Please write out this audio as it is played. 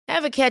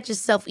Ever catch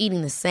yourself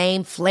eating the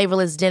same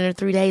flavorless dinner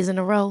 3 days in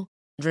a row?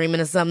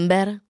 Dreaming of something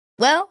better?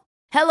 Well,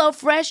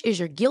 HelloFresh is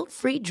your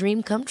guilt-free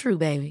dream come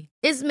true, baby.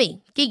 It's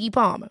me, Keke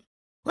Palmer.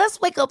 Let's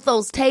wake up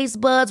those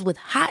taste buds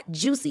with hot,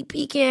 juicy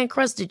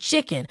pecan-crusted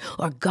chicken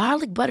or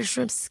garlic butter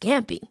shrimp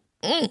scampi.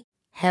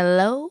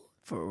 Hello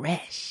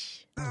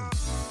Fresh.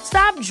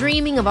 Stop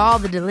dreaming of all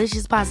the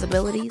delicious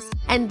possibilities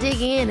and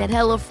dig in at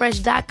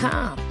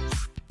HelloFresh.com.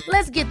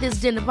 Let's get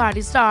this dinner party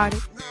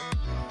started.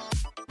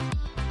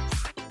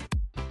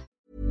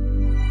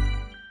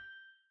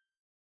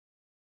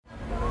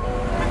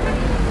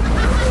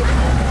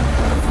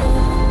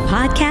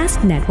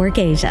 Podcast Network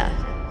Asia.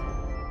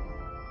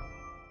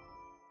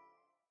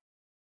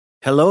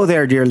 Hello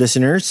there, dear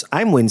listeners.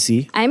 I'm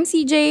Wincy. I'm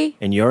CJ.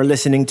 And you're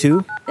listening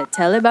to The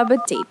Telebaba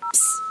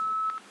Tapes.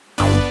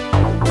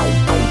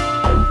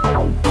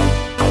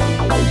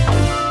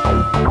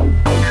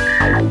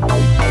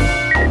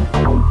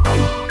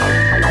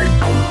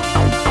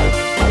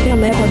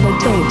 Telebaba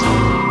Tapes.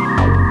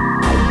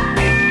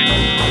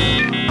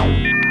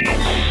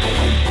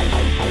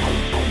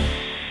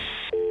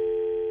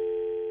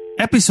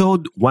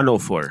 Episode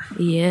 104.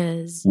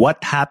 Yes.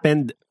 What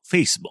happened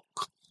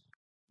Facebook?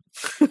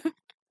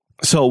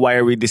 So, why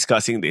are we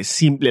discussing this?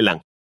 Simple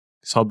lang.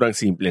 Sobrang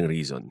simpleng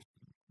reason.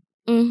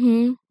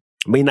 Mm-hmm.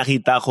 May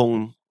nakita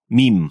akong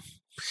meme.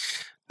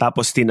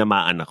 Tapos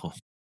tinamaan ako.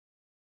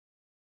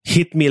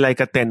 Hit me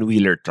like a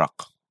 10-wheeler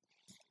truck.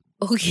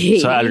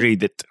 Okay. So, I'll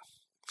read it.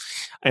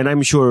 And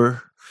I'm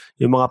sure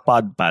yung mga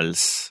pod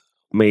pals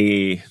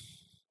may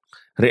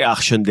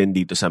reaction din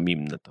dito sa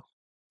meme na to.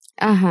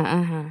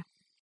 Aha.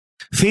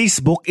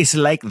 Facebook is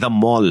like the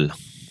mall.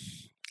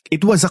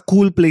 It was a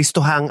cool place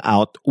to hang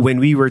out when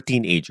we were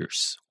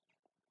teenagers.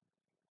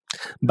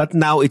 But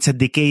now it's a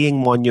decaying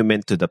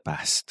monument to the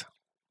past.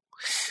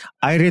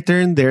 I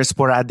return there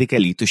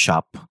sporadically to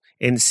shop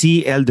and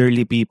see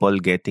elderly people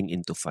getting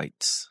into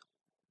fights.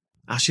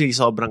 Actually,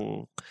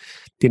 sobrang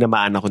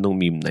tinamaan ako nung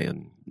meme na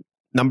yun.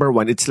 Number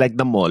one, it's like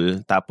the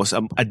mall, tapos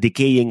a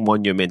decaying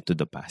monument to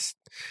the past.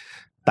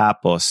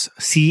 Tapos,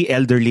 see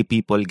elderly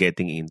people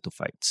getting into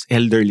fights.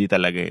 Elderly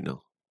talaga,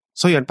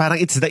 So yun, parang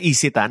it's the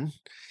Isitan.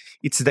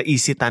 It's the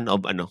Isitan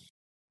of ano.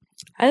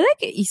 I like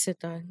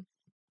Isitan.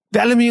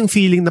 Alam mo yung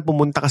feeling na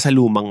pumunta ka sa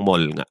lumang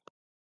mall nga,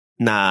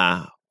 na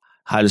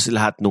halos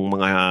lahat ng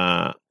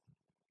mga,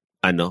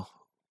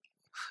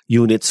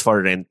 units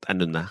for rent,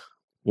 na,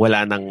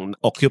 wala nang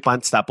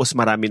occupants, tapos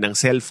marami ng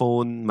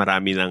cellphone,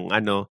 marami ng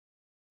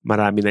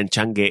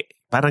tiyangge.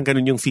 Parang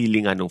ganun yung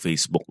feeling ng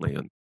Facebook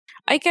ngayon.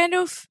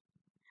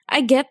 I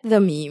get the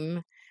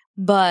meme,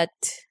 but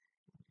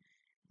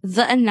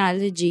the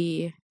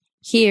analogy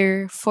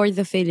here for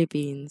the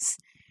Philippines,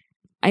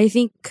 I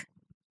think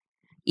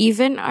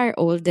even our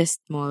oldest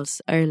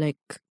malls are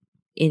like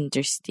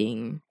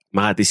interesting.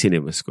 Makati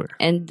Cinema Square.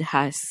 And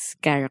has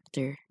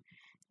character.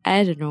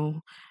 I don't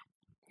know.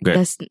 Good.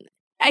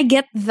 I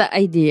get the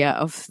idea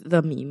of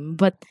the meme,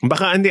 but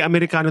Baka hindi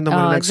Amerikano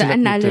naman the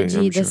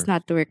analogy does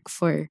not work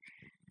for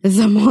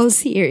the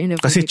malls here in the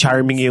Philippines. Kasi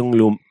charming yung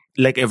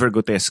like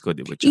Evergotesco,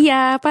 di ba?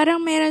 Yeah,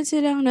 parang meron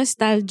silang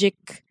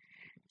nostalgic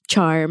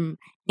charm.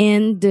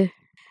 And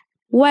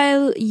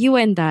while you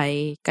and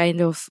I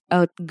kind of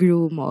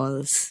outgrew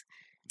malls,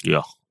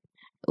 yeah,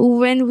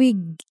 when we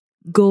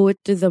go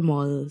to the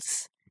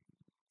malls,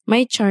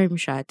 may charm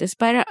siya. Tapos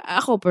para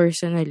ako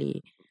personally,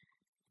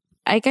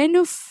 I kind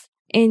of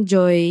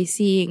enjoy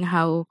seeing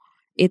how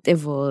it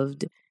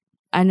evolved.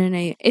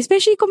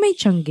 Especially kung may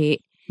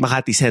tiyangge.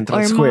 Makati Central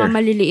or Square. Or mga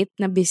maliliit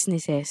na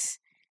businesses.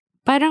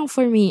 Parang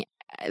for me,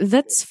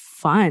 that's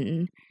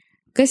fun.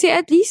 Kasi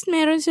at least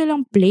meron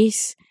silang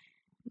place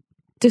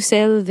to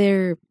sell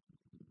their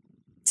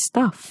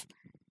stuff.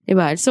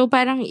 Diba? So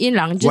parang yun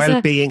lang.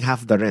 While paying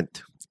half the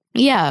rent.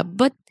 Yeah,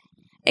 but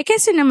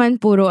kasi naman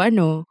puro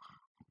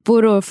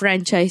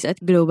franchise at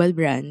global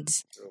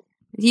brands.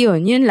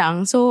 Yun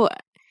lang. So,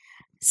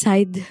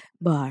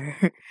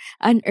 sidebar.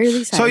 An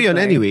early sidebar. So yun,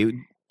 anyway,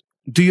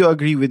 do you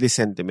agree with this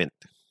sentiment?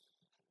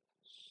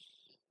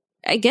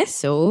 I guess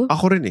so.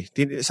 Ako rin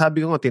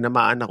sabi ko nga,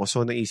 tinamaan ako.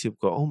 So naisip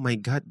ko, oh my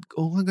God,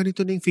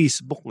 ganito na yung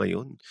Facebook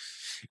ngayon.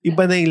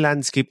 Iba na yung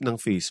landscape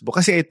ng Facebook.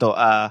 Kasi ito,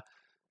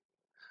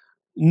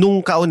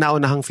 nung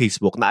kauna-unahang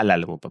Facebook,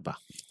 naalala mo pa ba?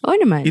 Oo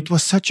naman. It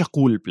was such a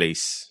cool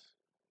place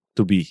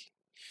to be.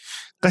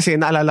 Kasi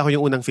naalala ko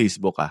yung unang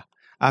Facebook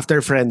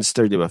After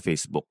Friendster, di ba,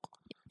 Facebook?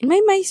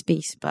 May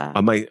MySpace pa.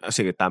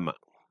 Sige, tama.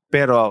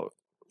 Pero,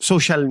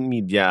 social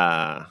media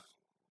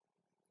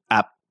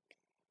app,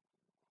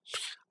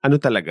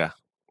 talaga?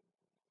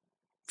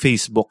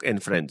 Facebook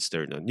and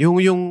Friendster nun.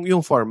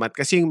 Yung format.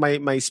 Kasi yung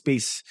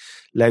MySpace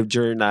Live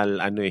Journal,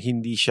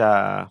 hindi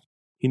siya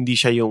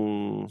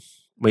yung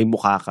may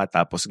mukha ka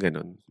tapos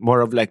ganun.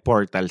 More of like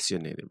portals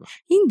yun di ba?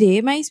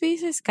 Hindi.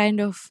 MySpace is kind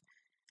of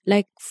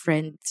like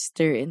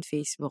Friendster and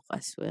Facebook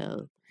as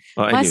well.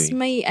 Anyway. Mas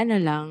may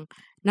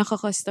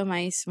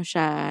naka-customize mo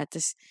siya,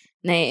 tapos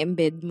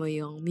na-embed mo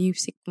yung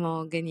music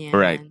mo, ganyan.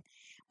 Right.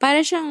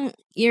 Para siyang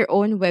your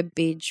own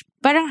webpage.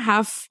 Parang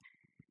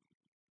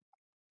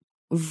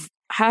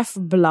half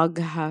blog,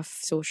 half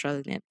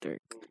social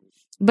network.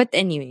 But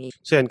anyway.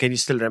 So yan, can you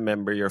still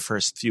remember your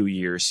first few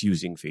years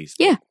using Facebook?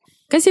 Yeah.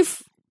 Kasi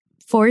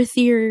fourth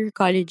year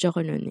college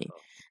ako noon eh.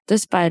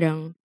 Tapos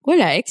parang,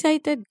 wala,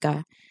 excited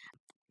ka.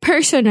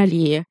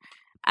 Personally,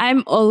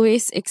 I'm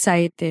always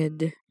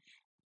excited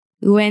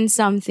when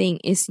something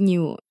is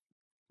new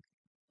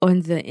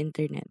on the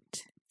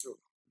internet.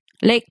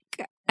 Like,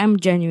 I'm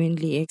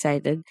genuinely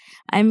excited.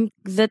 I'm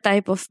the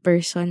type of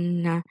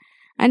person na,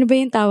 ano ba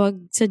yung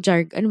tawag sa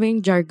ano ba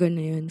yung jargon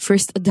na yun?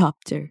 First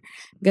adopter.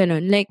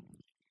 Ganon. Like,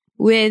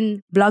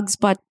 when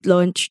Blogspot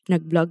launched,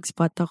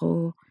 nag-Blogspot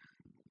ako.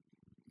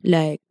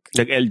 Like,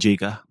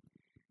 Nag-LJ ka?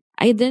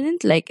 I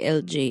didn't like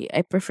LJ.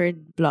 I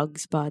preferred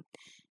Blogspot.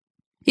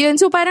 Yun,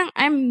 so parang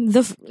I'm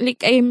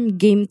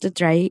game to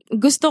try.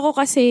 Gusto ko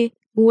kasi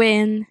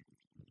when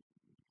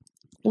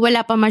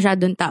wala pa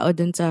masyadong tao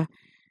dun sa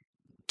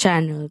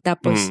channel.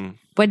 Tapos,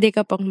 pwede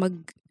ka pang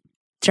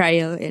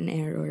mag-trial and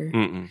error.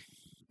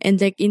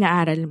 And like,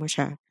 inaaral mo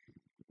siya.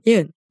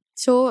 Yun.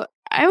 So,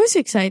 I was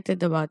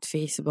excited about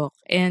Facebook.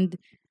 And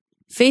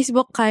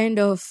Facebook kind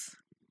of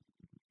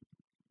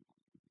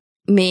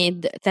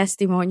made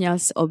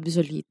testimonials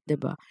obsolete,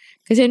 diba?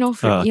 Kasi yung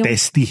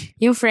testy.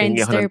 Yung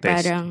Friendster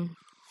parang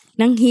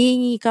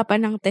nanghihingi ka pa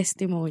ng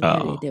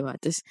testimonial, diba?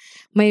 Tapos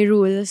may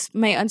rules,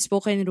 may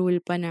unspoken rule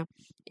pa na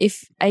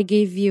if I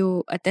gave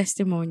you a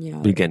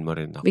testimonial, bigyan mo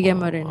rin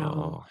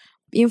ako.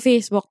 Yung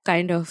Facebook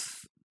kind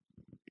of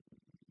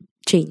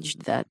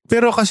changed that.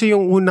 Pero kasi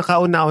yung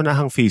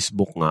kauna-unahang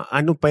Facebook nga,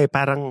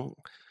 parang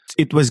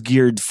it was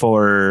geared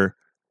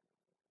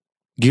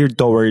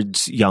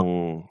towards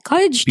young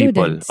college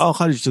people. Students.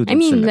 College students. I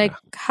mean, talaga. like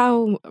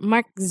how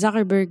Mark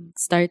Zuckerberg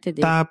started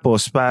it.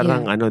 Tapos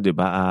parang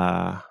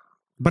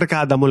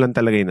barkada mo lang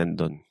talaga yun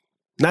nandun.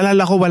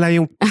 Naalala ko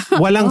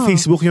walang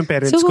Facebook yung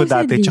parents ko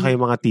dati tsaka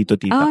yung mga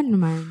tito-tita.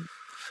 Naman.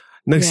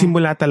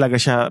 Nagsimula talaga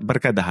siya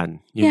barkadahan.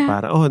 Yung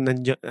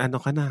ano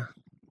ka na.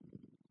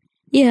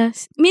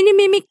 Yes.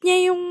 Minimimic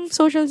niya yung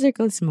social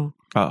circles mo.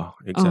 Oo,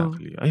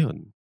 exactly.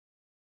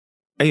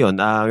 Ayun,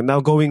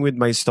 now going with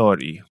my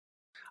story,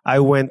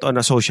 I went on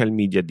a social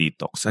media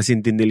detox. As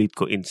in, dinelete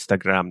ko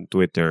Instagram,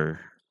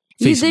 Twitter,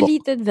 Facebook. You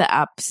deleted the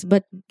apps,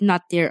 but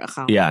not your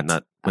account. Yeah,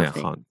 not my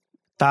account.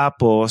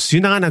 Tapos,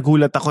 yun na nga,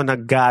 nagulat ako na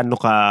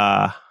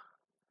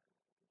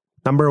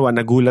number one,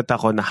 nagulat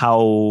ako na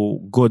how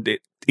good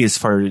it is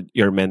for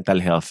your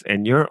mental health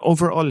and your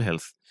overall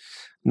health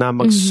na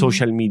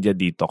mag-social media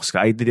detox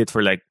ka. I did it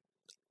for like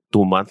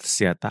 2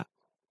 months yata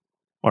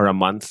or a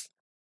month.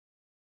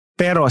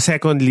 Pero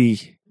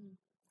secondly,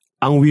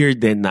 ang weird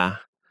din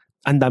na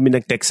ang dami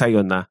nag-text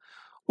sa'yo na,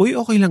 uy,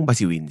 okay lang ba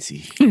si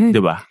Wincy?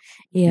 Diba?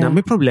 Yeah. Na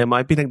may problema,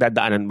 ay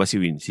pinagdadaanan ba si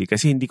Wincy?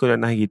 Kasi hindi ko na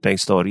nakikita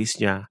yung stories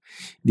niya.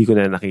 Hindi ko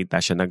na nakita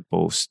siya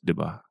nag-post,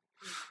 diba?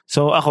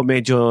 So ako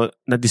medyo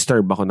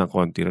na-disturb ako ng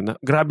konti.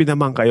 Grabe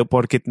naman kayo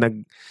porkit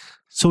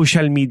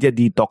social media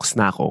detox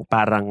na ako.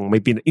 Parang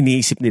may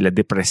iniisip nila,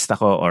 depressed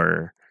ako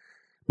or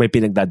may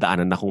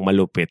pinagdadaanan akong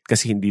malupit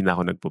kasi hindi na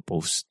ako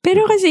nagpo-post.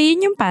 Pero kasi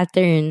yun yung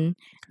pattern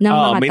ng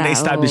mga tao. May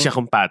na-establish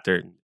akong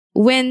pattern.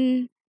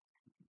 When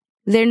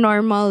their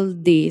normal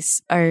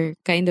days are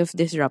kind of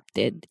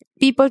disrupted,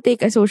 people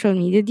take a social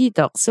media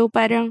detox. So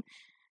parang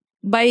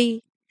by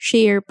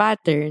sheer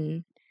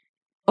pattern,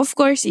 of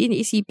course,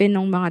 iniisipin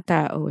ng mga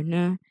tao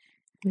na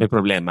may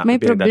problema.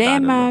 May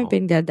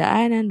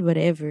pinagdadaanan,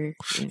 whatever.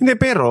 Hindi,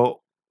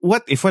 pero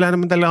what if wala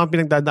naman talaga akong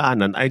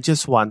pinagdadaanan? I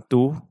just want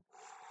to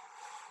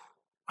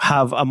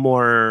have a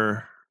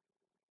more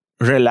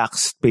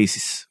relaxed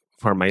basis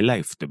for my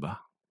life, diba?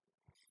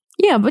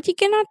 Yeah, but you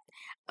cannot,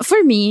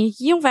 for me,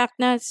 yung fact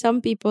na some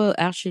people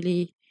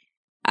actually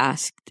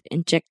asked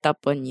and checked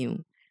up on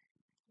you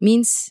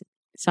means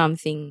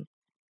something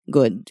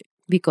good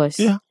because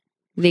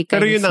they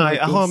kind pero of yun na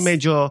nga, ako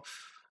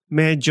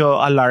medyo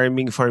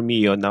alarming for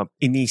me yun na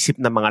inisip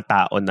ng mga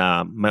tao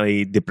na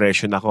may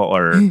depression ako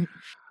or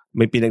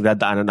may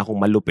pinagdadaanan akong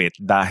malupit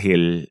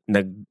dahil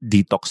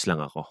nag-detox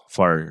lang ako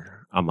for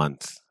a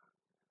month.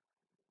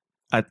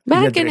 At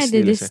bakit ka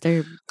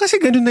na-disturb? Kasi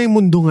ganun na yung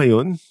mundo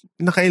ngayon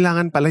na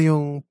kailangan pala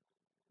yung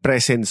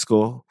presence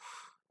ko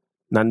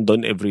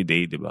nandun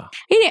everyday, di ba?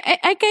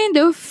 I kind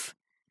of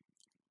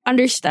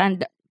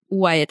understand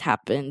why it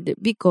happened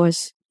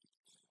because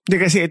Hindi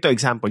kasi ito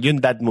example,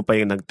 yung dad mo pa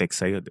yung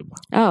nag-text sa'yo, di ba?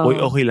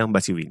 Uy, okay lang ba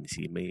si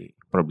Wincy? May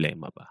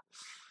problema ba?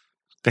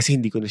 Kasi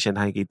hindi ko na siya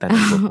nakikita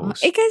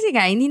nag-post. Kasi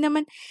nga, hindi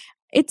naman,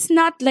 it's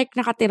not like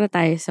nakatira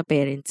tayo sa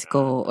parents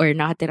ko or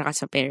nakatira ka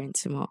sa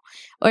parents mo.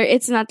 Or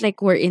it's not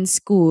like we're in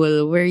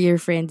school where your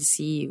friends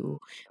see you.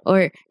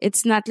 Or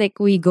it's not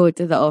like we go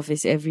to the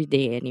office every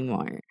day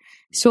anymore.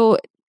 So,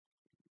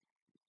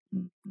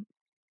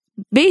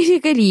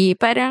 basically,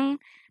 parang,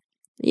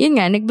 yun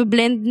nga,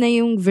 nagbe-blend na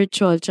yung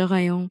virtual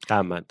tsaka yung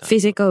tama.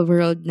 physical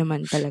world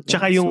naman talaga.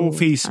 Tsaka yung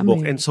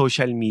Facebook and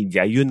social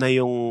media, yun na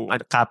yung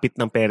kapit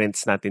ng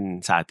parents natin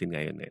sa atin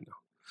ngayon. No?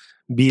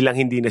 Bilang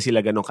hindi na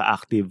sila ganun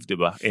ka-active, di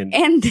ba?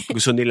 And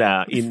gusto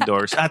nila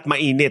indoors at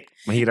mainit,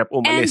 mahirap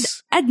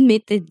umalis. And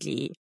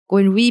admittedly,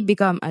 when we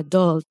become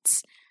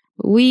adults,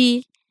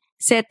 we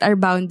set our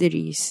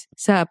boundaries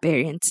sa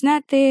parents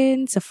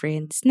natin, sa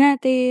friends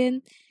natin,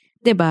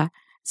 'di ba?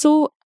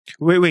 So,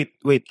 Wait.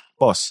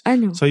 Pause.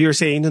 ano? So you're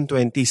saying nung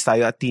 20s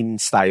tayo at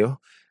teens tayo,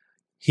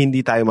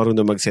 hindi tayo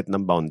marunong mag-set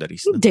ng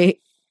boundaries. No? Hindi.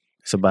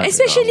 Sa bagay,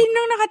 Especially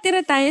nung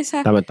nakatira tayo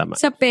sa Tama.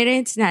 sa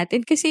parents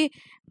natin kasi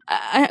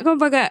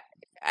kumbaga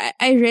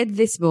I read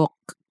this book,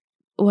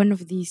 one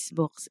of these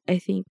books, I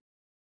think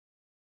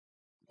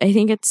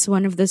it's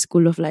one of the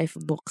School of Life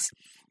books,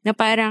 na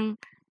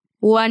parang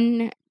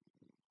one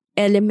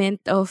element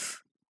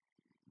of,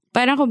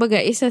 parang kumbaga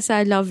isa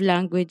sa love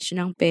language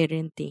ng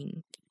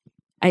parenting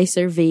ay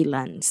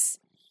surveillance.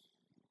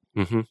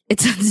 Mhm.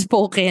 It's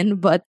unspoken,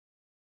 but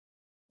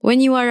when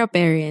you are a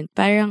parent,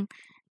 parang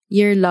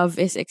your love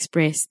is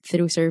expressed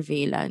through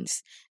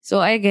surveillance.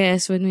 So I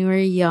guess when we were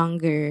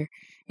younger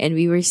and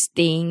we were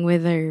staying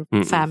with our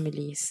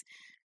families,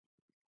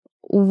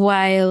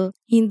 while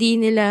hindi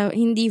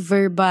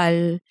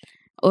verbal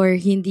or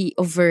hindi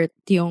overt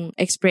yung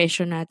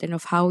expression natin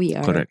of how we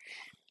are, Correct.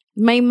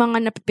 may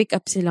mga napipick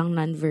up silang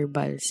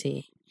non-verbals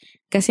eh.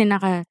 Kasi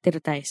nakatira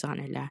tayo sa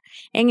kanila.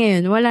 Eh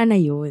ngayon, wala na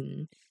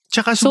yun.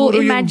 Tsaka So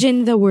siguro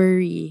imagine the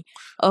worry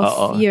of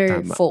Oo,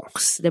 your tama.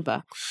 folks,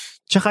 diba?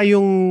 Tsaka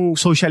yung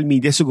social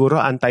media siguro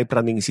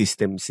anti-praning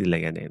system sila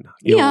yan eh. No?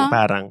 Yung Yeah.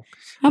 parang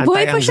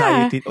Buhay pa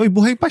siya. anti-anxiety. Oy,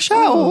 buhay pa siya.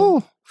 Oo. Oo.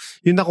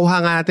 Yung nakuha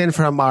natin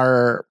from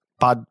our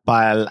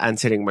Podpile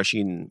answering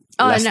machine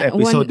last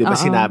episode, di ba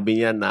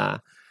sinabi niya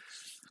na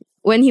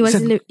When he was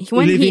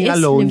when living he is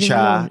alone living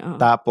siya, alone. Oo.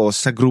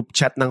 tapos sa group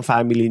chat ng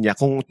family niya,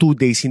 kung 2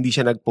 days hindi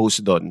siya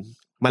nag-post doon,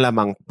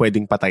 malamang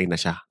pwedeng patay na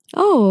siya.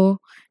 Oh.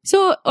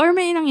 So, or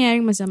may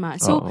nangyaring masama.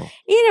 So, Oo.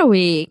 in a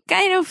way,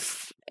 kind of,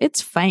 it's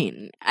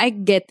fine. I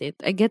get it.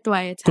 I get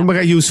why it's happening.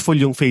 Kumbaga useful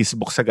yung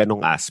Facebook sa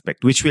ganong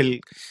aspect, which we'll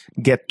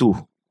get to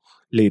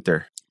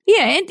later.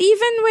 Yeah, and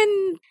even when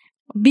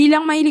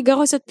bilang mahilig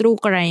ako sa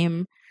true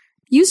crime,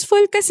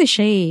 useful kasi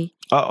siya eh.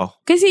 Oo.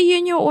 Kasi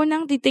yun yung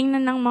unang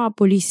titingnan ng mga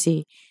pulis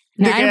eh.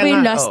 Na Hindi, ano kaya ba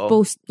yung nga, last oo.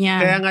 post niya?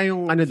 Kaya nga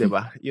yung ano, di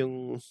ba? Yung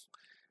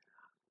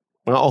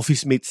mga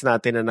office mates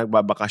natin na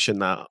nagbabakasyon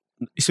na,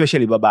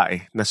 especially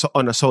babae, na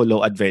on a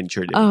solo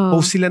adventure. Di ba? Oo.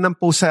 Post sila ng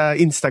post sa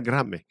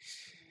Instagram eh.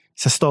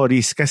 Sa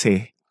stories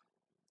kasi,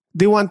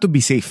 they want to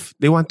be safe.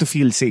 They want to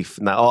feel safe.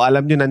 Na,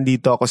 alam nyo,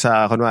 nandito ako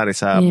sa, kunwari,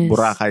 sa Yes.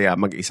 Boracay,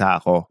 mag-isa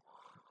ako.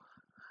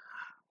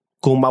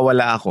 Kung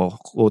mawala ako,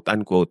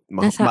 quote-unquote,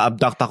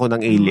 ma-abduct ako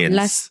ng aliens.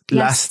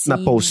 Last na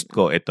scene. post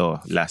ko,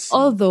 ito, last.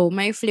 Although,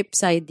 may flip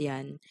side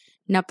yan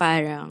na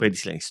parang, Pwede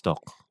silang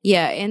stalk.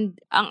 yeah, and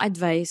ang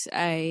advice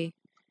ay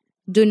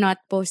do not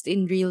post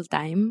in real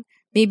time.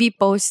 Maybe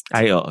post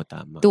Ay, oo,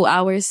 tama. 2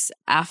 hours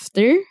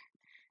after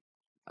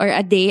or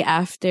a day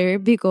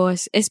after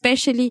because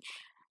especially,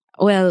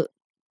 well,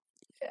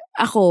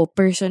 ako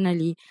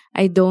personally,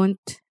 I don't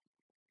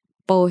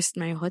post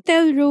my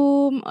hotel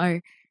room or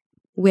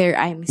where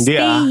I'm Hindi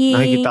staying.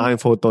 nakikita ko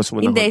yung photos mo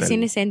ng Hindi, hotel.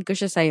 sinesend ko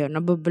siya sa'yo.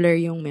 Nabablur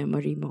yung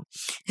memory mo.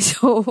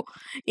 So,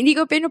 hindi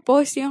ko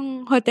pinopost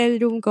yung hotel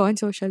room ko on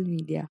social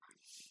media.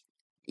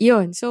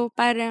 Yun. So,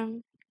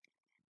 parang,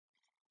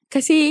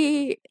 kasi,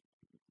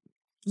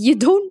 you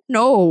don't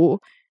know.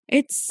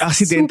 It's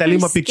Accidentally,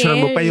 super mapicture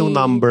mo pa yung scary.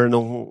 number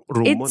ng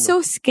room mo. It's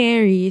so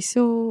scary.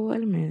 So,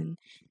 alam mo yun.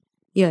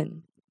 Yun.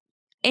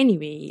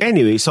 Anyway.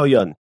 So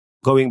yun.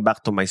 Going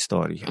back to my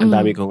story. Ang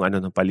dami kong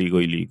ng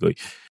paligoy-ligoy.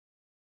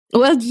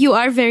 Well, you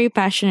are very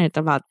passionate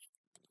about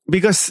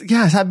Because,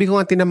 sabi ko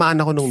nga, tinamaan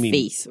ako nung meme.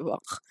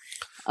 Facebook.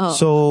 Oh.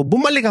 So,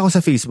 bumalik ako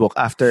sa Facebook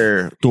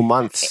after 2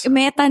 months.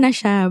 Meta na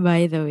siya,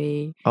 by the way.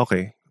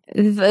 Okay.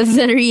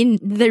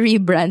 The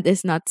rebrand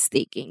is not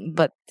sticking,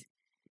 but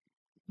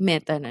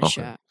Meta na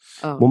Okay. siya.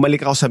 Oh,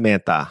 Bumalik ako sa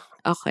Meta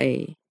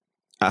okay.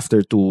 after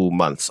 2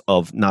 months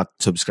of not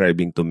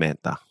subscribing to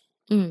Meta.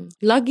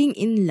 Logging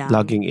in lang.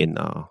 Logging in.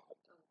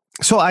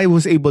 So, I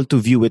was able to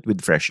view it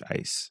with fresh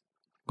eyes.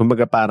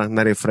 Kumbaga parang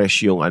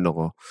na-refresh yung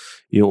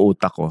yung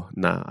utak ko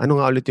na ano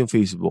nga ulit yung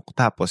Facebook.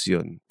 Tapos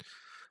yun,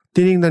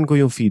 tinignan ko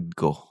yung feed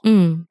ko.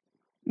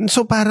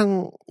 So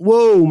parang,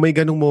 wow, may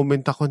ganong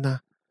moment ako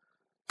na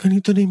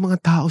ganito na yung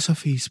mga tao sa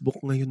Facebook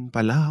ngayon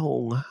pala.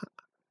 Oo nga.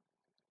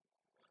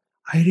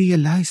 I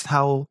realized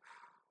how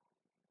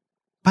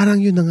parang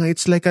yun na nga,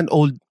 it's like an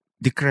old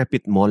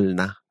decrepit mall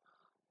na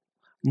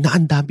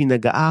ang dami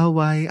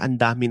nag-aaway, ang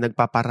dami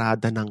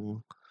nagpaparada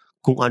ng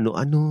kung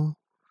ano-ano.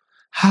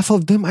 Half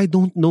of them, I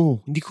don't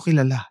know. Hindi ko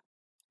kilala.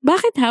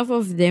 Bakit half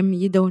of them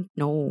you don't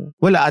know?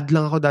 Wala, ad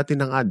lang ako dati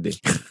ng ad eh.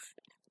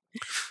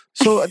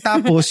 So,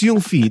 tapos yung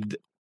feed,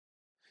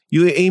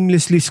 you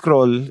aimlessly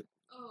scroll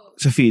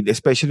sa feed,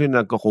 especially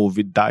na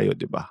nagka-COVID tayo,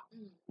 di ba?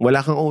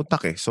 Wala kang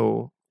utak eh.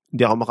 So,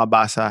 hindi ako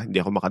makabasa,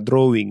 hindi ako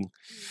makadrawing,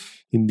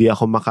 hindi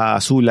ako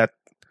makasulat.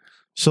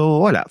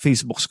 So, wala.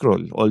 Facebook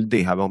scroll all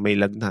day habang may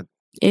lagnat.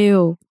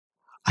 Ew.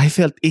 I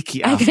felt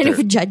icky I after. kind of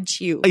judge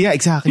you. Yeah,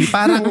 exactly.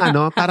 Parang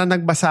parang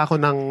nagbasa ako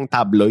ng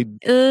tabloid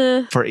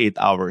for 8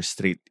 hours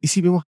straight.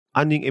 Isipin mo,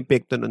 ano yung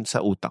epekto nun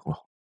sa utak ko?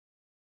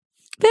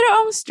 Pero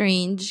ang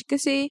strange,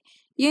 kasi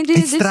yung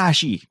It's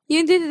trashy.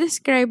 yung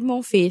describe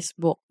mong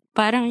Facebook,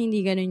 parang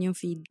hindi ganun yung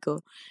feed ko.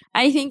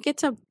 I think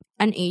it's a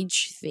an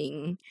age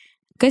thing.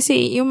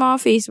 Kasi yung mga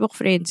Facebook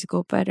friends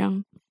ko,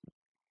 parang,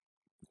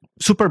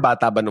 Super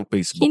bata ba ng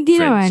Facebook hindi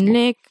friends naman. mo?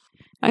 Like,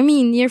 I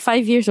mean, you're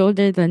 5 years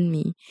older than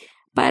me.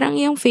 Parang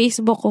yung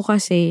Facebook ko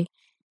kasi,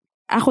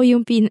 ako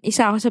yung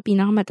isa ako sa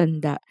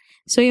pinakamatanda.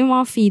 So, yung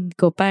mga feed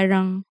ko,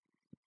 parang,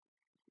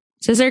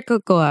 sa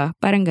circle ko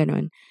parang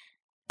ganun.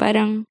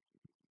 Parang,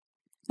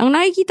 ang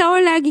nakikita ko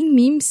laging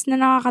memes na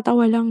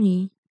nakakatawa lang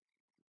eh.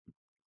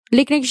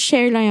 Like,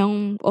 nag-share lang yung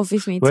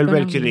office mates ko Well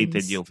ng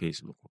curated memes. yung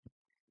Facebook.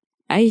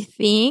 I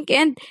think.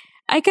 And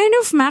I kind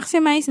of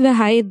maximize the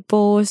hide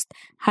post,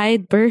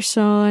 hide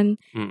person,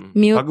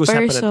 mute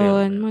Pag-usapan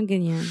person, natin. mga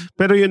ganyan.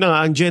 Pero yun na nga,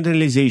 ang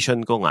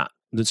generalization ko nga,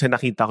 dun sa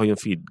nakita ko yung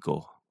feed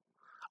ko,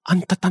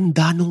 ang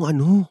tatanda nung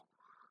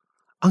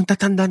ang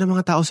tatanda ng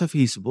mga tao sa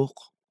Facebook.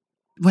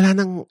 Wala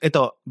nang,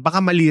 ito, baka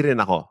mali rin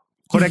ako.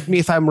 Correct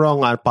me if I'm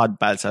wrong,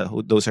 podpals,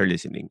 those are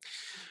listening.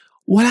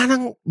 Wala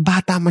nang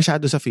bata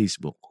masyado sa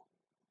Facebook.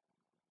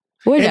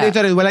 Wala. And ito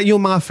rin, wala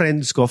yung mga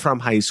friends ko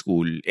from high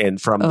school and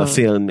from the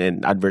film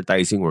and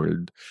advertising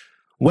world,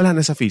 wala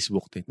na sa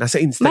Facebook din. Nasa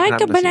Instagram Bakit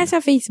ka ba na sila. nasa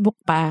Facebook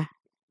pa?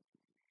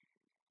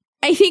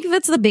 I think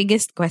that's the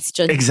biggest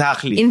question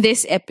Exactly. in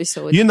this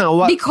episode. Yun na,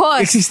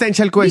 Because-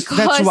 existential question.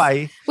 That's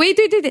why. Wait.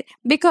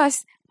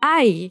 Because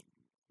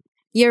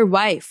your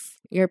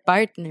wife, your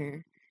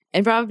partner,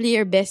 and probably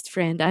your best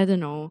friend, I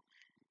don't know,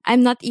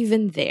 I'm not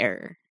even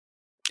there.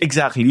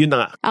 Exactly, yun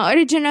na nga. Ang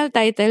original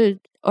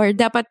title or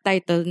dapat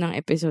title ng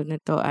episode na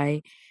to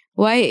ay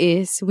Why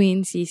is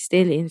Wincy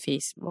still in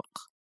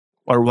Facebook?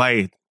 Or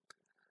why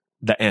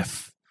the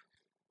F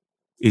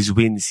is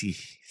Wincy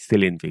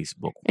still in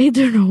Facebook. I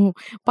don't know.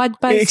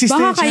 Podpals,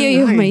 existential baka kayo nga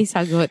yung eh. may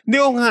sagot. Hindi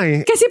ko nga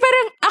eh. Kasi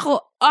parang ako,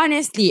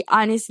 honestly,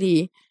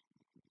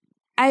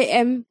 I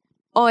am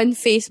on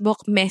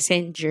Facebook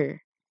Messenger.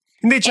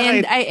 Hindi, tsaka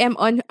And I am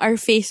on our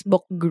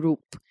Facebook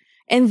group.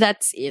 And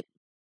that's it.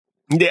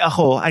 hindi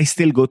ako, I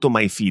still go to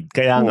my feed.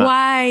 Kaya nga.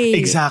 Why?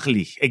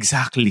 Exactly.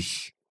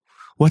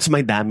 What's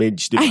my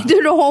damage, di ba? I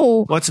don't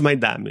know. What's my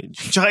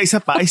damage? Tsaka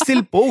isa pa, I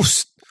still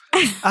post.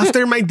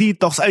 After my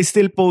detox, I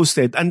still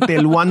posted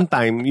until one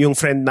time, yung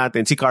friend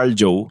natin, si Carl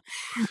Joe,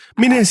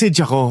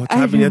 minessage ako.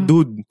 Sabi niya,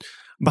 dude,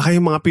 baka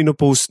yung mga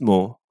pinopost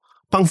mo,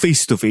 pang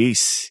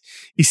face-to-face.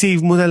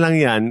 I-save mo na lang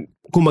yan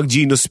kung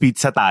mag-Gino's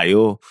Pizza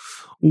tayo.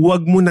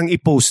 Huwag mo nang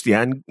i-post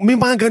yan. May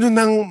mga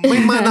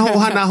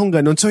nakuha na akong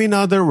ganun. So in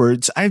other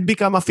words, I've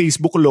become a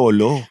Facebook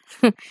lolo.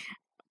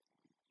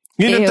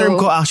 Yun ang Ew. term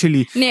ko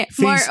actually.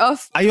 More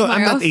of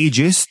I'm not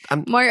ageist.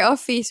 more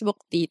of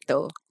Facebook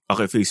tito.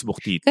 Okay, Facebook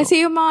tito.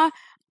 Kasi yung mga,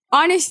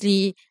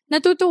 honestly,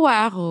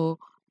 natutuwa ako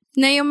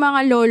na yung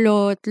mga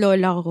lolo at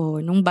lola ko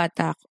nung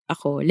bata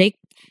ako, like,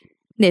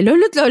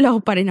 lolo at lola ko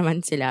pa rin naman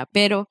sila.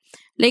 Pero,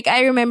 like,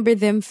 I remember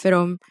them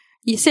from,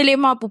 sila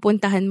yung mga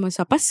pupuntahan mo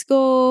sa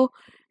Pasko,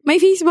 may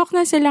Facebook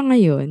na sila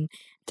ngayon.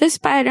 Tapos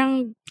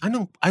parang,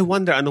 I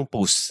wonder anong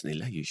posts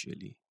nila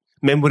usually.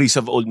 Memories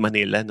of Old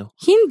Manila, no?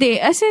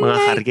 hindi, as in Mga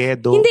like,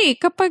 kargedo. hindi,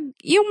 kapag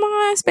yung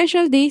mga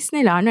special days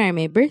nila,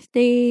 may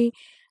birthday,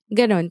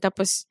 ganon.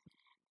 Tapos,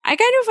 I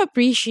kind of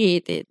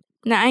appreciate it.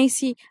 Na I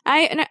see,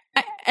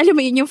 alam mo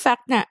yun, yung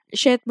fact na,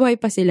 shit boy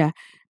pa sila.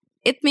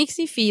 It makes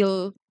me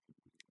feel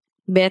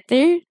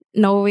better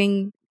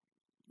knowing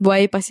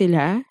buhay pa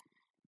sila.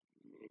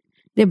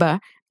 'Di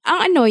ba? Ang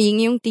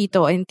annoying yung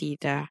tito and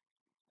tita.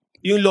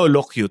 Yung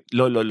lolo cute.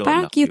 Lolo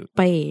Parang cute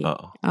pa eh.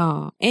 Oo.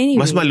 Oh. Anyway.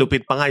 Mas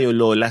malupit pa nga yung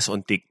lolas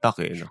on TikTok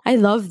eh. No? I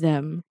love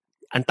them.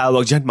 Ang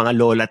tawag dyan, mga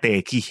lola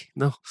teki.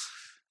 No?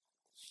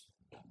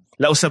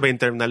 Lausa ba yung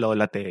term na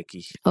lola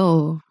teki?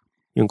 Oh.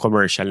 Yung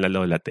commercial na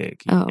lola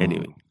teki. Oh.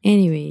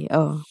 Anyway,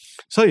 oh.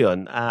 So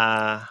yun.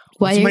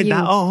 Why are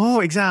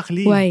you?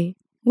 Exactly.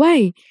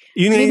 Why?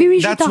 Yun, Maybe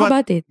we should talk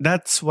about it.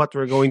 That's what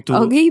we're going to...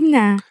 Oh, game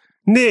na.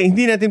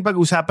 Hindi natin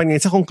pag-usapan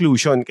ngayon. Sa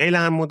conclusion,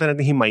 kailangan mo natin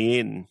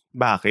himayin.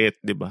 Bakit?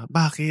 Diba?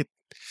 Bakit?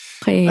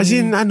 Okay. As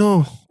in,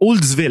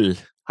 Oldsville.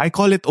 I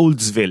call it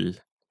Oldsville.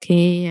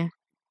 Okay.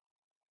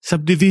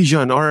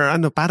 Subdivision or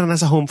para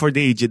nasa home for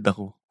the aged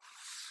ako.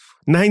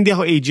 Na hindi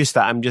ako ageist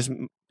I'm just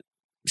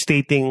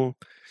stating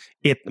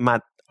it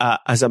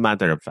as a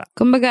matter of fact.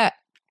 Kumbaga,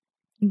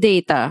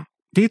 data.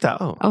 Data,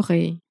 oh.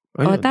 Okay.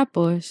 Ayun.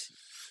 Tapos?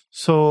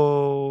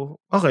 So,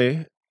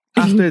 okay.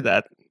 After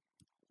that,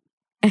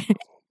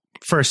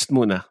 first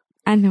muna.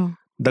 Ano?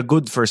 The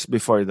good first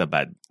before the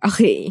bad.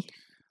 Okay.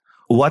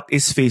 What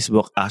is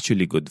Facebook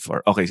actually good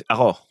for? Okay,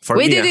 ako. For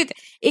Wait. me,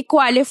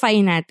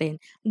 I-qualify natin.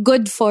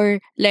 Good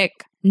for,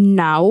 like,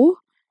 now?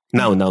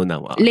 Now.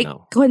 Like,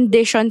 now.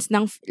 conditions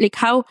ng, like,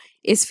 how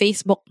is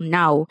Facebook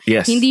now?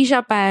 Yes. Hindi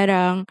siya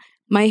parang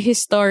may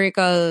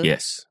historical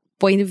Yes.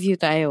 point of view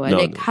tayo. No,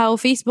 Like, no. how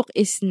Facebook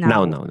is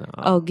now. Now.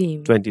 Oh,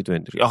 game.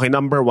 2023. Okay,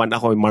 number 1,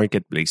 ako yung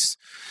marketplace.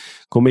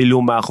 Kung may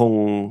luma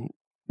akong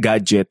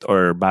gadget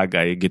or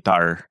bagay,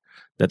 guitar,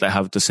 that I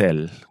have to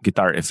sell,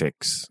 guitar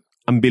effects,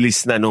 ang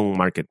bilis na nung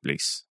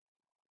marketplace.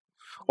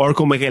 Or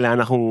kung may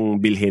kailangan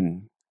akong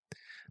bilhin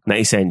na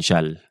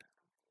essential,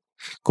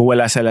 kung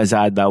wala sa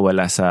Lazada,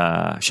 wala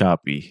sa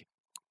Shopee,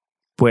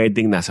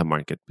 pwedeng nasa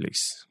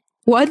marketplace.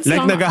 Once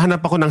Like, lang.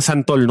 naghahanap ako ng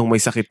santol nung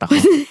may sakit ako.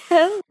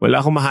 Wala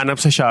akong mahanap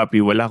sa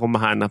Shopee, wala akong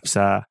mahanap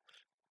sa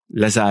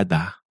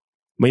Lazada.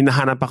 May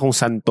nahanap akong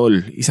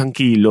santol, 1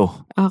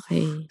 kilo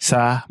Okay.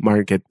 sa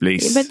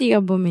marketplace. Ba't di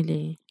ka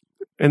bumili?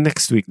 And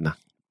next week na.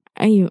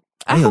 Ayun.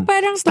 Ako Ayun.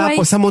 parang Tapos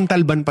twice sa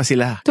Montalban pa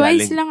sila.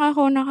 Twice galing. lang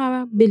ako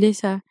nakabili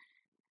sa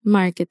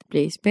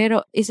marketplace.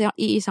 Pero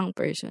iisang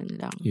person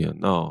lang. Yun,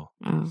 oo.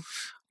 Oh.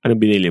 Ano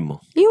binili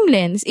mo? Yung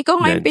lens. Ikaw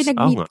nga yung Lens.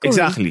 pinag-meet Oo nga. ko.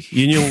 Exactly.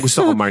 Yun yung gusto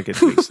ko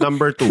marketplace.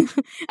 Number 2.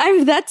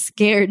 I'm that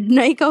scared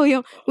na ikaw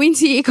yung,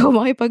 Wincy, ikaw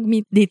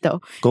makipag-meet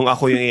dito. Kung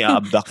ako yung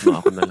i-abduct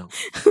mo, ako na lang.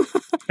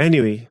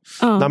 Anyway,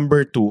 Oh.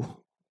 number 2,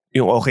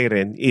 yung okay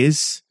rin,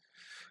 is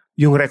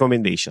yung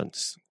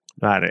recommendations.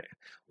 Pare,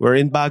 we're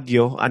in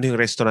Baguio. Ano yung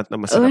restaurant na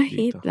Oh, masarap I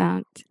hate dito?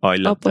 that. Oh, I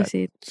love that.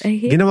 Opposite. I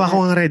hate Ginawa that. ko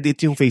ang Reddit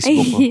yung I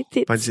Facebook ko. hate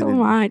it so Pansinin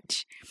mo.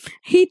 much.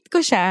 Hate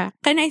ko siya.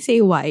 Can I say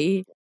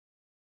why?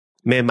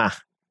 Mema.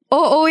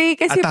 Oo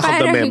kasi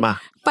Attack of the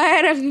Mema.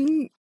 parang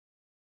And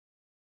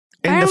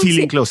the parang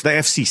feeling si- close, the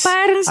FCs.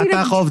 parang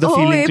Attack of the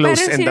feeling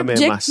close and the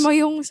sinabject memas. mo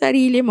yung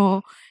sarili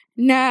mo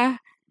na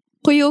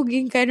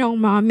kuyugin ka ng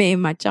mga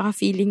mema tsaka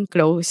feeling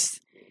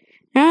close.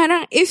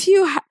 Parang if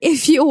you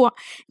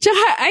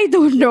tsaka I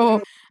don't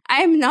know,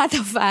 I'm not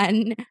a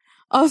fan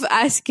of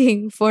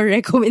asking for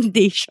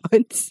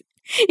recommendations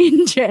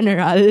in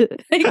general.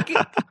 Like,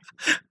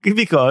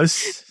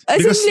 Because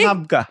As in, like-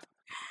 snob ka.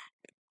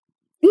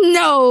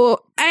 no,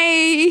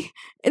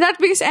 not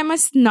because I'm a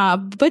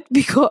snob, but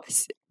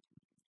because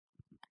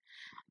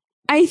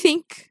I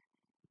think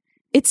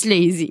it's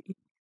lazy.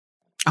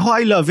 Ako,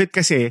 I love it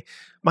kasi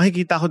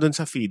makikita ko dun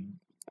sa feed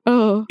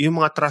Oh. yung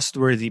mga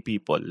trustworthy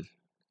people.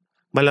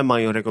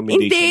 Malamang yung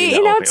recommendation Hindi,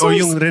 nila. Okay. Or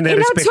yung respect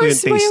ko yung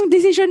in-outsource mo taste. yung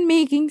decision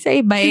making sa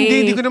iba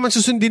eh. Hindi ko naman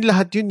susundin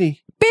lahat yun eh.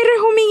 Pero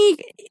humingi,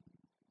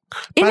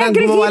 Parang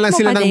in-aggregate gumawa lang mo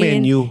sila pa ng din.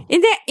 menu.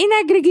 Hindi,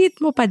 in-aggregate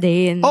mo pa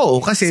din.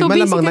 Oo, kasi So,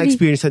 malamang basically,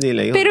 na-experience na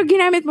nila yun. Pero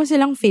ginamit mo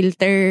silang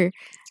filter.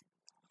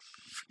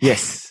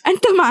 Yes. Ang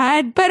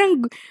tamad. Parang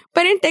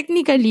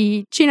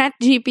technically, chinat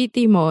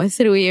GPT mo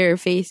through your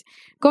face.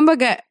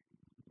 Kumbaga,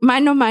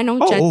 mano-manong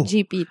Oo. chat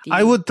GPT.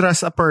 I would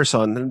trust a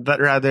person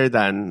rather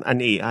than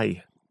an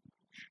AI.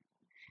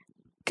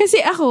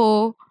 Kasi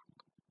ako,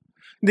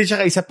 Hindi,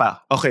 tsaka isa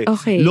pa. Okay.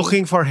 Okay.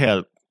 Looking for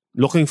help.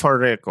 Looking for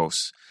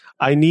recos.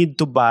 I need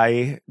to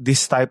buy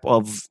this type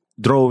of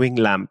drawing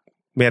lamp.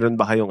 Meron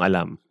ba kayong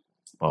alam?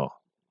 Oh.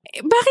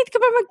 bakit ka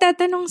ba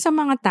magtatanong sa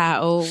mga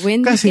tao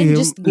when Kasi you can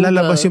just Google?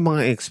 lalabas yung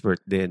mga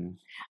expert din.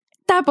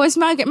 Tapos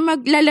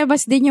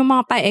maglalabas din yung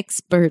mga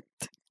pa-expert.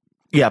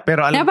 Yeah,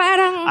 pero Na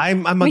parang,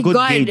 I'm a my good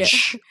God.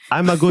 gauge.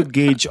 I'm a good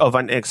gauge of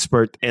an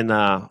expert and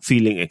a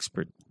feeling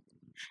expert.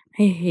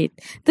 I hate.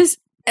 Tapos,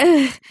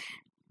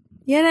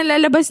 yan,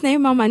 lalabas na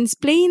yung mga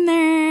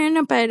mansplainer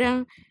na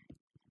parang,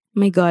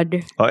 my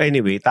God. Oh,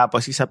 anyway,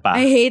 tapos isa pa.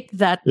 I hate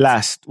that.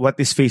 Last, what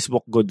is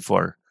Facebook good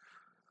for?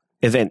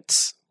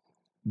 Events.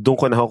 Doon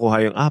ko nakukuha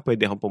yung,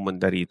 pwede akong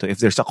pumunta rito.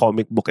 If there's a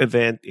comic book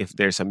event, if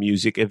there's a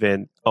music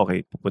event,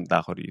 okay,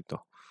 pupunta ako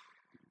rito.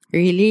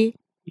 Really?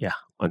 Yeah,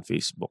 on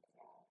Facebook.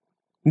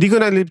 Hindi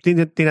ko na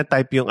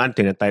tinatype yung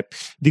tinatype.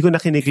 Hindi ko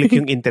na kiniklik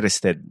yung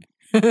interested.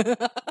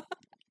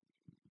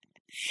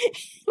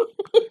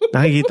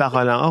 Nakikita ko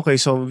lang, okay,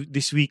 so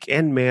this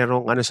weekend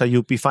merong sa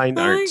UP Fine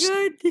Oh my Arts.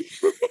 God.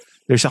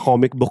 There's a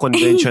comic book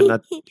convention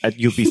at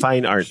UP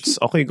Fine Arts.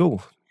 Okay, go.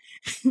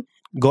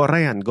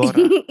 Gora yan, Gora.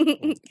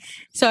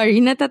 Sorry,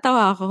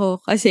 natatawa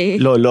ako kasi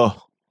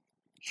Lolo.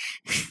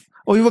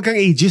 Uy, wag kang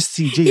ageist,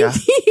 CJ, ah.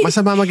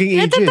 Masama maging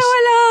ageist. natatawa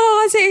lang ako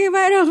kasi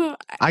parang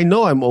I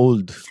know I'm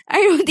old.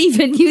 I don't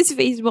even use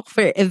Facebook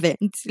for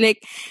events.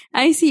 Like,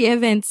 I see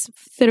events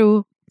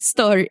through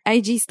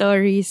IG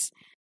stories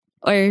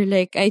or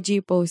like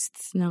IG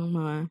posts ng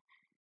mga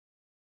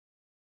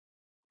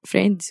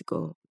friends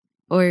ko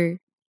or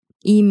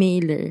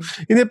emailer.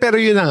 Hindi, pero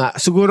yun na nga.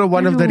 Siguro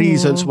one of the Ano?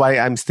 reasons why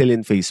I'm still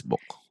in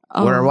Facebook.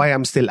 Or Oh. why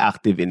I'm still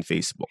active in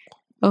Facebook.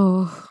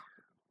 Oh.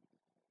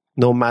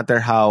 No matter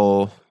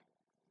how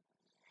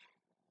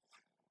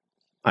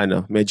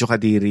medyo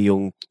kadiri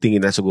yung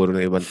tingin na siguro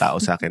ng ibang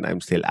tao sa akin, I'm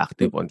still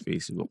active on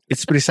Facebook.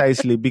 It's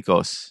precisely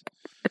because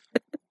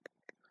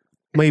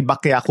may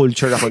bakya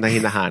culture ako na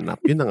hinahanap.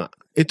 Yun na nga.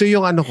 Ito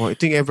yung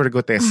ito yung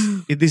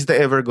Evergotesque. It is the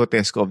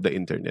Evergotesque of the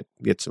internet.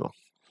 Gets mo?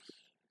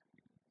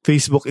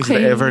 Facebook is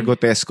the Okay.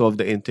 Evergotesque of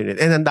the internet.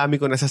 And ang dami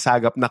ko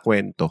nasasagap na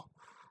kwento.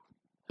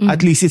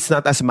 At least it's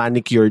not as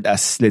manicured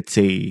as, let's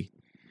say,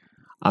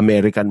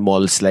 American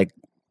malls like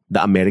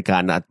the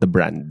Americana at the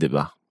Brand, di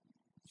ba?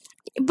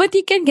 But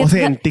you can get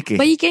Authentic that. eh.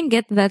 But you can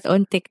get that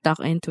on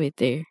TikTok and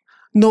Twitter.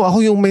 No,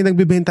 ako yung may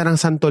nagbibenta ng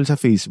santol sa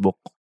Facebook.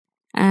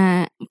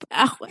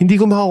 Ako, Hindi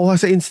ko makukuha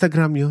sa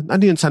Instagram yun.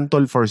 Ano yun,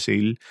 santol for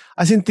sale?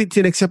 As in,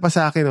 sinex pa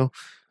sa akin,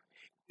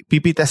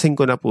 pipitasin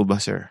ko na po ba,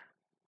 sir?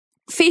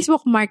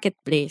 Facebook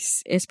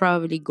Marketplace is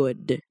probably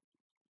good.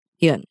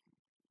 Yun.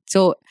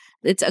 So,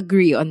 let's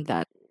agree on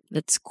that.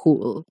 That's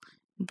cool.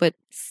 But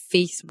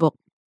Facebook,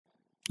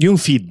 Yung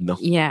feed, no?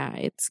 yeah,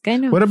 it's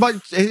kind of... What about,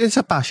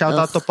 isa pa, shout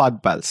out to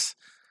Podpals.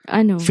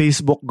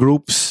 Facebook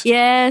groups,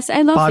 Yes,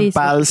 I love Pod Facebook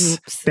Pals,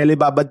 groups.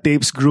 Telebabad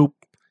Tapes group.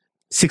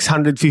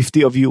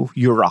 650 of you.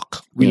 You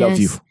rock. We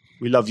love you. Yes.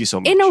 We love you so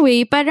much. In a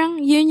way,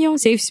 parang yun yung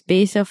safe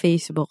space sa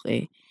Facebook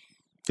eh.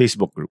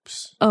 Facebook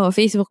groups. Oh,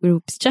 Facebook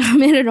groups. Tsaka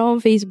meron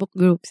akong Facebook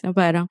groups na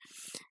parang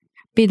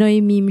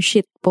Pinoy meme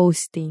shit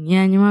posting.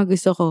 Yan, yung mga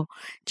gusto ko.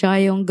 Tsaka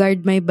yung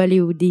Guard My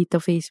Baliw dito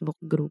Facebook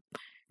group.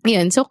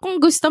 Yan. So, kung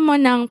gusto mo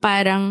ng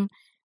parang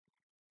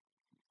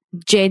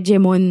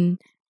Jejemon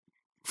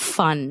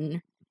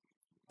fun,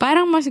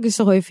 parang mas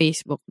gusto ko yung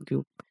Facebook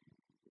group.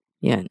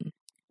 Yan.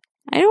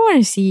 I don't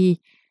wanna see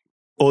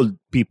Old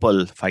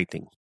people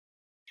fighting.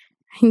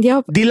 hindi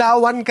ako,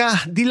 Dilawan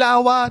ka!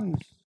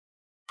 Dilawan!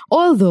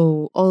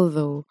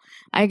 although,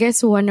 I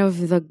guess one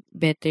of the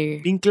better,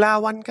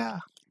 Pinklawan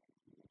ka!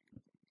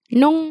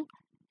 nung,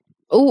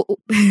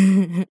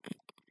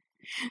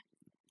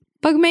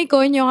 pag may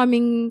konyo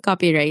kaming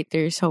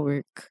copywriter sa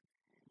work,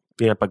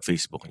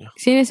 Pinapag-Facebook niyo.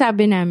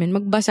 sinasabi namin,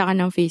 magbasa ka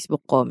ng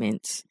Facebook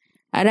comments.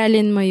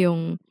 Aralin mo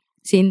yung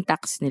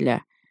syntax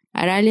nila.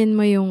 Aralin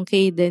mo yung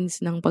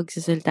cadence ng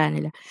pagsasalita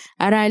nila.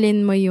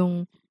 Aralin mo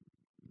yung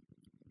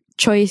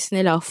choice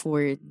nila of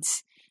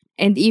words.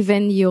 And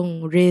even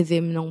yung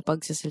rhythm ng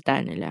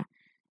pagsasalita nila.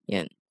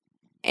 Yan.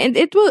 And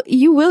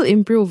you will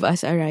improve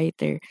as a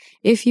writer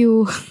if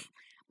you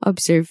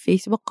observe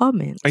Facebook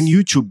comments. And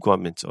YouTube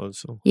comments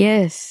also.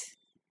 Yes.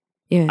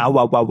 Yun.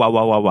 Wow, wow, wow,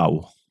 wow, wow, wow.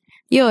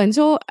 Yun.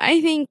 So,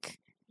 I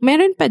think,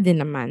 meron pa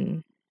din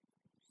naman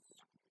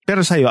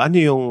Pero sa'yo, ano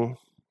yung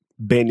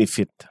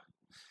benefit?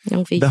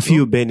 ng Facebook. The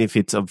few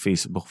benefits of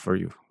Facebook for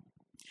you?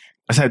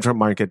 Aside from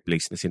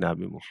marketplace na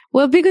sinabi mo.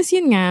 Well, because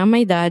yun nga,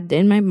 my dad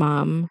and my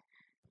mom,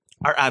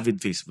 Are avid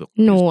Facebook.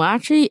 no,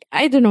 actually,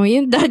 I don't know,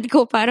 yung dad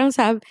ko parang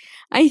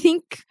I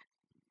think,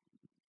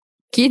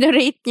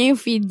 kinarate niya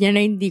yung feed niya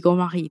na hindi ko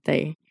makita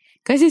eh.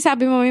 Kasi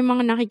sabi mo may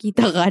mga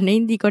nakikita ka na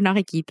hindi ko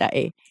nakikita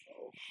eh.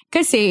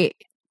 Kasi,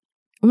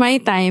 my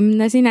time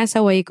na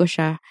sinasaway ko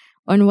siya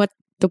on what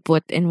to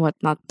put and what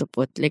not to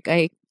put. Like,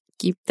 I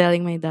keep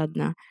telling my dad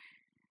na,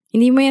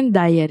 hindi mo yan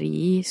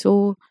diary.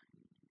 So,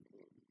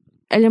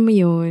 alam mo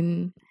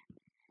yun,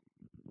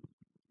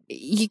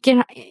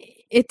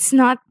 it's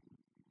not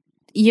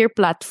your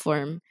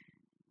platform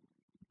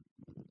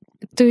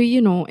to,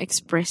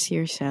 express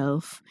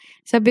yourself.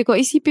 Sabi ko,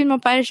 isipin mo,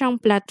 para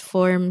siyang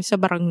platform sa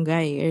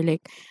barangay. Or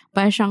like,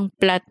 para siyang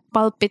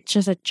pulpit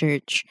siya sa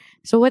church.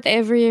 So,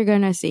 whatever you're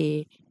gonna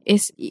say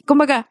is,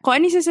 kumbaga,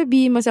 kung ano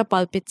sasabihin mo sa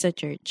pulpit sa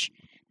church,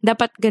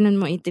 dapat ganun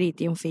mo i-treat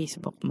yung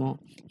Facebook mo.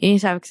 Yun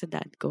yung sabi ko sa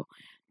dad ko.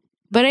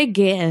 But I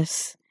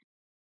guess,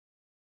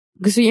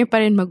 gusto niya pa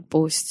rin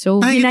mag-post.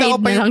 So,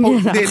 hinaid na lang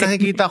niya sa akin.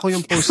 Nakikita ko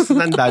yung post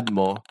ng dad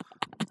mo.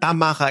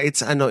 Tama ka,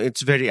 it's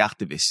very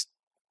activist.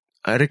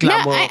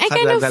 Reklamo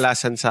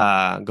kadalasan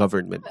sa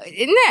government.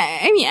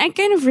 I mean, I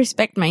kind of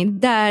respect my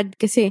dad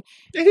kasi...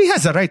 And he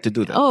has a right to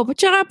do that. Oh, but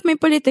saka may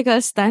political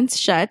stance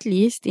siya at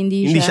least.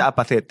 Hindi siya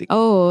apathetic.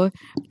 Oh,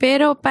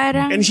 pero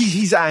parang... And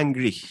he's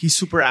angry. He's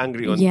super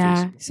angry on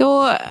Facebook.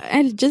 So,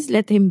 I'll just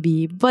let him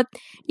be. But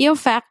yung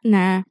fact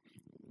na...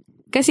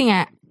 Kasi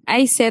nga,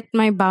 I set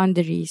my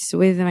boundaries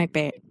with my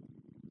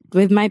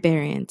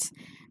parents.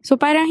 So,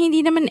 parang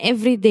hindi naman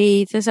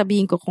everyday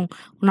sasabihin ko kung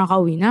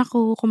nakauwi na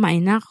ako,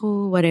 kumain na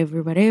ako,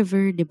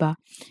 whatever, diba?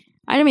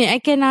 I mean,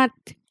 I cannot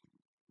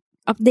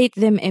update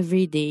them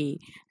every day.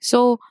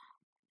 So,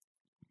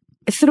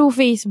 through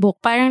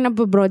Facebook, parang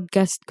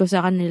nabobroadcast ko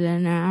sa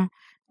kanila na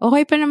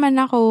okay pa naman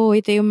ako,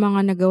 ito yung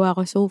mga nagawa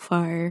ko so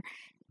far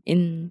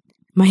in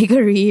my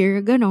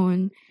career,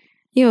 ganon.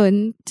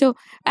 Yun. So,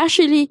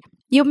 actually,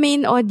 yung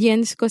main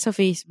audience ko sa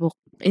Facebook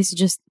is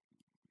just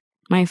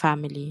my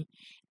family.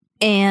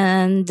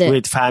 And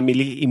with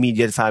family,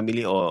 immediate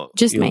family o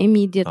just my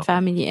immediate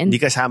family and hindi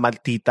kasama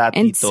tita,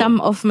 and tito.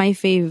 some of my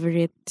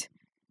favorite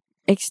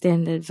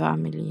extended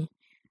family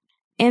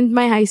and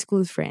my high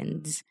school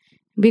friends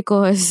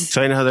because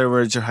so in other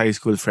words, your high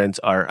school friends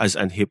are as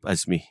unhip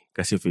as me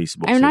kasi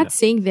Facebook I'm sila. not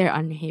saying they're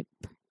unhip,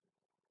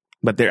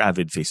 but they're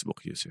avid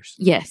Facebook users.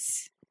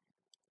 Yes.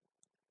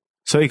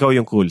 So ikaw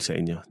yung cool sa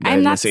inyo.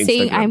 I'm not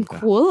saying I'm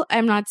cool.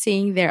 I'm not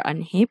saying they're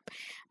unhip.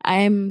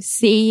 I'm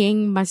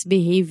saying mas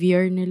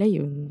behavior nila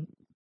yun.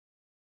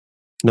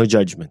 No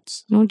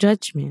judgments. No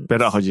judgment.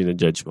 Pero ako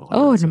gina-judge mo.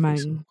 Oo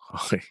naman.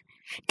 Okay.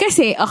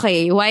 Kasi,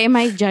 okay, why am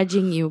I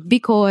judging you?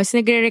 Because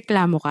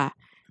nagre-reklamo ka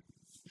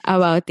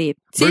about it.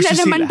 Sila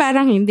naman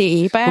parang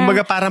hindi eh.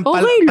 Kumbaga parang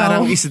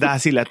lang. isda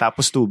sila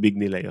tapos tubig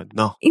nila yon,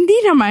 no? Hindi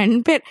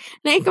naman. Pero,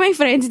 like, my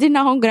friends din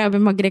akong grabe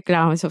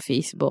magreklamo sa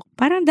Facebook.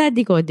 Parang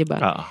daddy ko, di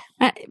ba?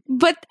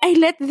 But I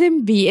let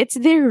them be.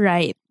 It's their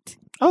right.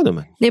 Oo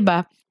naman. Di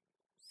ba?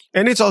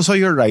 And it's also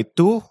your right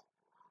to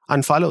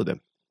unfollow them.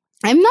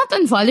 I'm not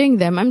unfollowing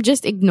them. I'm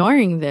just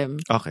ignoring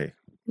them. Okay.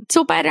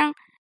 So parang,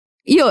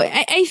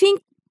 I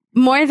think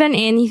more than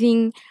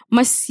anything,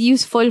 mas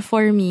useful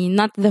for me,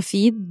 not the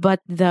feed,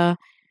 but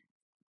the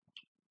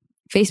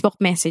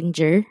Facebook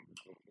Messenger.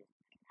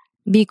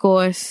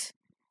 Because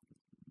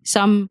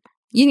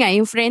yun nga,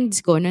 yung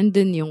friends ko,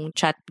 nandun yung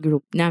chat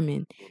group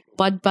namin.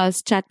 Pod Pals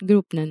chat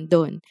group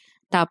nandun.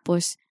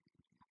 Tapos,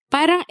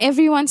 parang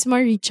everyone's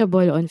more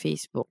reachable on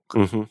Facebook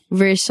Mhm.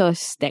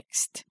 versus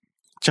text.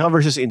 Tsaka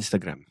versus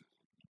Instagram.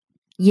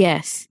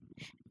 Yes.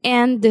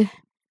 And,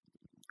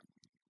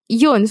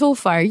 yun, so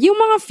far, yung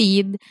mga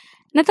feed,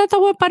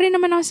 natatawa pa rin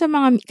naman ako sa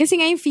mga, kasi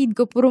nga yung feed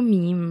ko, puro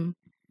meme.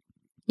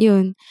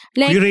 Yun.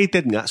 Like,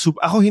 Curated nga.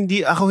 Ako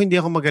hindi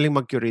ako magaling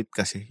mag-curate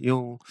kasi.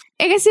 Yung,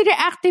 kasi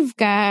reactive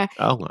ka.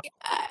 nga.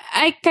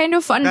 I kind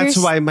of understand. That's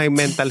why my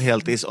mental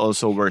health is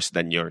also worse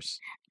than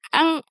yours.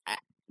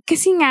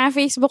 Kasi nga,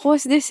 Facebook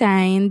was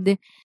designed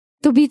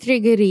to be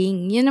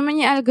triggering. Yun naman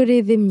yung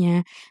algorithm niya.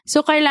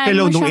 So, kailangan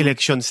Hello, mo nung siyang,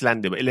 elections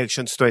lang, di ba?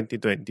 Elections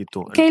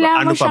 2022.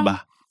 Kailangan Ano mo pa siyang, ba?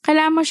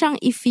 kailangan mo siyang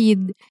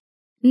i-feed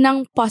ng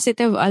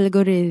positive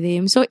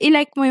algorithm. So,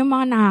 i-like mo yung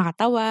mga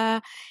nakakatawa.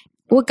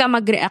 Huwag kang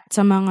mag-react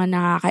sa mga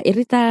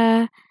nakakairita.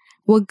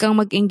 Huwag kang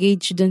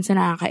mag-engage dun sa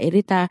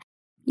nakakairita.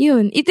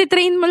 Yun.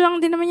 Ititrain mo lang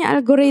din naman yung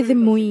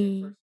algorithm mo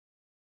eh.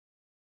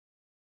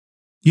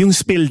 Yung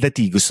spill the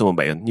tea, gusto mo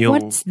ba yun? Yung,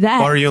 What's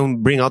that? Or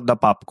yung bring out the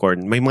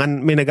popcorn. May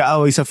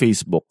nag-aaway sa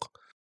Facebook.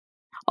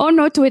 Oh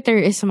no, Twitter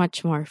is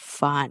much more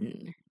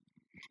fun.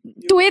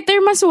 Twitter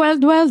mas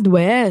Wild Wild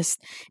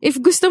West. If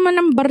gusto mo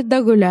ng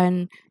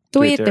bardagulan,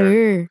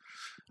 Twitter.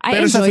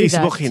 Pero sa enjoy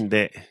Facebook, that.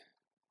 hindi.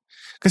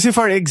 Kasi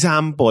for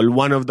example,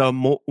 one of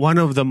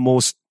the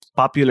most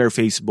popular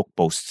Facebook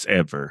posts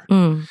ever,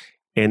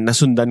 and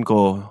nasundan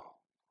ko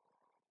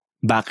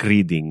back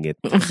reading it,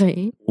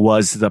 Okay.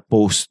 was the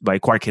post by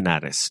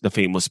Quarkinares, the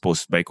famous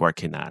post by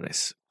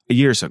Quarkinares,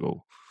 years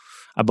ago,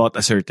 about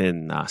a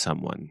certain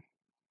someone.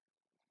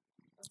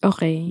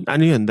 Okay.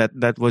 Ano yun?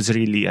 That was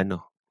really,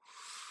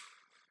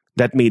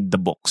 that made the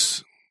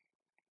books.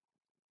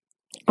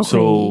 Okay.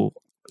 So,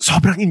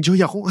 sobrang enjoy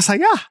ako.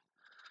 Kasaya.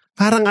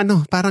 Parang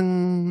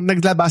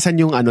naglabasan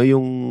yung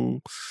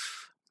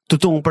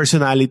totoong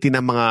personality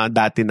ng mga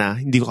dati na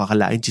hindi ko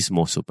kakalain,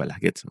 chismoso pala.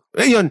 Gets mo?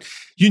 Ayun,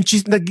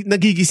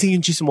 nagigising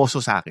yung chismoso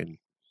sa akin.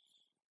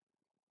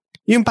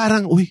 Yung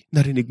parang, uy,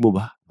 narinig mo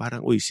ba?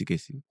 Parang, uy, sige.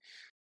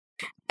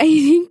 I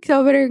think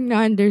sobrang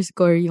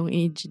na-underscore yung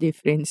age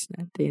difference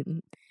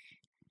natin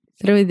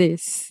through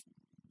this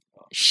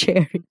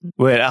sharing.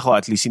 Well, ako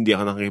at least hindi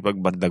ako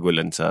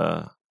nakikipagbardagulan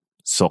sa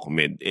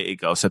SOCMED.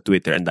 Ikaw sa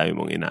Twitter, ang dami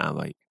mong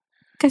inaaway.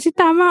 Kasi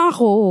tama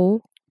ako.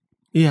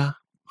 Yeah.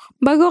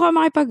 Bago ka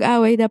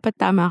makipag-away, dapat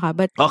tama ka.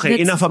 But Okay,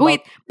 enough about...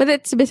 Wait, but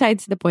that's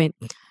besides the point.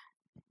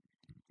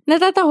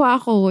 Natatawa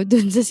ako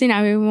dun sa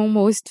sinabi mong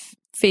most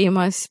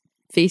famous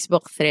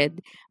Facebook thread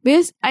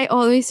because I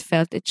always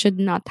felt it should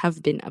not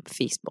have been a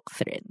Facebook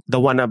thread. The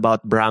one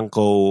about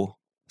Branco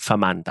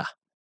Famanta.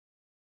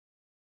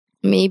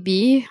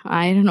 Maybe,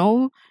 I don't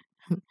know.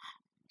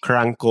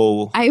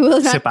 Cranko I will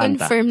not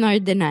Sepanta. confirm nor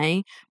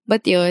deny.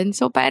 But yun,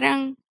 so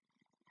parang,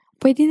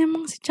 pwede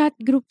namang sa chat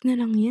group na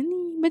lang yan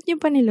eh. Ba't yung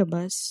pa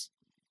nilabas?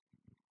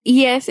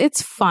 Yes,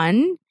 it's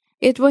fun.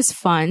 It was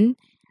fun.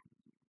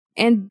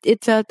 And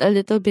it felt a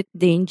little bit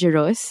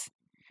dangerous.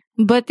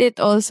 But it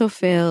also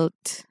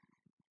felt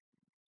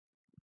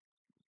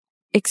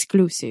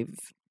exclusive.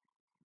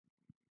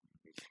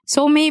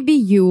 So maybe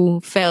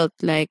you felt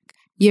like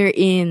you're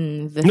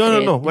in the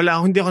thread. No.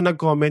 Hindi ako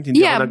nag-comment.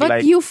 Hindi ako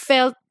nag-like. But you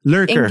felt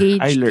Lurker.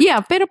 engaged. I lurk.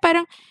 Yeah, pero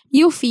parang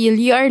you feel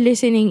you are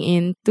listening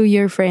in to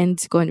your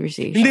friend's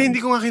conversation. Hindi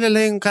ko nga kilala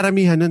yung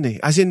karamihan nun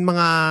eh. As in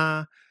mga,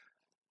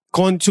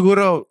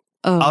 siguro,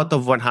 out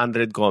of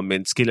 100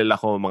 comments, kilala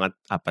ko mga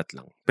 4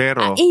 lang.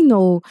 Pero, I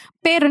know.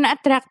 Pero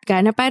na-attract ka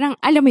na parang,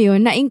 alam mo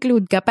yun,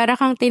 na-include ka. Para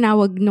kang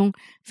tinawag nung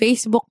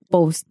Facebook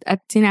post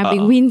at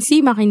sinabing,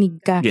 Wincy, makinig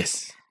ka.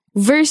 yes.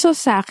 Versus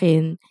sa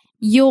akin,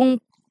 yung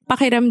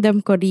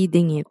pakiramdam ko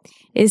reading it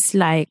is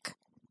like,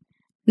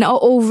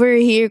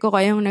 na-overhear ko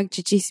kayong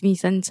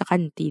nagchichismisan sa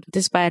kantin.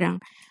 Tapos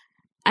parang,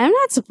 I'm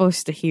not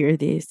supposed to hear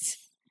this.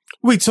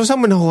 Wait, so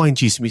saan mo nakuha yung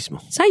chismis mo?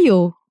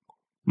 Sa'yo.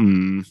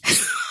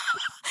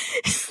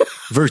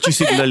 Virtue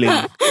signaling.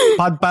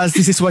 Podpals,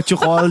 this is what you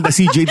call the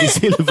CJ De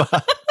Silva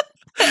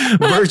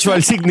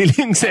virtual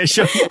signaling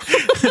session.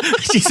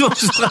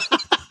 Chismoso ka.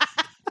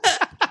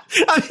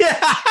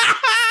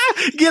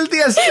 Guilty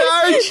as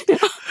charged.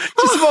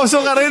 Chismoso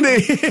ka rin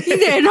eh.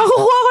 Hindi,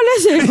 nakukuha ko na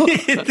sa'yo.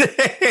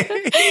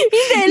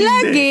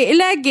 Hindi.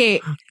 Lagi.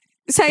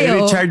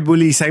 Sa'yo. Richard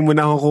Bulisay mo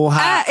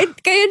nakukuha.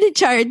 Kayo ni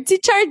Chard. Si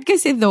Chard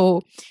kasi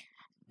though,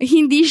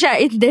 hindi siya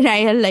in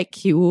denial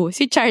like you.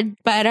 Si Chard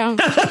parang...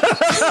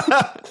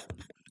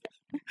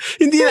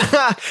 Hindi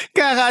na,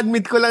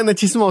 kaka-admit ko lang na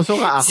chismoso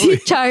ka ako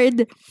Si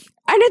Chard,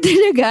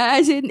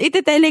 talaga, as in,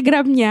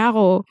 ite-telegram niya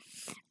ako.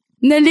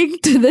 Na-link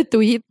to the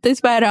tweet.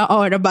 Tapos parang,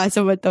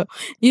 nabasa mo to.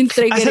 Yung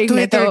triggering sa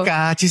Twitter na to. ka,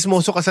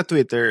 chismoso ka sa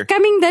Twitter.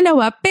 Kaming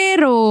dalawa,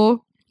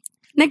 pero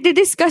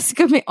nagdi-discuss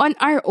kami on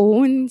our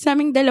own. Sa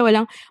aming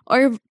dalawa lang.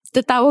 Or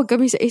tatawag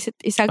kami sa isa't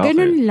isa.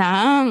 Ganun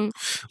lang.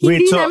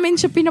 Wait, Hindi so-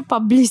 namin siya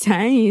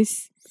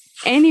pinapublicize.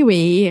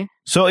 Anyway.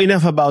 So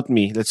enough about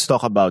me. Let's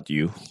talk about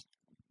you.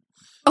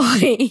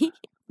 Okay.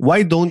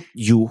 Why don't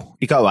you,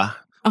 ikaw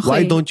Okay.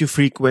 why don't you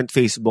frequent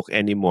Facebook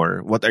anymore?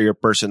 What are your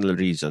personal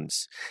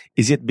reasons?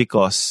 Is it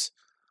because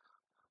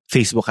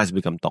Facebook has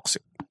become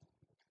toxic?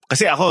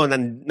 Kasi ako,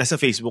 nasa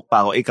Facebook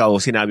pa ako. Ikaw,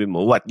 sinabi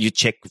mo, what? You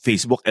check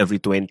Facebook every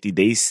 20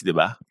 days, di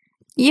ba?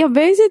 Yeah,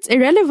 because it's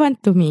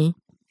irrelevant to me.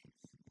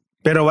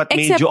 Pero what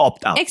made you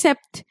opt out?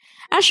 Except,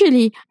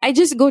 actually, I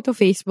just go to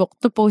Facebook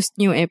to post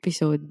new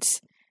episodes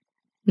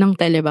ng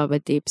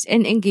Telebaba Tapes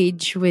and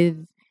engage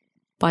with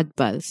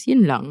Podpals.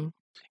 Yun lang.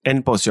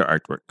 And post your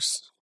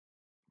artworks.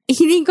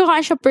 Hindi ko nga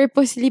siya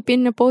purposely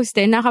pinapost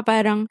eh.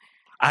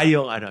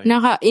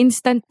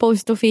 Naka-instant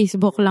post to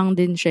Facebook lang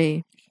din siya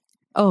eh.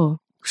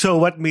 Oh. So,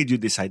 what made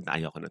you decide na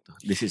ayoko na to?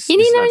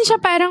 Hindi naman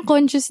siya parang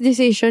conscious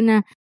decision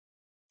na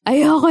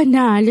ayoko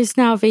na, alis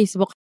na ako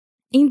Facebook.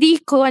 Hindi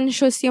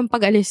conscious yung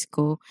pag-alis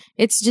ko.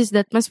 It's just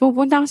that mas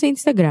pupunta ako sa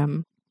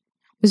Instagram.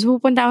 Mas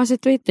pupunta ako sa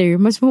Twitter.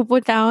 Mas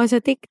pupunta ako sa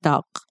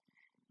TikTok.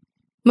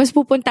 Mas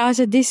pupunta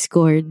ako sa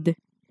Discord.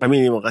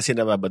 Aminin mo kasi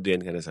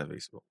nababaduyan ka na sa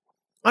Facebook.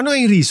 Ano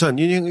yung reason?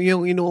 Yun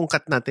yung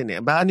inuungkat natin eh.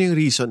 Ano yung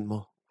reason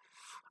mo?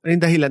 Ano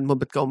yung dahilan mo?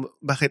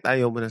 Bakit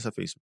ayaw mo na sa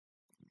Facebook?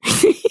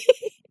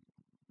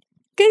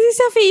 Kasi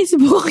sa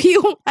Facebook,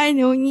 yung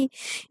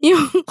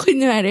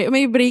kunwari,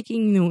 may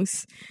breaking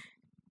news.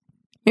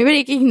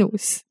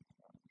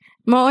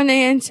 Mauna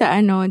yan sa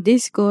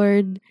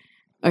Discord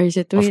or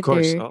sa Twitter. Of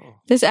course,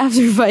 oo. Tapos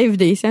after 5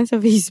 days, nasa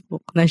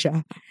Facebook na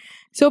siya.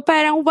 So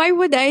parang, why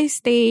would I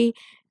stay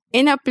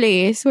in a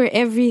place where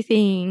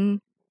information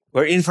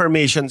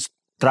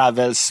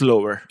travels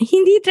slower?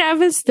 Hindi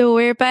travels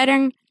slower.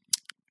 Parang,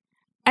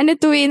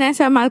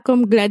 nasa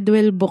Malcolm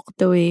Gladwell book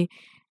to eh.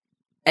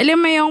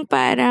 Alam mo yung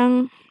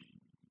parang,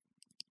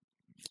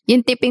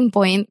 yung tipping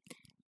point,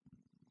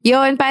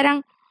 yun,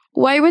 parang,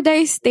 why would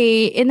I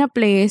stay in a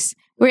place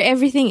where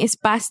everything is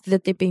past the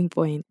tipping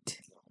point?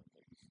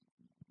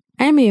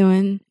 Alam mo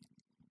yun?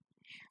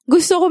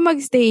 Gusto ko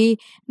magstay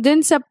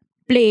dun sa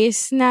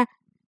place na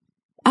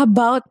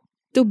about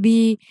to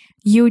be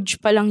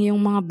huge pa lang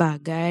yung mga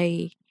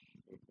bagay.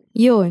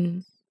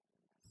 Yun.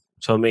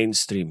 So,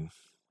 mainstream.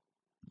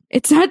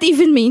 It's not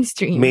even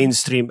mainstream.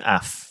 Mainstream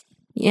AF.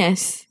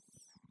 Yes.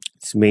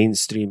 It's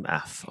mainstream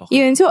AF. Okay.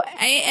 Yun. So,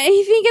 I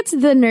think it's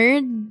the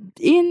nerd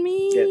in me.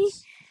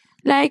 Yes.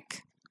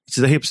 Like, it's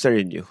the hipster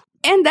in you.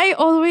 And I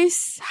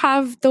always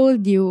have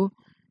told you,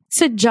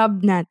 sa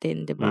job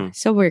natin, di ba?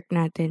 Sa work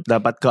natin.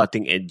 Dapat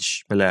cutting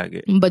edge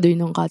palagi. Baduy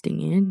ng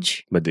cutting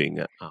edge. Baduy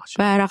nga. Actually.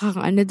 Para kang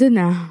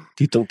dun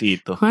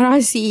Titong-tito. Para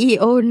kang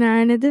CEO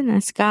na dun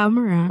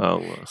scammer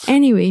Oo.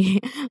 Anyway,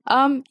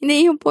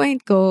 hindi yung point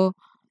ko,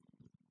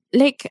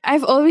 like,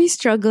 I've always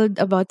struggled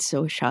about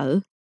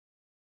social.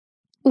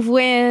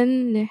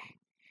 When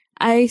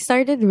I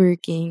started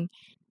working,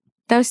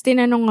 tapos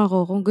tinanong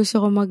ako kung gusto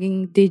ko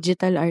maging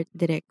digital art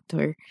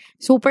director.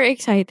 Super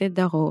excited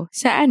ako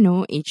sa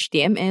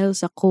HTML,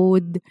 sa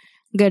code,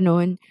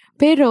 ganon.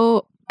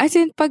 Pero, as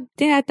in, pag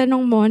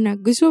tinatanong mo na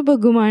gusto ba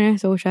gumawa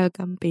ng social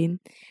campaign,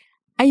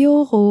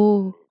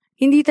 ayoko.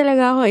 Hindi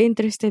talaga ako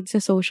interested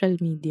sa social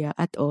media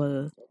at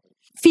all.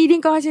 Feeling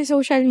ko kasi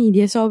social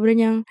media,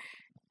 sobrang niyang,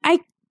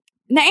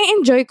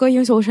 na-enjoy ko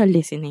yung social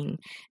listening.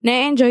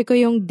 Na-enjoy ko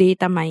yung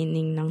data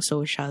mining ng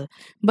social.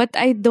 But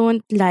I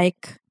don't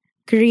like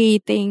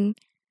creating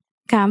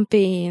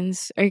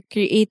campaigns or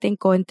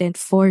creating content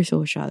for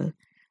social.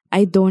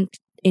 I don't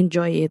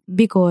enjoy it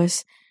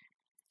because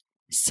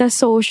sa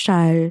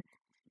social,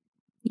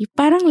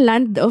 parang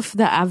land of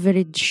the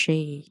average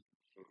siya.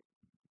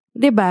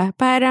 Diba?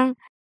 Parang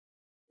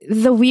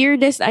the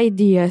weirdest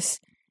ideas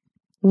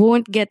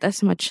won't get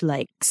as much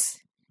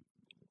likes.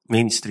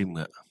 Mainstream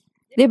nga.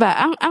 'Di ba?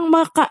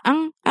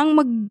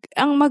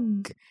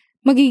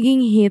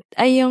 Magiging hit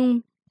ay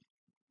yung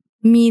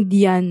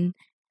median,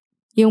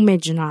 yung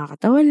medyo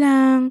nakakatawa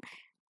lang,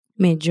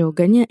 medyo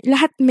ganyan,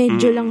 lahat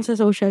medyo lang sa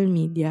social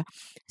media.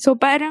 So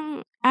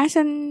parang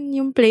asan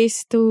yung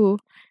place to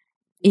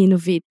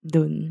innovate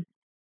dun?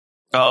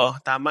 Oo,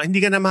 tama. Hindi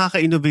ka na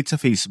makaka-innovate sa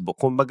Facebook.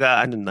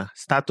 Kumbaga,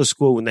 status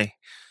quo na eh.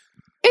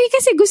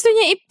 Kasi gusto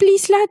niya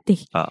i-please lahat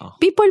eh. Oo.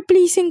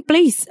 People-pleasing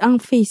place ang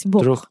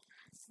Facebook. True.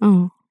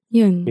 Oh,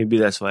 yun. Maybe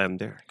that's why I'm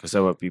there. Because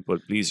I'm a people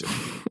pleaser.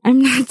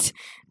 I'm not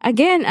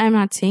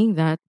saying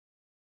that.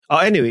 Oh,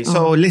 anyway,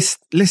 so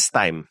list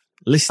time.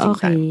 Listing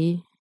time.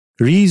 Okay.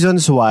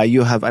 Reasons why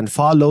you have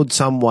unfollowed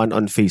someone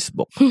on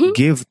Facebook.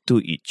 Give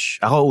to each.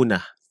 Ako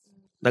una.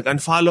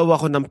 Nag-unfollow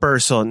ako ng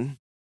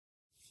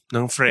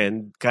ng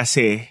friend,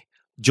 kasi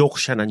joke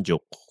siya ng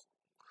joke.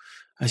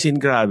 As in,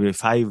 grabe,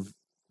 5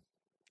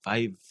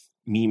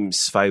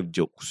 memes, 5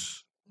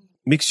 jokes.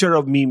 Mixture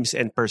of memes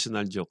and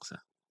personal jokes.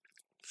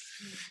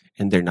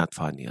 And they're not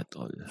funny at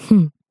all.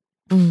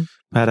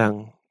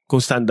 Parang,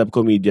 kung stand-up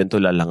comedian to,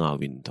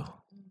 lalangawin to.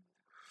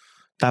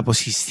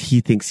 Tapos,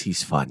 he thinks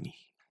he's funny.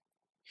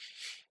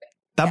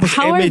 Tapos,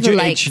 how are medyo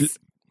the likes?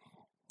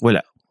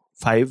 Wala.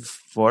 5,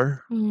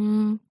 4?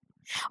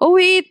 Oh,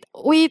 wait.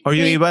 Or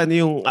yung iba,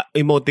 yung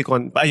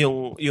emoticon pa,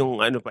 yung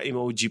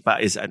emoji pa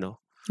is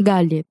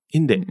galit.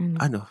 Hindi.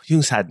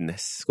 Yung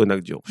sadness kung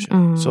nag-joke siya.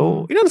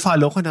 So,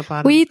 in-unfollow ko na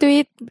parang. Wait.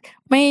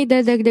 May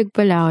dadagdag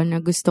pala ako na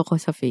gusto ko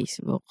sa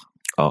Facebook.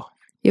 Oh.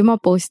 Yung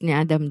mga post ni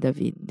Adam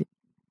David.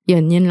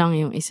 Yun lang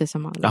yung isa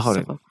sa mga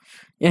gusto ko.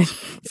 Yan.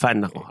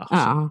 Fan ako.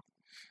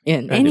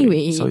 Yan.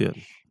 Anyway. So yun.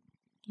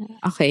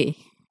 Okay.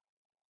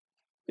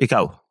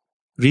 Ikaw,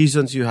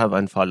 reasons you have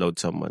unfollowed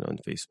someone on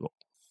Facebook.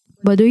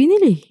 Baduy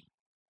nila eh.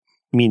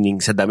 Meaning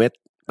sa damit?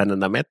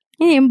 Pananamit?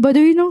 Hindi, yung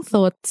baduy ng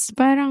thoughts.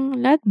 Parang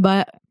lahat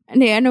ba?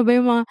 Hindi, ano ba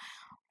yung mga...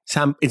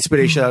 Some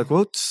inspirational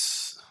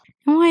quotes?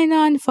 Yung mga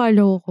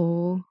ina-unfollow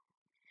ko.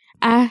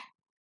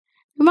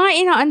 Yung mga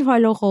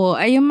ina-unfollow ko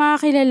ay yung mga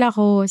kilala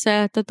ko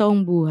sa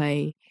totoong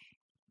buhay.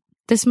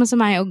 Tapos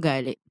masama yung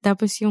ugali.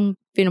 Tapos yung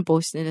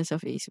pinopost nila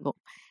sa Facebook.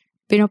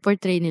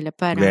 Pinoportray nila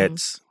parang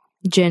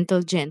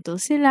gentle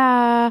sila,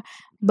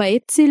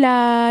 bait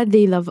sila,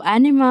 they love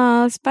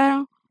animals,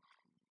 parang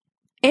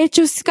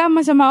Diyos ka,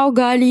 masama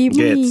ugali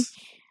mo.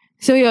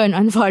 So yun,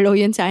 unfollow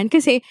yun sa akin.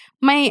 Kasi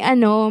may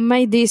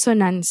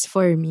dissonance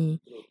for me.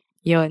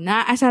 Yun,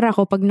 naaasar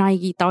ako pag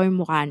nakikita ko yung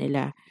mukha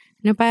nila.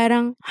 Na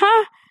parang,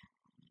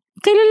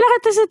 kilala ka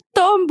ta sa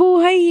toong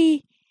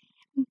buhay.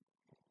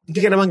 Hindi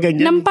ka naman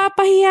ganyan.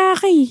 Nampapahiya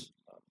ka eh.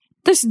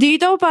 Tapos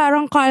dito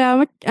parang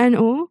kala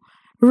mo,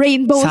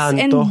 rainbows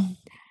Santo. and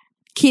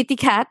kitty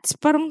cats.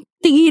 Parang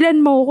tigilan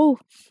mo ko.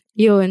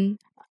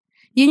 Yun.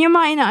 Yun yung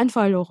mga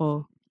ina-unfollow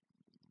ko.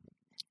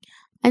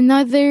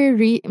 Another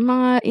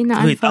mga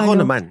ina-unfollow. Wait, ako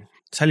naman.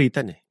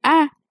 Salitan eh.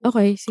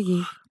 Okay,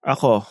 sige.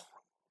 Ako,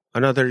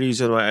 another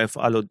reason why I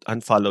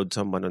unfollowed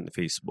someone on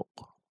Facebook.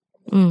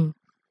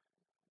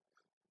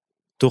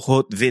 To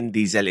quote Vin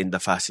Diesel in the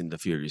Fast and the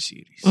Furious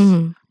series.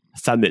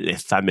 Family.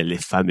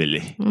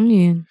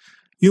 Yun.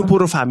 Yung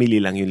puro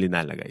family lang yung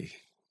linalagay.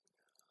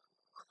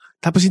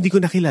 Tapos hindi ko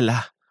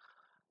nakilala.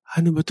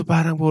 Ano ba to?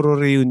 Parang puro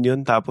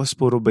reunion, tapos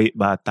puro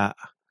bata.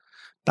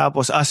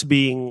 Tapos us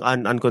being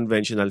an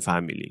unconventional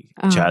family,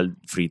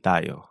 child-free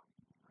tayo.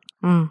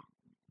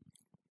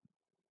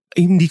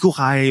 Hindi ko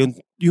kaya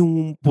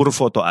yung puro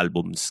photo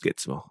albums,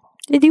 gets mo?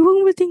 Di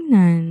wag mo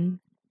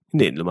tingnan.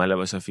 Hindi,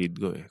 lumalabas sa feed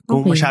ko eh.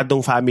 Kung masyadong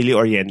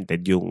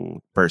family-oriented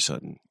yung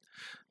person,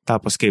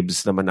 tapos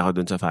kibs naman ako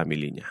dun sa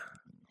family niya.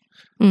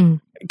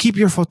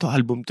 Keep your photo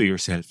album to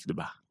yourself,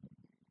 diba?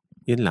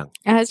 Yun lang.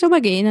 So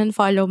bagay,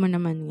 in-unfollow mo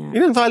naman nga.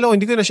 In-unfollow,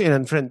 hindi ko na siya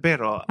in-unfriend,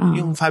 pero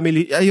yung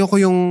family,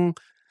 ayoko yung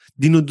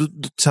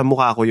dinududut sa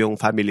mukha ko yung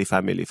family.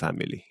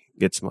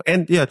 Gets mo?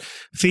 And yun,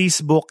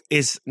 Facebook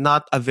is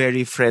not a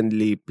very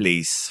friendly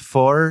place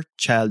for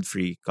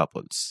child-free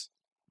couples.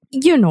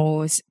 You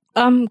know,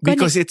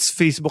 because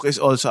Facebook is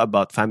also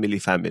about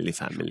family.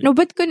 No,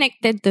 but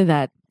connected to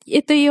that,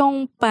 ito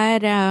yung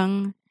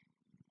parang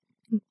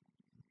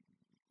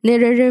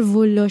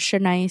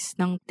nire-revolutionize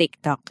ng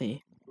TikTok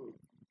eh.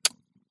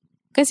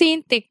 Kasi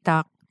in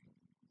TikTok,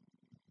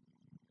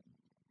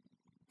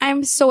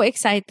 I'm so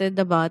excited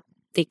about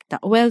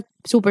TikTok. Well,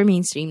 super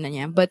mainstream na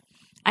niya. But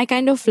I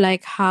kind of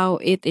like how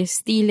it is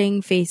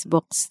stealing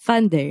Facebook's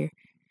thunder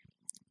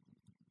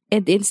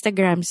and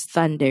Instagram's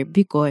thunder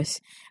because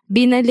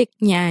binalik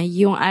niya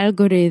yung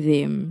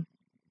algorithm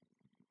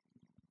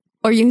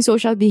or yung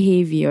social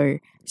behavior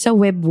sa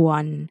Web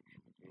 1.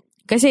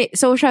 Kasi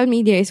social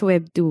media is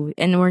Web 2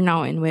 and we're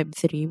now in Web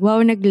 3.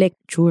 Wow,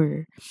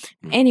 nag-lecture.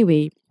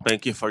 Anyway.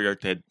 Thank you for your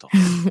TED Talk.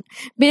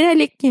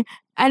 Binalik niya.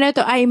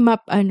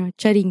 IMAP,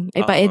 charing.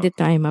 Ay, pa-edit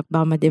na IMAP.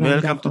 Baka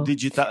madimanda Welcome to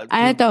digital.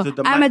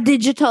 I'm a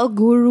digital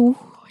guru.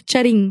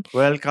 Charing.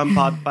 Welcome,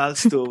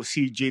 Podpals, to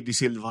CJ De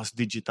Silva's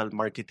Digital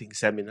Marketing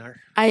Seminar.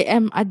 I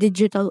am a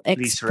digital expert.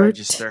 Please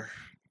register.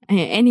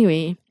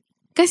 Anyway.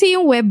 Kasi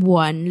yung Web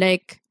 1,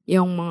 like,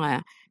 yung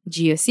mga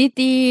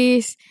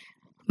GeoCities,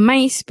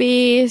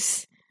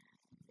 MySpace,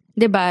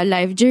 'di ba,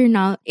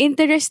 LiveJournal,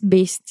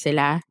 interest-based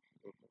sila.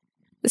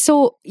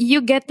 So,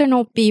 you get to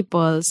know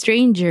people,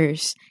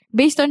 strangers,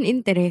 based on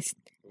interest.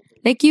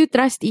 Like, you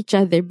trust each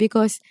other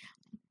because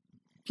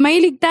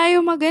mahilig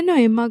tayo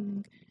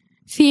mag-theorize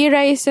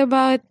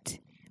about,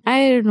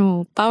 I don't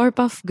know,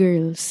 Powerpuff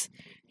Girls.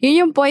 Yun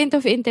yung point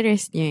of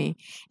interest niya eh.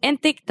 And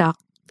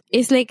TikTok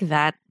is like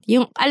that.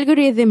 Yung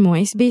algorithm mo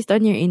is based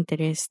on your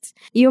interests.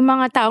 Yung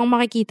mga taong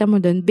makikita mo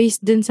dun,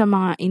 based dun sa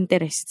mga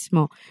interests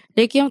mo.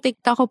 Like yung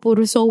TikTok ko,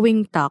 puro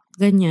sewing talk,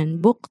 ganyan,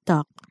 book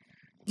talk.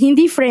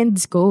 Hindi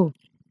friends ko.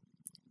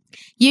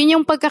 Yun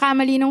yung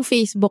pagkakamali ng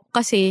Facebook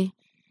kasi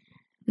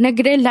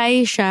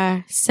nag-rely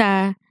siya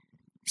sa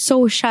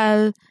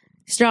social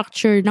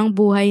structure ng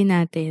buhay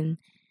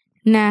natin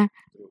na,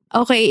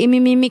 okay,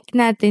 imimimik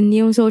natin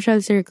yung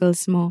social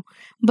circles mo.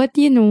 But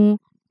you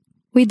know,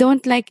 we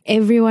don't like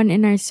everyone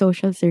in our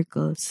social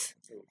circles.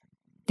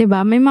 'Di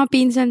ba? May mga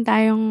pinsan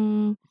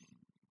tayong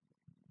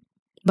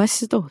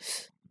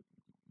bastos.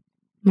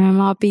 May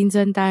mga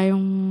pinsan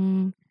tayong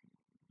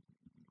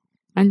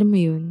ano mo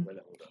yun?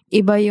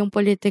 Iba yung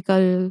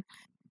political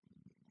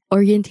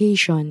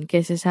orientation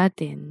kaysa sa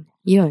atin.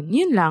 Yun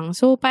lang.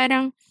 So,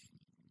 parang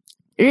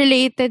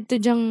related to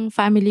dyang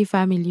family.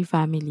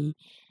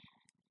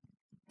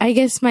 I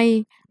guess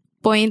my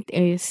point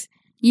is,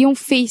 yung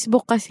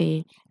Facebook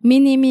kasi,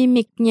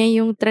 minimimik niya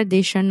yung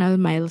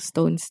traditional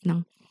milestones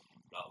ng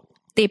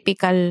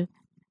typical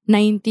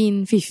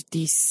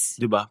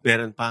 1950s. Diba?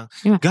 Meron pang,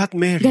 Diba? got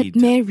married.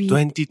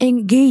 20,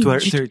 engaged.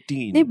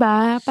 13.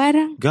 Diba?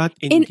 Parang Got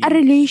in engaged. a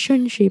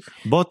relationship.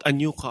 Bought a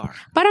new car.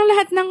 Parang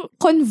lahat ng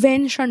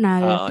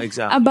conventional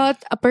Exactly. about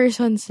a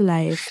person's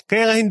life.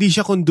 Kaya nga hindi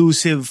siya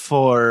conducive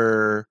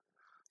for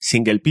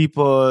single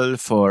people,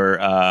 for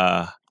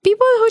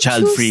People who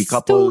child-free choose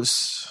couples.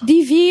 to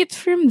deviate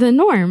from the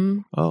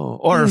norm.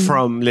 Or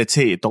from, let's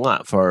say, ito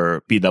nga,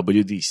 for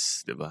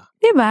PWDs. Diba?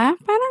 Diba?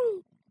 Parang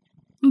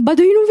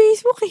baduy ng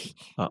Facebook eh.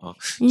 Oo.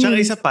 Tsaka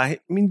isa pa,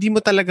 hindi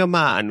mo talaga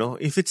maano,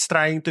 if it's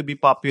trying to be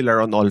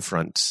popular on all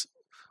fronts,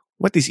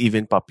 what is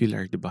even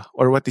popular, diba?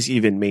 Or what is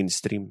even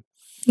mainstream?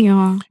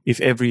 Yeah.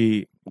 If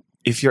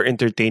you're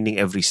entertaining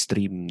every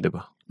stream,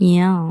 diba?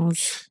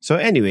 Yes.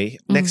 So anyway,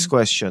 next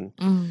question.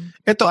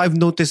 Ito I've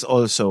noticed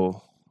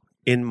also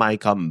in my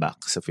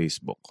comeback sa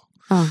Facebook.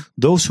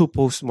 Those who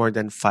post more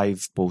than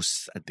 5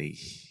 posts a day.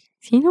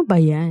 Sino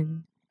ba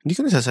yan? Hindi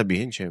ko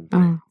nasasabihin,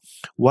 syempre.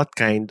 What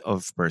kind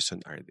of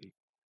person are they?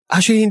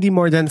 Actually, hindi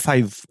more than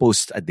 5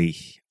 posts a day.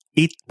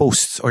 8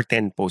 posts or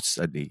 10 posts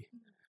a day.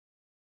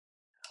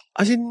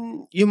 As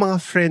in, yung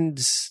mga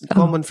friends,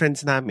 common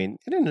friends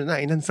namin,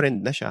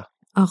 in-unfriend na siya.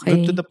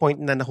 Okay. To the point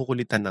na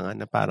nakukulitan na nga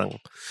na parang,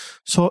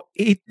 so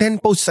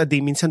 10 posts a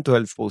day, minsan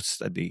 12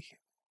 posts a day.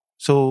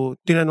 So,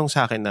 tinanong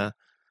sa akin na,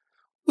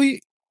 uy,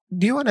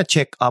 do you wanna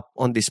check up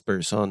on this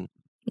person?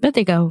 Ba't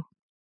ikaw?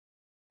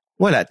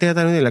 Wala,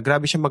 tinatanong nila,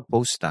 grabe siya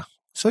mag-post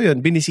So yun,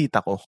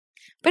 binisita ko.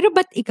 Pero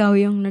ba't ikaw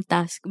yung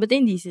na-task? Ba't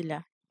hindi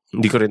sila?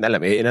 Hindi ko rin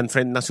alam.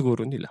 In-unfriend na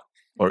siguro nila.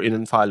 Or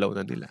in-unfollow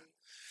na nila.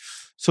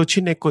 So,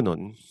 chinek ko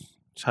nun.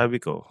 Sabi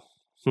ko,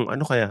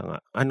 ano kaya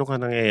nga? Ano ka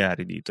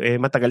nangyayari dito?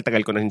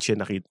 Matagal-tagal ko na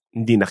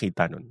hindi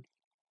nakita nun.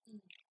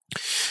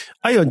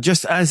 Ayun,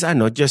 just as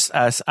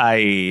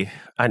I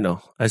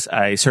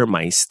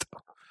surmised.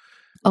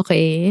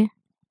 Okay.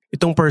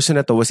 Itong person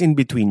na to was in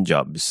between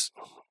jobs.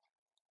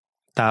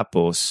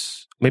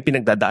 Tapos, may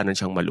pinagdadaanan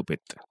siyang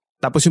malupit.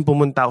 Tapos yung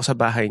pumunta ako sa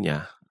bahay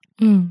niya,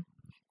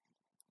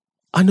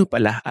 ano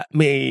pala,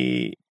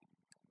 may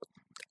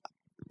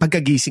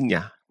pagkagising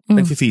niya,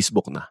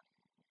 nag-Facebook na.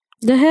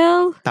 The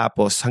hell?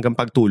 Tapos hanggang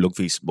pagtulog,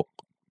 Facebook.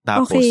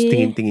 Tapos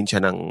tingin-tingin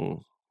siya ng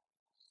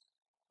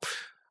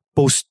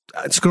post,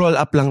 scroll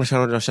up lang na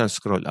siya,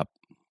 scroll up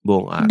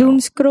buong araw.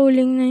 Doom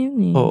scrolling na yun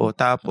eh. Oo,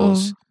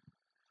 tapos,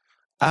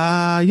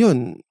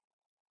 yun,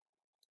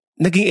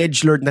 naging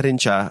edgelord na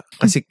rin siya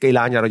kasi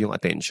kailangan niya rin yung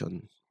attention.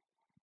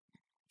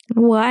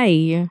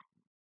 Why?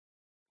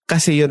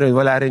 Kasi yun rin,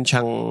 wala rin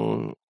siyang,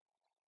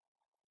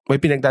 may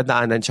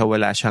pinagdadaanan siya,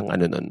 wala siyang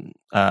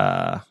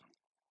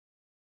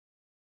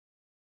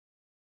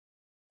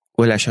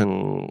wala siyang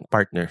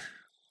partner.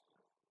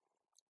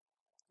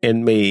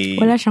 And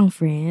wala siyang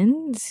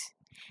friends?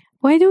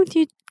 Why don't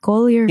you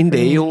call your friends?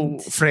 Hindi,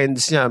 yung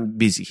friends niya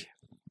busy.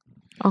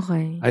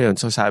 Okay. Ayun,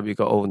 so sabi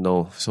ko, oh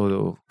no.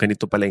 So,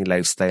 ganito pala yung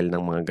lifestyle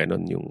ng mga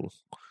ganon, yung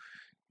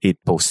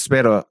 8 posts.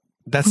 Pero,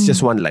 that's just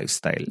one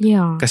lifestyle.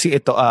 Yeah. Kasi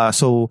ito,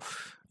 so,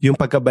 yung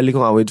pagkabalik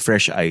ko nga with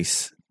fresh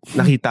eyes,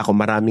 nakita ko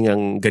maraming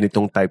ang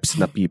ganitong types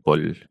na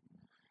people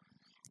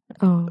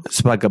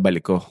sa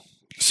pagkabalik ko.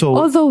 So,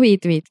 although,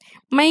 wait.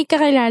 May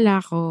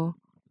kakilala ko,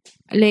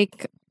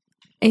 like,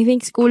 I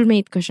think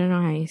schoolmate ko siya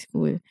ng high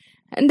school.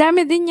 Ang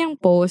dami din niyang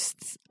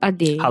posts a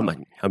day. How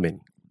many?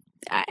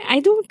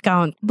 I don't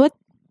count, but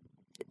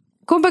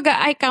kumbaga,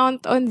 I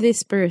count on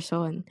this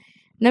person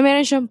na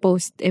meron siyang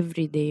post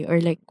every day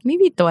or like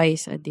maybe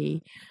twice a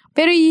day.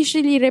 Pero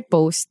usually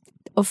repost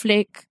of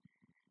like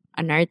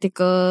an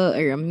article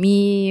or a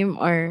meme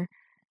or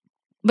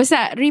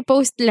basta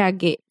repost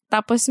lagi.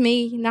 Tapos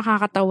may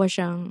nakakatawa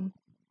siyang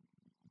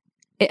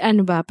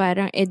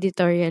parang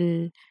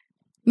editorial.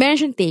 Meron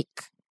siyang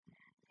take.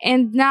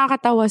 And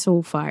nakakatawa so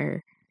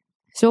far.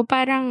 So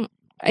parang,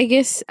 I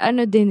guess,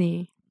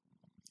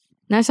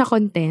 nasa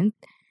content.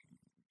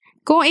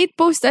 Kung 8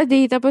 posts a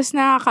day tapos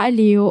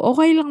nakakaaliw,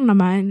 okay lang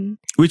naman.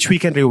 Which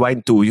we can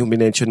rewind to, yung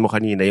minention mo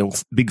kanina, yung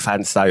big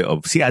fans tayo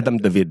of, si Adam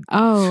David.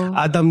 Oh.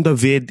 Adam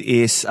David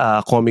is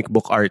a comic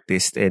book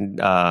artist and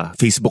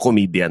Facebook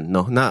comedian,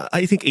 no? Na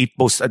I think 8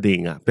 posts a day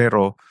nga.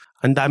 Pero,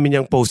 ang dami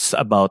niyang posts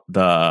about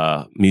the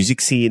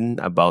music scene,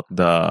 about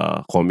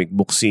the comic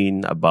book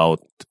scene,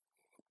 about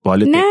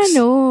politics.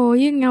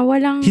 Yun nga,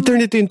 walang... He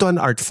turned it into an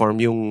art form,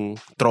 yung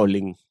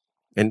trolling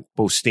and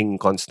posting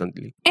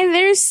constantly. And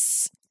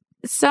there's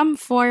some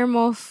form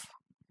of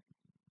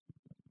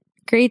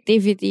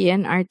creativity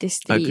and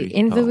artistry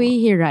in the way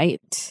he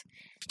writes.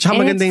 Tsaka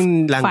maganda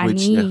yung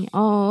language niya.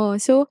 Oh,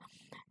 so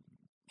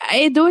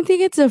I don't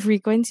think it's the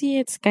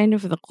frequency, it's kind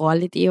of the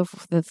quality of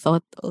the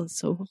thought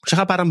also.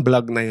 Tsaka parang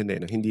vlog na yun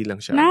no? Hindi lang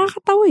siya.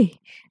 Nakakatawa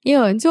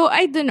Yun. So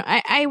I don't know,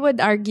 I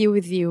would argue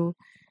with you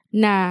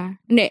na,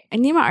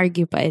 hindi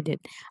ma-argue pa,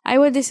 Edith. I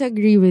would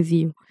disagree with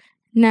you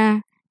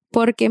na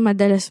porke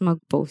madalas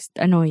mag-post,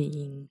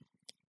 annoying.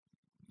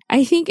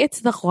 I think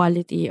it's the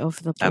quality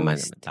of the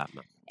post.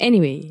 Tama.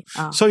 Anyway.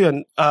 So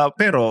yun,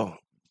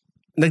 pero,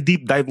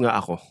 nag-deep dive nga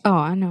ako.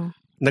 Ano?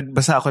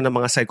 Nagbasa ako ng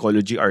mga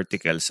psychology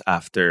articles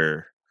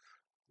after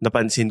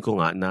napansin ko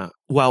nga na,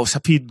 wow,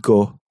 sa feed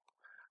ko,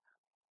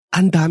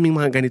 ang daming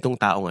mga ganitong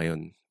tao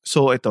ngayon.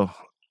 So ito,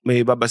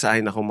 may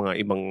babasahin ako mga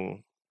ibang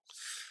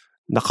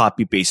na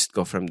copy-paste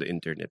ko from the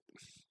internet.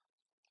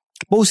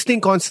 Posting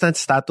constant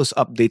status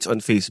updates on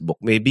Facebook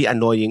may be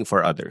annoying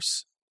for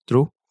others.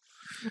 True?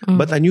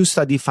 But a new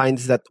study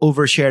finds that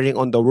oversharing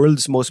on the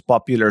world's most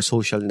popular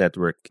social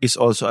network is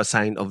also a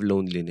sign of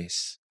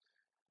loneliness.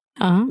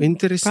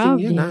 Interesting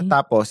probably. yun, ha?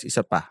 Tapos, isa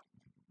pa.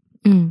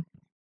 Mm.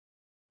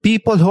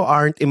 People who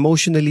aren't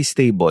emotionally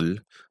stable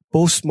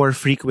post more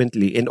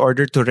frequently in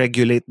order to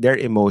regulate their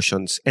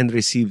emotions and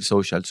receive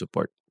social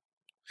support.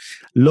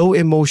 Low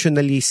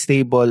emotionally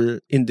stable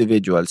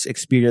individuals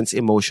experience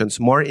emotions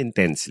more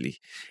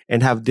intensely and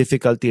have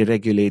difficulty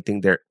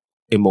regulating their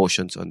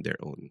emotions on their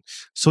own.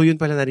 So yun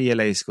pala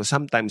na-realize ko,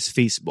 sometimes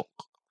Facebook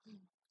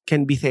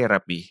can be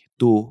therapy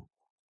to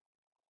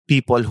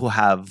people who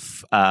have,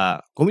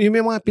 kung yung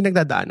may mga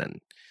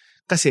pinagdadaanan.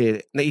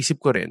 Kasi naisip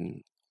ko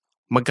rin,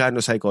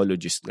 magkano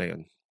psychologist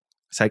ngayon?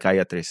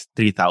 Psychiatrist,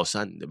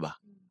 3,000, di ba?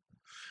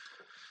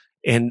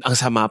 And ang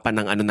sama pa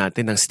ng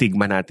natin, ng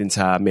stigma natin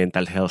sa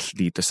mental health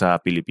dito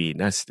sa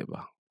Pilipinas, di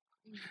ba?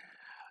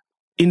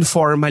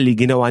 Informally,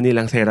 ginawa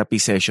nilang therapy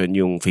session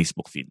yung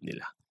Facebook feed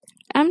nila.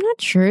 I'm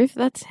not sure if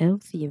that's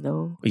healthy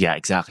though. Yeah,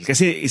 exactly.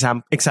 Kasi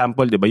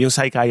example, di ba, yung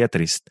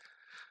psychiatrist,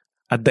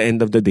 at the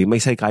end of the day, may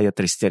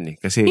psychiatrist yan eh.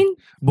 Kasi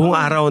buong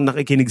araw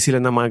nakikinig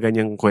sila ng mga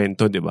ganyang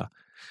kwento, di ba?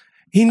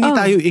 Hindi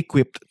tayo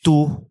equipped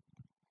to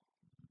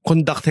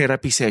conduct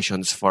therapy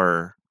sessions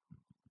for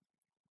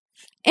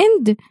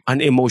and an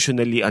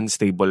emotionally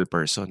unstable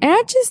person.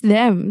 not just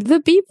them, the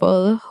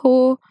people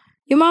who,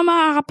 yung mga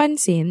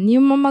makakapansin,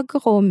 yung mga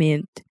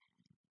magko-comment,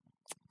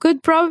 could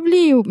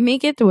probably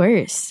make it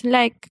worse.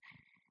 Like,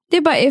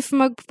 diba, if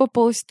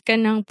magpo-post ka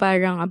ng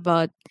parang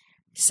about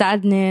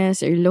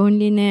sadness or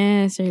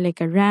loneliness or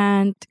like a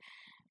rant,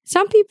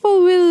 some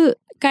people will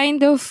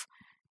kind of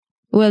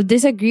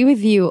disagree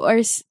with you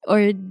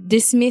or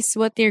dismiss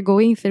what you're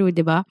going through,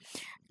 diba?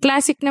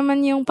 Classic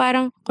naman yung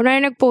parang, kung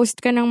nag-post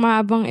ka ng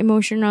mahabang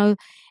emotional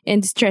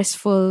and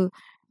stressful,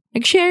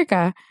 nag-share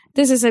ka,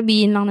 tapos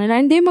sasabihin lang nila,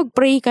 hindi,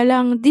 mag-pray ka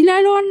lang. Di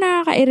lalo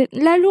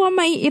ka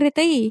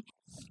maiirita eh.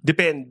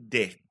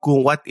 Depende.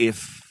 Kung what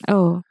if,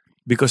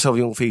 because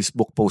of yung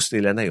Facebook post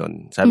nila na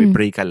yon, sabi,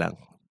 pray ka lang,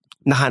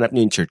 nahanap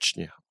niya yung church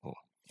niya.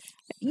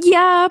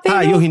 Yeah,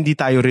 pero... hindi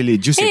tayo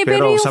religious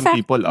pero some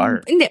people are.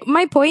 Hindi,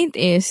 my point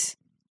is,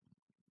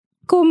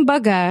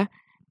 kumbaga,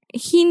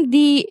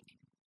 hindi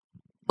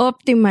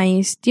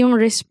optimized yung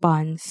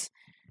response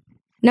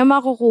na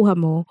makukuha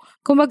mo.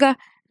 Kumbaga,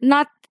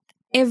 not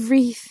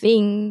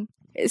everything...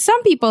 Some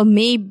people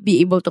may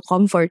be able to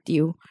comfort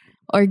you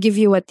or give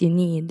you what you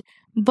need,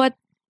 but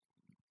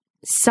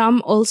some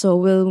also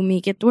will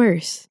make it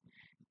worse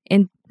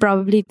and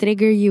probably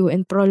trigger you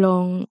and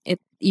prolong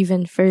it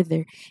even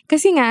further.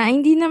 Kasi nga,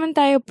 hindi naman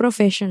tayo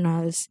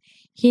professionals.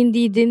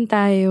 Hindi din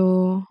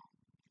tayo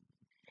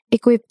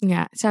equipped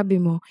nga, sabi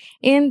mo.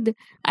 And,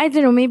 I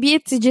don't know, maybe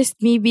it's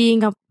just me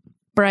being a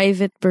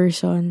private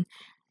person.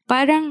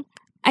 Parang,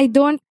 I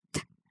don't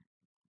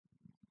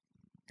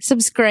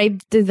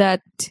subscribe to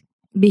that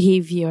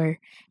behavior.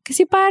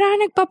 Kasi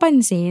parang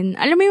nagpapansin.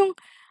 Alam mo yung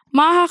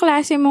mga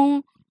kaklase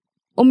mong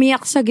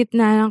umiyak sa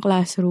gitna ng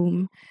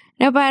classroom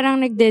na parang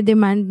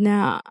nagde-demand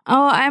na,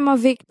 I'm a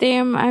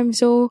victim, I'm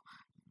so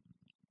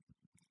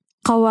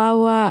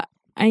kawawa,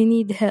 I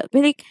need help.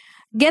 Like,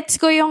 gets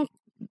ko yung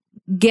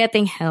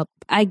getting help.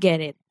 I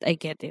get it.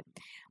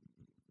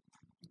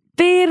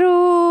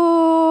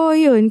 Pero,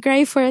 yun,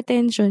 cry for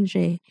attention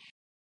siya.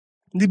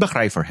 Hindi ba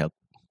cry for help?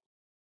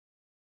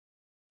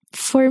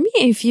 For me,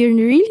 if you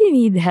really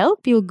need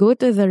help, you'll go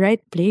to the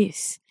right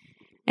place.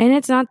 And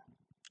it's not...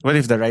 What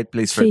if the right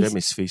place for them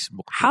is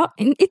Facebook? How?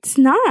 It's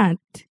not.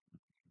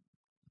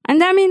 Ang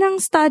dami ng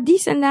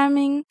studies, ang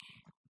daming...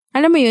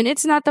 Alam mo yun,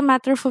 it's not a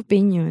matter of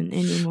opinion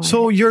anymore.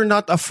 So, you're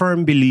not a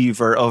firm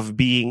believer of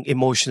being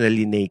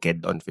emotionally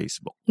naked on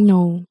Facebook?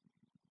 No.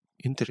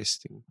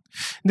 Interesting.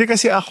 Hindi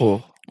kasi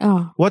ako,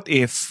 what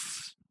if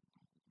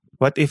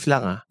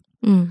lang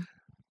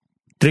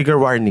trigger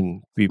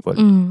warning people.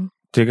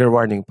 Trigger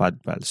warning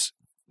podpals.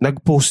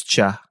 Nag-post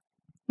siya,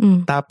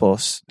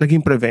 tapos,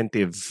 naging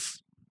preventive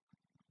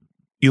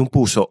yung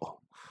puso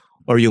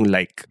or yung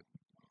like.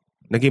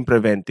 Naging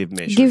preventive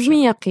measure. Give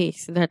me a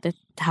case that it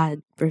had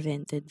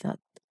prevented that.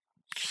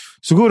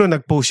 Siguro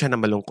nag-post siya na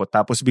malungkot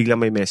tapos bigla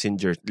may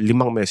messenger, 5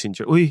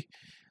 messenger. Uy,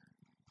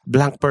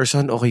 blank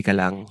person, okay ka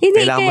lang?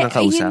 Kailangan mo ng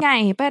kausap. Yun nga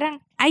parang,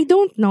 I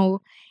don't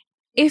know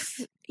if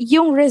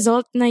yung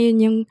result na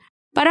yun yung,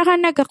 para ka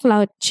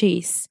nag-clout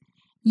chase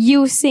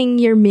using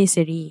your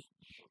misery.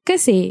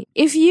 Kasi,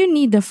 if you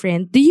need a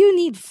friend, do you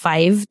need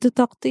 5 to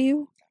talk to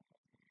you?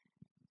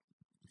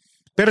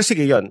 Pero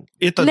sige yun.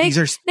 Ito, like, these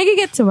are...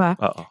 nagigets ba?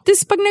 Oo.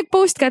 Tapos pag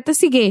nag-post ka,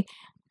 tapos sige,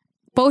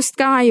 post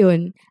ka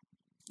ngayon,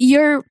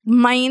 your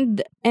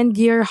mind and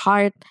your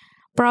heart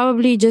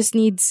probably just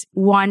needs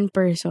one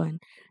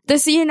person.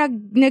 Tapos yung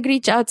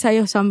nag-reach out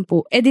sa'yo 10,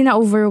 di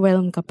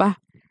na-overwhelm ka pa.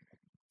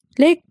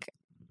 Like,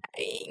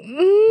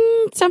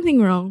 something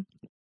wrong.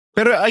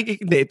 Pero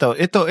hindi,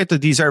 ito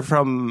these are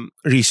from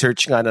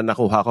research nga na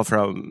nakuha ko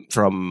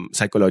from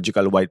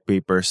psychological white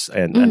papers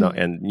and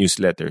and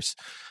newsletters.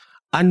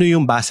 Ano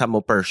yung basa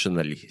mo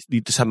personally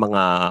dito sa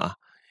mga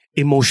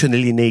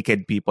emotionally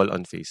naked people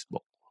on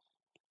Facebook?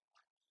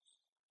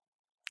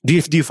 Do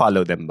you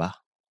follow them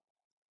ba?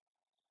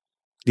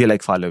 Do you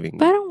like following?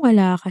 Parang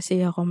wala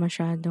kasi ako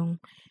masyadong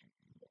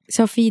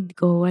sa feed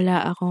ko,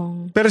 wala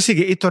akong Pero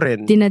sige, ito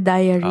rin.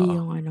 dinadiary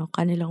yung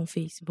kanilang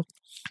Facebook.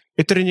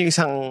 Ito rin yung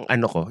isang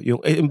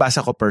yung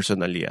basa ko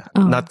personally,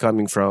 not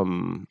coming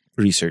from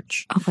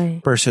research.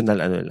 Okay.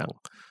 Personal lang.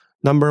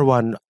 Number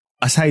one,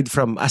 aside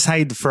from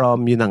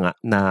yun na nga,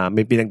 na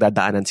may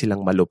pinagdadaanan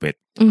silang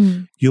malupit,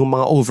 yung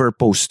mga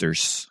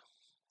over-posters,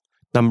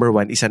 number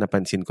one, isa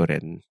napansin ko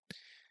rin,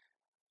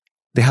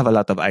 they have a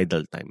lot of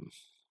idle time.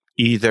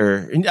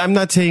 Either, I'm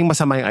not saying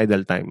masama yung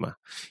idle time.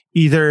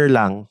 Either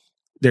lang,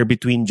 they're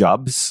between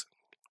jobs,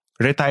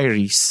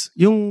 retirees,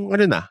 yung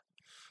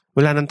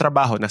wala nang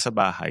trabaho, nasa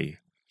bahay.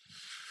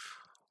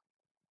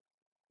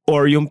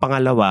 Or yung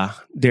pangalawa,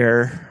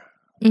 they're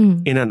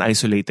in an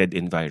isolated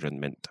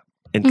environment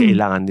and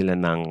kailangan nila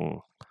ng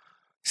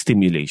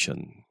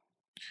stimulation.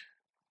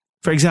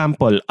 For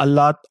example, a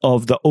lot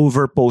of the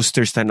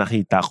over-posters na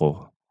nakita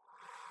ko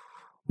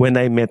when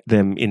I met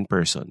them in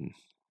person,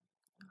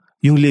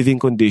 yung living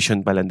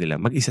condition pala nila,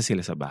 mag-isa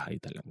sila sa bahay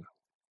talaga.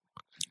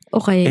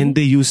 Okay. And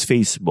they use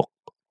Facebook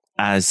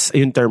as,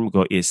 yung term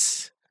ko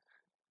is,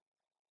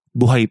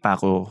 buhay pa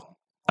ako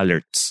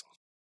alerts.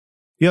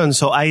 Yun,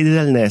 so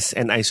idleness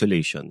and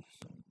isolation.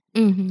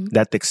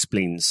 That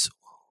explains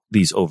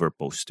these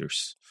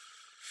overposters.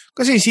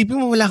 Kasi isipin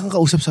mo wala kang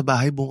kausap sa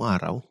bahay buong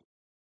araw.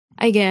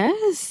 I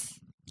guess.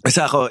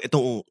 Kasi ako,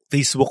 itong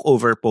Facebook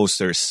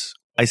overposters,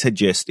 I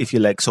suggest if you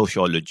like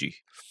sociology,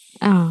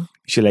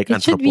 if you like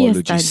It should be a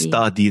anthropology,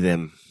 study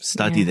them.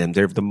 Study Yeah. them.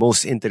 They're the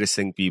most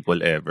interesting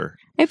people ever.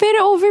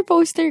 Pero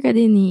overposter ka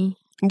din eh.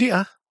 Hindi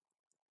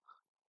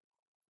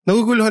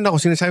Naguguluhan ako.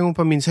 Sinasabi mo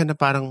pa minsan na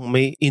parang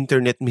may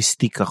internet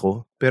mystique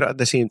ako. Pero at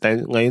the same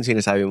time, ngayon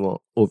sinasabi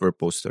mo,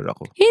 overposter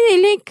ako.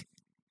 Hindi.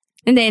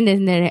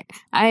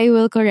 I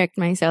will correct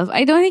myself.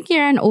 I don't think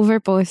you're an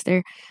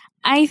overposter.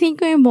 I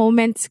think may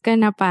moments ka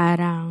na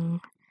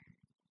parang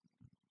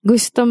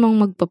gusto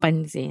mong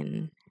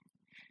magpapansin.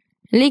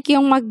 Like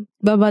yung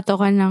magbabato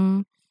ka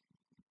ng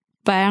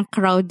parang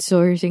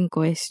crowdsourcing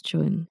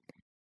question.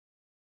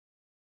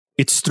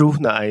 It's true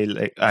na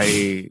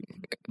I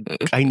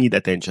need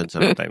attention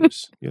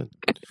sometimes. Yun.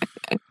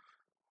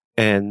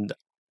 And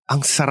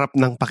ang sarap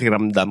ng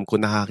pakiramdam ko,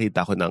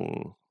 nakakita ko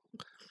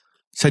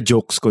sa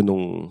jokes ko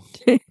nung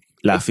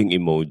laughing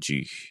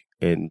emoji.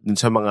 And dun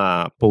sa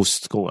mga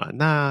posts ko nga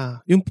na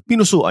yung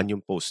pinusuan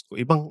yung post ko.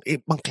 Ibang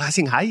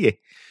klaseng high eh.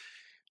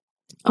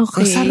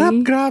 Okay. Ang sarap,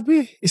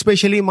 grabe.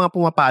 Especially yung mga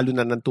pumapalo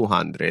na ng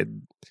 200.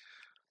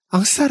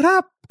 Ang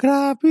sarap,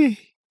 grabe.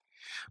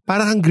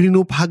 Parang ang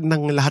group hug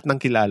ng lahat ng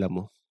kilala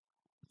mo.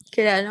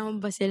 Kilala mo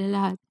ba sila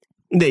lahat?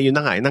 Hindi, yun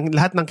na nga.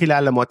 Lahat ng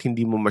kilala mo at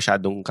hindi mo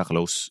masyadong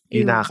ka-close,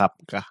 inakap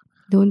ka.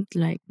 Don't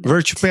like that.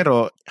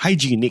 Pero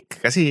hygienic.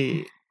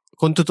 Kasi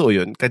kung totoo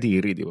yun,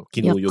 kadiri, di ba?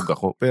 Kinuyog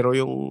ako. Pero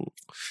yung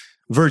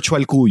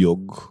virtual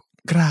kuyog,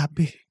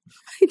 grabe.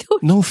 I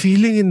don't. No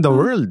feeling in the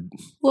world.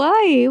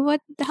 Why?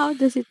 How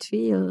does it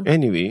feel?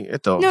 Anyway,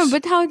 ito. No,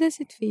 but how does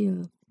it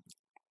feel?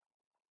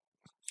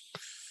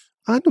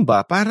 Ano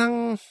ba?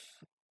 Parang,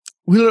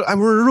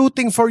 we're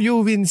rooting for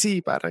you,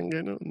 Vinci. Parang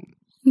ganun.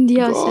 Hindi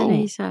ako Go.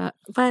 sanay sa,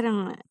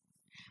 parang,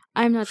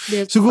 I'm not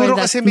built Siguro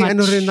for that kasi may much,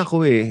 ano rin ako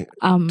eh.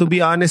 To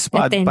be honest,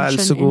 Pal,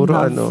 attention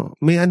siguro and love.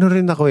 may ano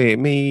rin ako eh.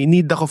 May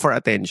need ako for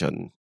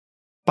attention.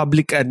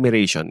 Public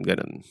admiration,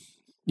 ganun.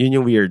 Yun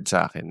yung weird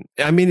sa akin.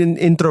 I mean,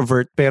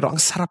 introvert, pero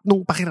ang sarap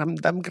nung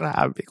pakiramdam,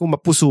 grabe. Kung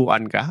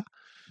mapusuan ka.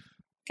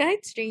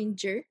 Kahit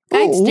stranger.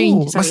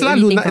 Mas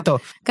lalo na ito.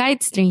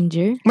 Kahit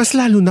stranger. Mas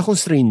lalo na kung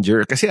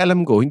stranger. Kasi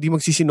alam ko, hindi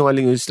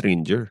magsisinungaling yung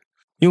stranger.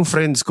 Yung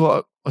friends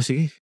ko,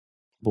 sige,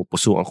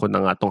 pupusuan ko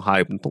na nga tong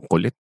hype nitong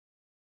kulit.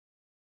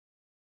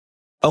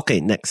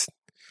 Okay, next.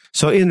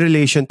 So in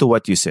relation to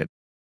what you said,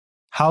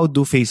 how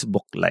do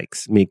Facebook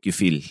likes make you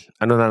feel?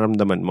 Ano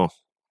nararamdaman mo?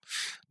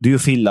 Do you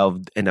feel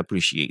loved and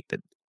appreciated?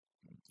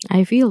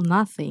 I feel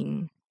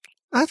nothing.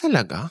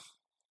 Talaga?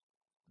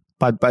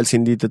 Padpals,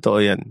 hindi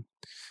totoo yan.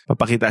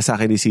 Papakita sa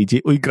akin ni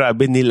CJ, uy,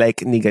 grabe,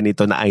 ni-like ni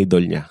ganito na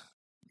idol niya.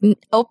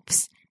 Oops.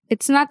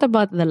 It's not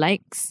about the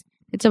likes.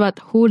 It's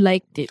about who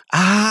liked it.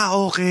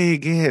 Okay,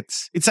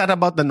 gets. It's not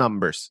about the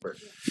numbers.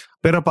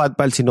 Pero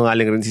Padpal,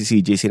 sinungaling rin si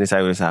CJ,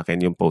 sinasabi sa akin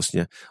yung post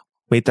niya.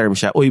 May term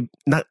siya.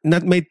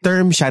 May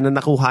term siya na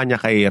nakuha niya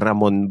kay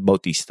Ramon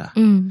Bautista.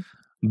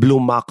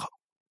 Blue Mac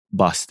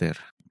Buster.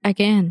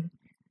 Again,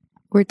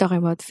 we're talking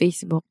about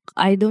Facebook.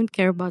 I don't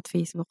care about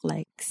Facebook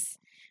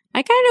likes.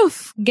 I kind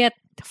of get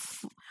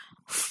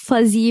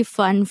fuzzy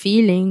fun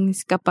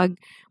feelings kapag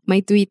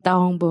may tweet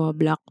akong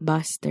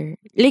bumablockbuster.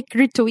 Like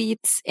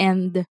retweets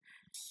and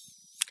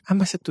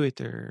Mas sa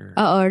Twitter.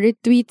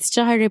 retweets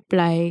tsaka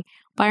reply.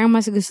 Parang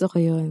mas gusto ko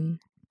yun.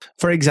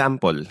 For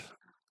example,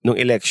 nung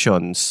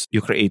elections,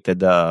 you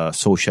created a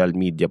social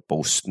media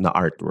post na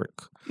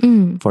artwork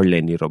for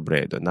Lenny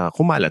Robredo na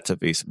kumalat sa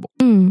Facebook.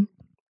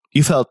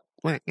 You felt,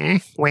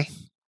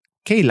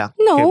 okay lang.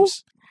 No.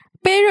 Kebs.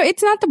 Pero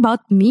it's not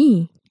about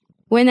me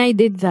when I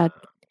did that.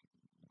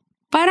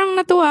 Parang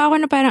natuwa ako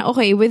na parang,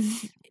 okay, with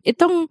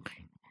itong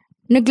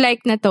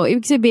nag-like na to,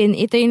 ibig sabihin,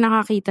 ito yung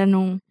nakakita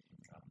nung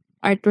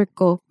artwork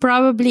ko.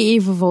 Probably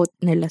i-vote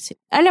nila.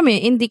 Alam mo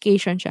yun,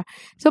 indication siya.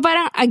 So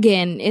parang,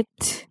 again,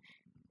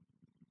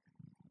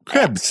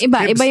 Krebs.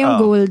 iba yung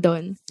goal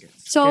doon.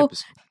 So,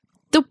 Krebs.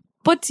 to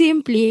put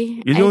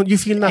simply, You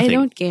feel nothing? I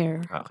don't care.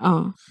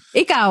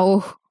 Okay.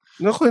 Ikaw,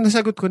 Naku,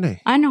 nasagot ko na eh.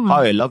 ano nga?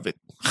 Oh, I love it.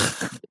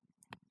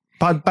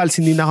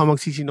 Pals, hindi na ako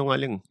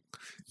magsisinungaling.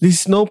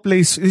 This is no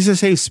place, this is a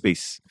safe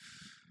space.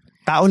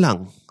 Tao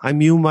lang. I'm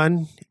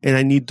human and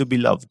I need to be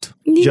loved.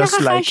 Hindi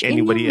just like nakaka-cash in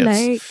anybody yung else.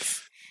 likes.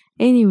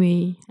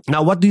 Anyway.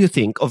 Now, what do you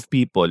think of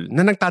people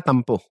na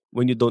nagtatampo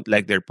when you don't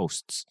like their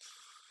posts?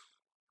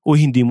 O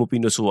hindi mo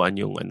pinusuan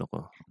yung ano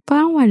ko?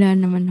 Parang wala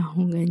naman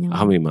akong ganyan.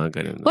 May mga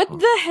ganun. What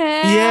the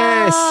hell?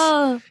 Yes!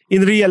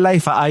 In real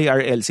life,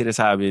 IRL,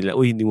 sinasabi nila,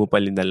 hindi mo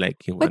pala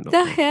na-like yung What ano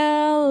the ko.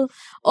 hell?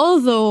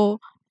 Although,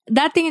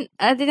 dating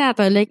na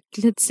to, like,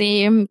 let's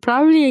say,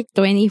 probably like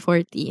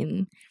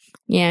 2014.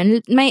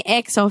 Yan. My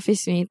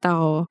ex-office mate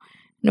ako,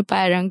 na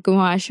parang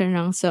gumawa siya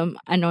ng some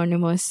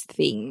anonymous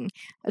thing.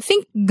 I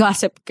think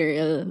Gossip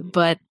Girl,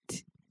 but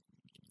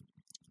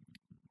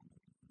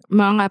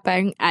mga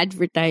parang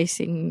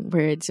advertising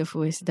words of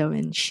wisdom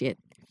and shit.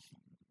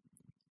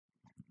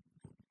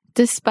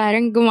 Tapos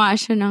parang gumawa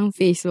siya ng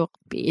Facebook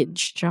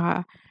page,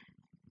 tsaka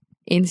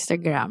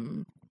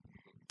Instagram.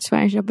 Tapos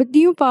parang siya, ba't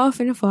di mo pa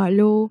ako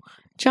fina-follow?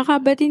 Tsaka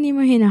ba't hindi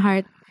mo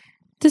hina-heart?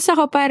 Tapos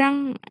ako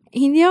parang,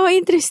 hindi ako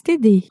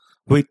interested eh.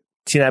 Wait,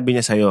 sinabi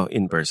niya sa'yo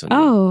in person?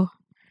 Oh.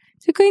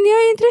 So kung hindi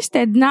ako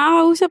interested,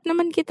 nakakausap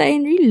naman kita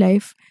in real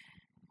life.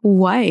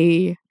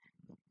 Why?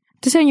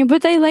 Tapos sabi niya,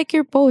 but I like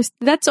your post.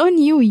 That's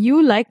on you. You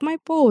like my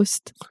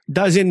post.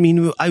 Doesn't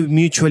mean I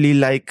mutually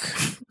like,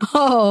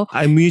 Oh.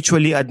 I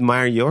mutually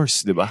admire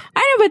yours, di ba?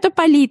 Ano ba ito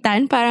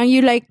palitan? Parang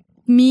you like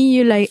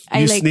me, I like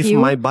you. You sniff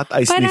my butt,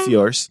 I sniff Parang-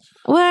 yours.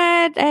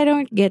 What? I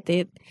don't get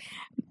it.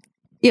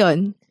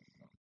 Yun.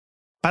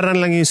 Parang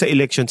lang yun sa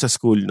election sa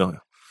school, no?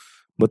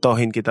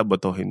 Botohin kita,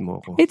 botohin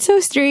mo ako. It's so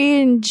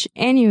strange.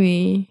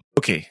 Anyway.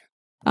 Okay.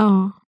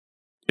 Oh.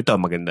 Ito,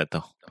 maganda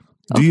to.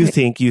 Do you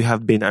Okay. think you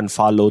have been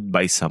unfollowed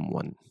by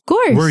someone? Of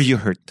course. Were you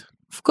hurt?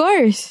 Of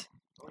course.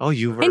 Oh,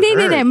 you were Hindi.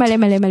 hurt.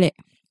 Mali.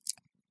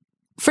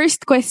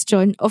 First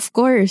question, of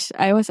course,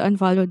 I was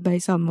unfollowed by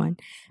someone.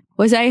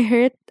 Was I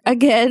hurt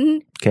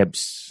again?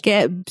 Kebs.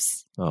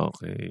 Kebs.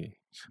 Okay.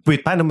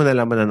 Wait, paano mo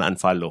nalaman na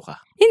na-unfollow ka?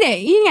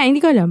 Hindi, yun nga,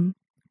 hindi ko alam.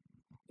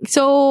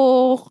 So,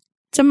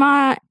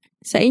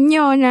 sa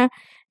inyo na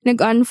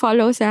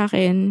nag-unfollow sa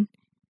akin,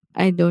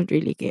 I don't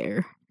really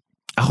care.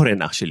 Ako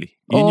rin, actually.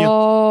 Yun yung...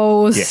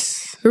 Oh,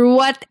 Yes.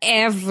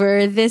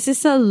 Whatever. This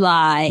is a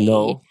lie.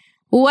 No.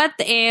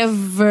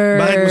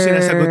 Whatever. Bakit mo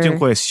sinasagot yung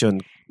question?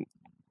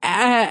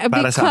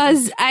 Para sa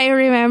Because I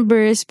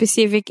remember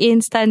specific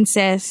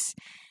instances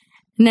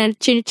na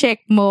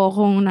check mo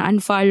kung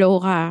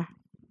na-unfollow ka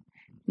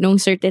nung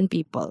certain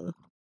people.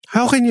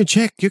 How can you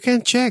check? You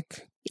can't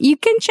check. You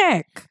can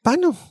check.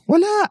 Paano?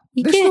 Wala.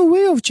 You There's can't- no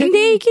way of checking.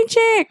 Hindi, you can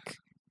check.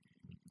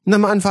 Na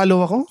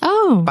ma-unfollow ako?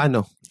 Oh.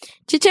 Paano?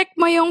 Check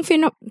mo yung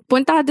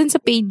punta ka dun sa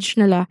page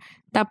nila.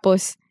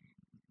 Tapos,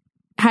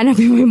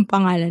 hanapin mo yung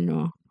pangalan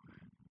mo.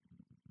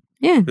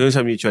 Yan. Doon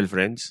sa mutual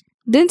friends?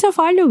 Dun sa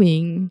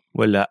following.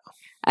 Wala.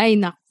 Ay,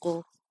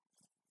 nako.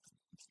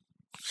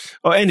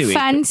 Oh, anyway.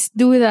 Fans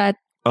do that.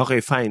 Okay,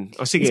 fine.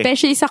 O sige.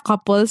 Especially sa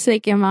couples,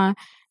 like yung mga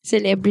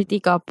celebrity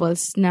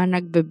couples na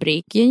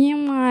nagbe-break. Yun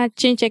yung mga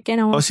check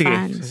ng mga O sige,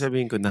 fans.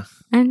 sasabihin ko na.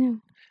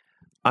 Ano?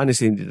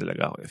 Honestly, hindi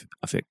talaga ako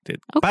affected.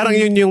 Okay. Parang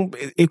yun yung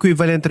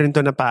equivalent rin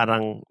to na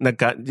parang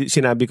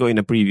sinabi ko in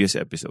a previous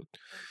episode.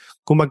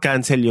 Kung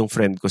mag-cancel yung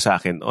friend ko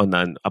sa akin on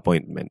an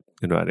appointment,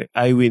 kunwari,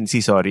 I win,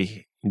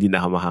 sorry, hindi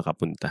na ako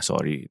makakapunta.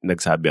 Sorry,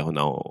 nagsabi ako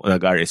na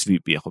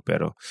nag-RSVP ako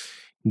pero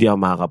hindi ako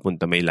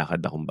makakapunta, may lakad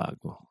akong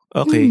bago.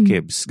 Okay,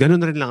 Kebs.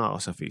 Ganun rin lang ako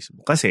sa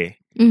Facebook. Kasi,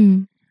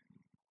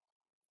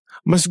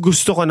 mas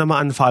gusto ko na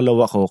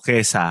ma-unfollow ako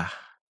kesa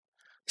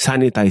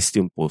sanitized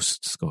yung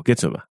posts ko.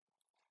 Gets mo ba?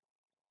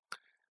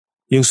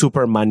 Yung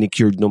super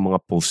manicured ng mga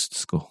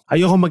posts ko.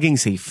 Ayoko maging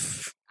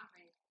safe.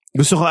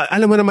 Gusto ko,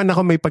 alam mo naman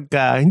ako may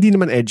hindi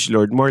naman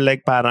edgelord, more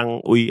like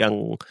parang,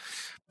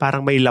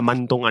 parang may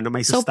laman tong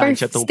may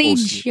sustansya tong post.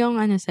 stage yung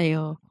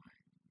sa'yo.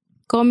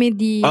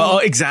 Comedy. Oo,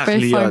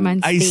 exactly yun.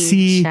 Performance I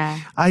stage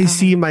siya.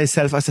 see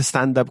myself as a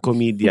stand-up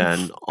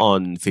comedian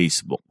on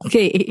Facebook.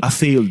 Okay. A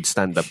failed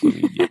stand-up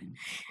comedian.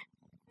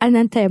 An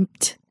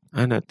attempt.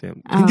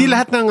 Hindi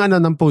lahat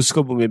ng post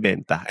ko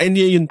bumibenta. And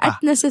yun pa.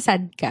 At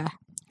nasasad ka.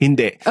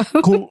 Hindi.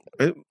 Kung,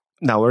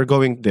 now we're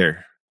going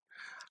there.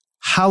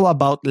 How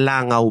about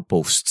langaw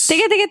posts?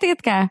 Tiga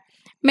ka.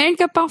 Meron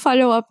ka pang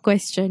follow-up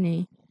question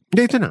eh.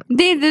 Hindi, ito na.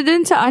 Hindi,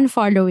 dun sa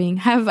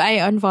unfollowing. Have I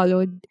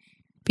unfollowed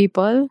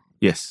people?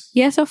 Yes.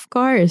 Yes, of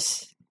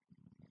course.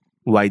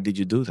 Why did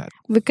you do that?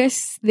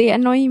 Because they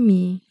annoy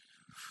me.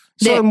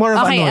 So, more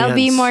of okay, annoyance. I'll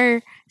be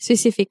more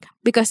specific.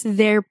 Because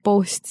their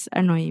posts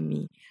annoy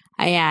me.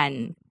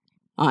 Ayan.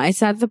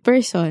 It's not the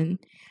person.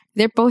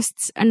 Their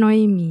posts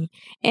annoy me.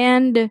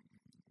 And,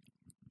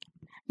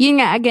 yun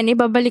nga, again,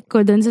 ibabalik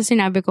ko dun sa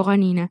sinabi ko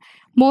kanina.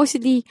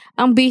 Mostly,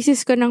 ang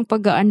basis ko ng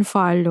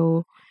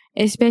pag-unfollow,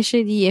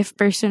 especially if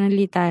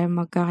personally tayo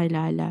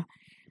magkakilala.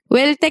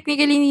 Well,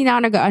 technically, hindi na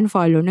ako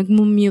nag-unfollow.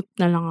 Nag-mute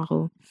na lang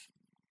ako.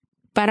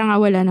 Para nga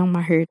wala nang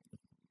ma-hurt.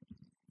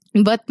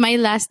 But my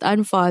last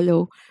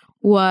unfollow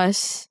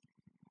was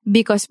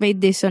because may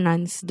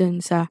dissonance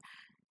dun sa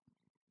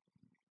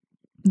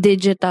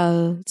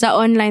digital, sa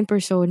online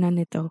persona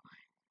nito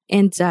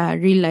and sa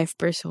real life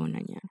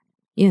persona niya.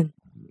 Yun.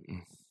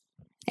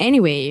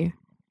 Anyway.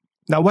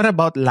 Now, what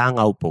about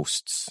langaw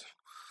posts?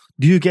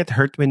 Do you get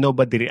hurt when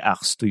nobody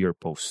reacts to your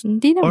post?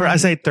 Hindi naman. Or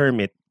as I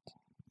term it,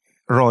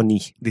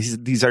 Ronnie.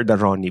 These are the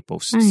Ronnie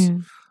posts.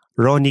 Ayun.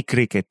 Ronnie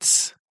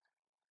crickets.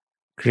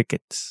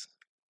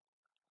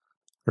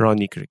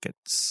 Ronnie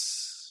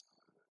crickets.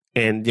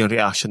 And yung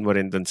reaction mo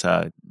rin dun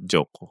sa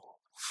joke ko.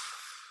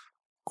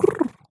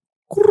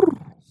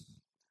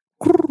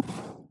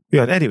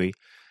 Yun, anyway.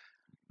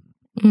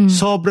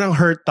 Sobrang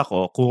hurt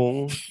ako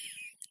kung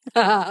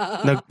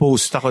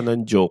nag-post ako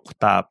ng joke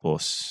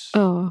tapos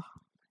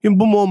yung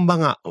bumomba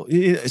nga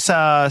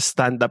sa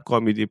stand-up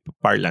comedy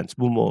parlance,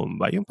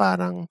 bumomba. Yung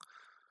parang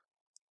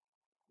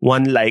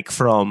one like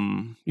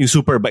from yung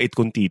super bait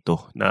kong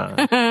tito na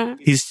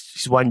his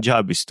one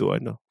job is to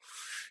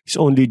his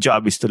only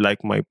job is to like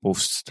my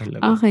posts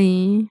talaga.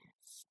 Okay.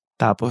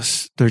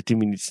 Tapos 30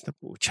 minutes na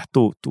po siya.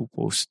 Two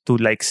posts, 2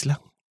 likes lang.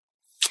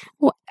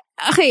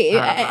 Okay,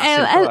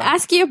 I'll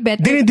ask you a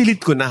better... Dinidelete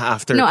ko na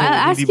after. No,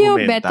 I'll ask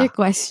you a better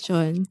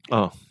question.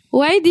 Oh.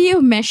 Why do you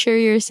measure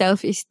your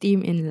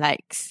self-esteem in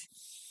likes?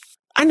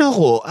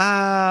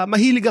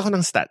 Mahilig ako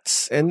ng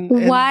stats and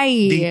Why?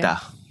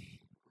 Data.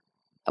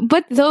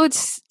 But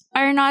those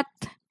are not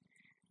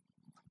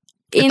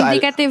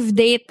indicative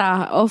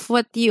data of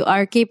what you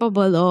are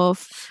capable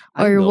of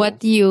or what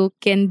you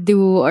can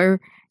do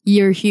or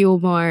your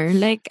humor.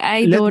 Like,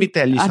 I don't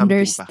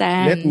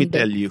understand. Let me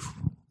tell you.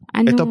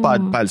 Ito,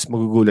 pals,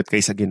 magugulat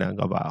kayo sa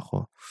ginagawa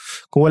ko.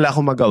 Kung wala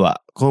akong magawa,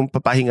 kung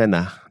papahinga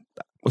na,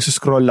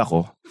 magsuscroll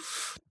ako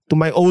to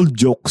my old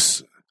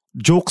jokes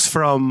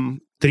from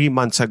 3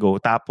 months ago,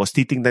 tapos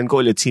titingnan ko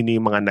ulit sino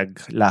yung mga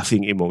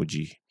nag-laughing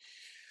emoji.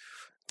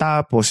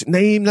 Tapos,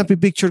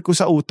 napipicture ko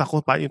sa utak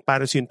ko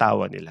paano yung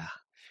tawa nila.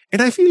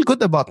 And I feel good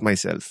about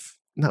myself.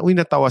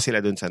 Natawa sila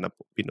dun sa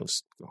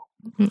pinost ko.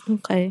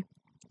 Okay.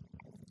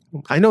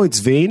 I know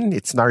it's vain.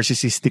 It's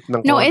narcissistic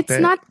ng No, konti. it's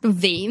not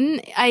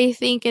vain. I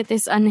think it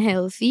is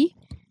unhealthy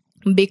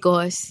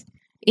because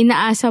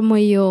inaasa mo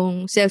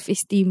yung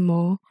self-esteem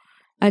mo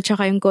at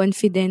saka yung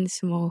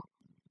confidence mo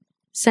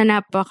sa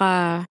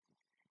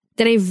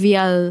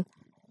napaka-trivial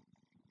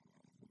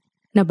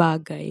na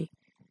bagay.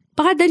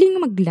 Napakadaling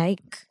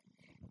mag-like.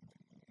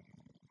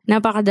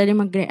 Napakadaling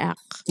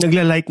mag-react.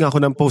 Nagla-like nga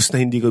ako ng post na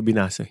hindi ko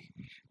binasa.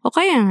 O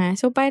kaya nga.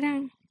 So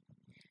parang,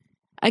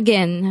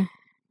 again,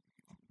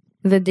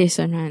 the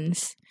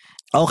dissonance.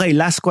 Okay,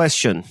 last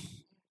question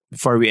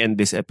before we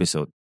end this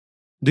episode.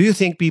 Do you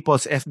think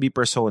people's FB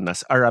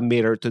personas are a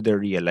mirror to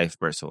their real life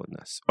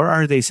personas? Or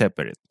are they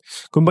separate?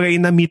 Kumbaga,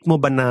 na-meet mo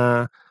ba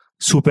na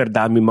super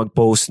dami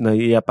mag-post na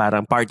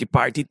parang party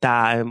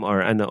time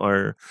or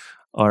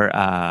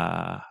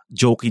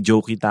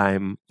jokey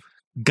time?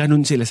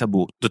 Ganun sila sa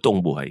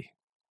totoong buhay?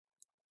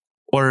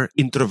 Or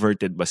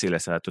introverted ba sila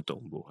sa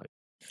totoong buhay?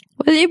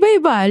 Well,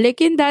 iba-iba. Like,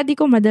 yung daddy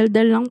ko,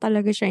 madaldal lang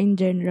talaga siya in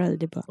general,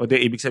 di ba? O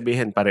ibig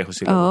sabihin, pareho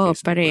sila. Oo,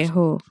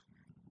 pareho.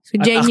 So,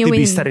 at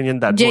aktivista rin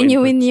yung dad mo.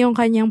 Genuine yung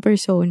kanyang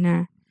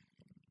persona.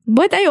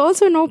 But I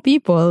also know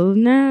people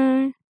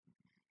na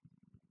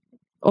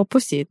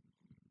opposite.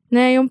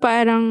 Na yung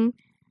parang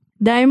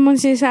dahil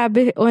mong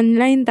sinasabi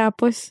online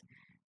tapos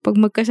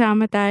pag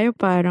magkasama tayo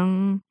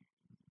parang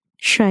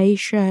shy,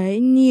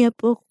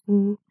 niyap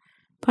ako.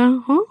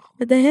 Parang,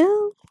 what the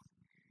hell?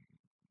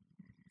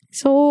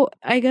 So,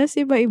 I guess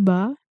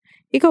iba-iba.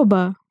 Ikaw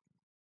ba?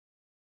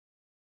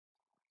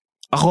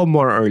 Ako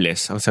more or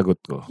less, ang sagot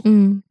ko.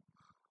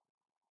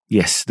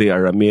 Yes, they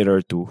are a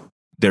mirror to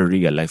their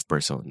real life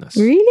personas.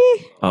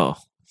 Really? Oo.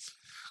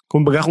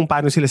 Kumbaga kung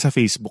paano sila sa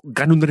Facebook,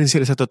 ganun na rin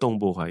sila sa totoong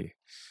buhay.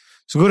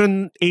 Siguro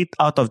 8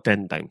 out of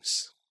 10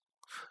 times.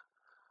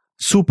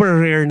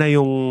 Super rare na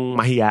yung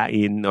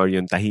mahiyain or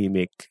yung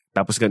tahimik.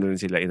 Tapos ganun rin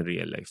sila in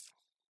real life.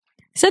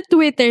 Sa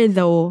Twitter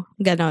though,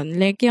 ganon.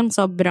 Like yung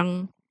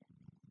sobrang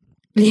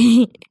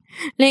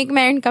like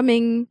meron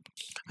kaming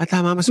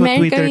tama, mas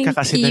Twitter ka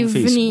kasi than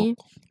Facebook.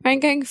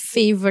 Meron kaming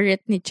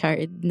favorite ni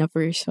Chard na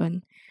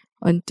person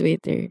on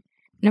Twitter.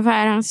 Na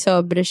parang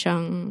sobra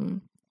siyang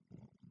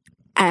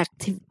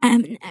I'm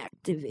an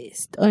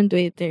activist on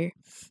Twitter.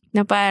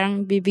 Na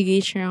parang bibigay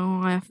siya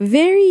ng mga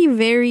very,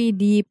 very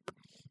deep,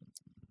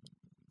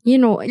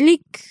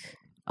 like,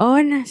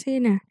 sige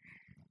na.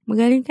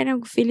 Magaling ka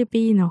ng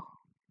Filipino.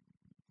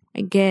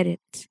 I get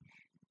it.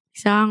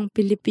 Isang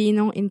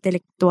Pilipinong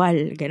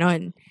intelektual,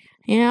 ganon.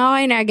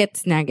 Okay,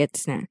 nuggets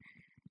na.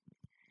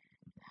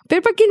 Pero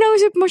pag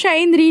kinausap mo siya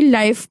in real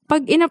life,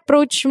 pag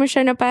in-approach mo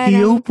siya na parang...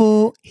 Hello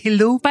po.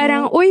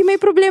 Parang, uy, may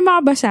problema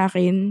ka ba sa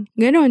akin?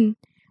 Ganon.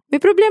 May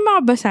problema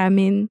ka ba sa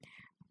amin?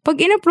 Pag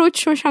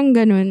in-approach mo siyang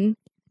ganon,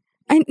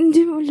 ay,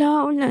 hindi,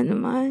 wala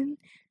naman.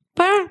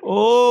 Parang,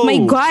 my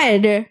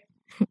God,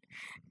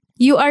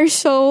 you are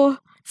so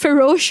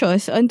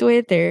ferocious on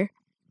Twitter.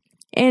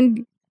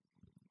 And,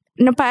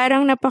 na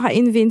parang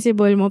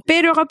napaka-invincible mo.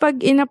 Pero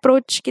kapag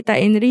in-approach kita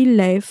in real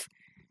life,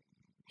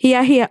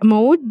 hiya-hiya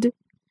mode,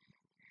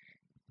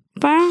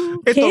 parang,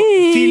 Ito,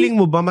 feeling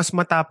mo ba mas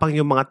matapang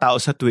yung mga tao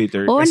sa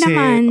Twitter? Oo Kasi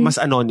naman. mas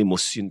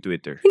anonymous yung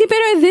Twitter. Hindi,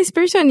 pero this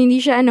person, hindi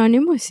siya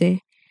anonymous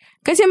eh.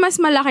 Kasi mas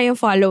malaki yung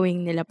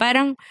following nila.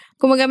 Parang,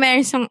 kumaga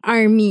mayroon isang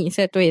army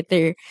sa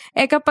Twitter.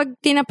 Kapag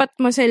tinapat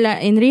mo sila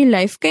in real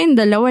life, kayong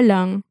dalawa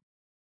lang.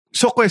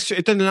 So,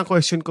 ito na lang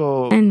question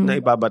ko na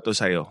ibabato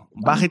sa'yo.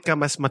 Bakit ka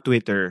mas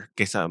ma-Twitter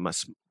kaysa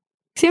mas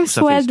Kasi mas sa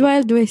Facebook?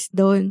 wild west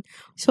doon.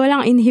 So,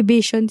 walang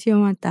inhibitions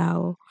yung mga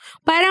tao.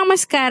 Parang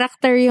mas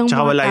character yung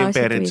Tsaka mga wala tao yung sa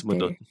parents mo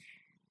Twitter.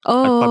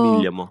 doon. At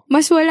pamilya mo.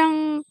 Mas walang,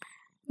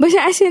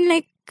 basta as in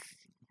like,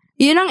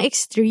 yun ang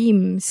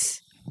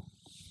extremes.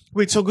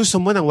 Wait, so gusto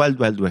mo ng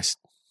Wild Wild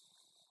West?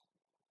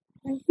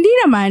 Hindi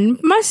naman,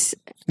 mas...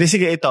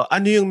 Sige, ito.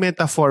 Ano yung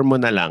metaphor mo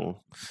na lang?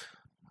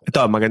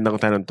 Ito, magandang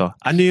tanong to.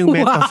 Ano yung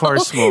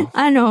metaphors mo?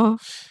 Ano?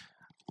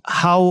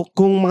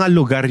 Kung mga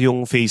lugar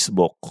yung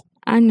Facebook,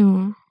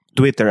 Ano?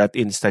 Twitter at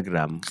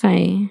Instagram,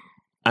 Okay.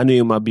 ano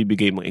yung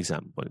mabibigay mong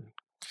example?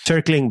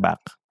 Circling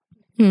back.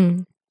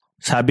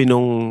 Sabi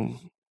nung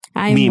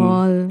meme,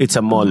 Mall. it's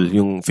a mall,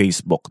 yung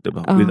Facebook,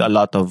 diba? Oh. With a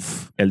lot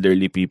of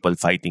elderly people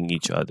fighting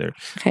each other.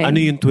 Okay. Ano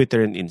yung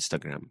Twitter and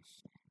Instagram?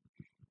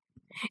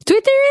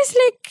 Twitter is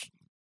like...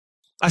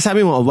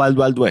 Sabi mo,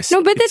 Wild Wild West. No,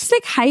 but it's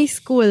like high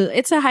school.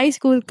 It's a high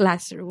school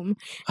classroom.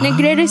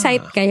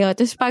 Nagre-recite kayo,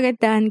 tapos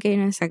pagandahan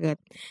kayo ng sagot.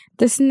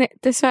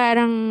 Tapos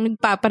parang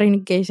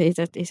nagpaparinig kayo sa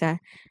isa't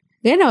isa.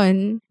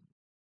 Ganon.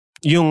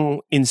 Yung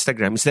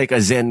Instagram is like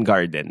a Zen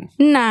garden.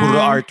 Na. Puro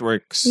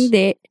artworks.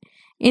 Hindi.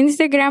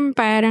 Instagram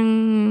parang...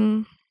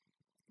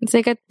 It's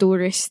like a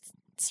tourist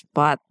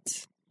spot.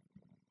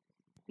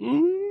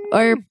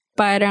 Or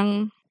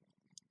parang...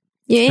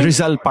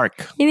 Rizal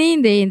Park.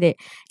 Hindi.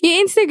 Yung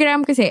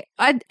Instagram kasi,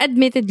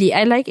 admittedly,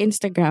 I like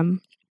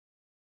Instagram.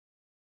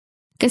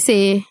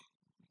 Kasi,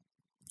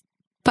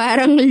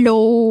 parang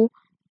low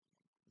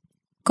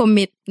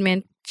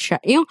commitment siya.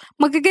 Yung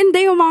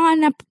magaganda yung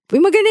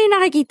maganda yung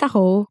nakikita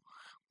ko.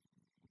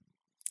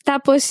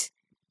 Tapos,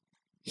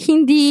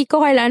 hindi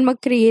ko kailangan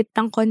mag-create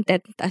ng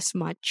content as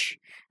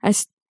much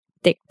as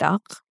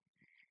TikTok.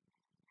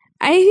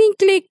 I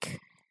think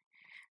like,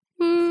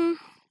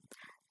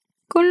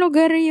 kung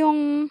lugar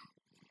yung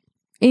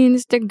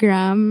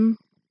Instagram,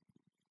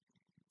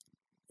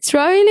 it's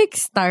probably like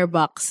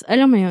Starbucks.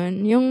 Alam mo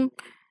yun? Yung,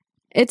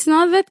 it's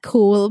not that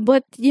cool,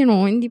 but, you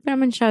know, hindi pa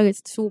naman siya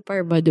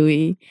super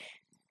baduy.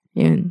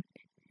 Yun.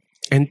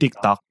 And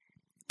TikTok?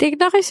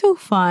 TikTok is so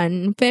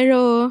fun,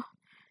 pero,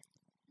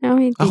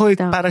 yung Ako,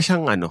 TikTok. para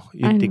siyang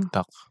yung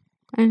TikTok.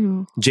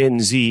 Ano?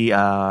 Gen Z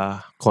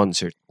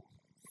concert.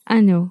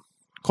 Ano?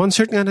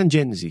 Concert nga ng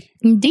Gen Z.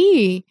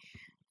 Hindi.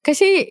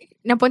 Kasi,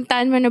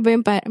 napuntahan mo na ba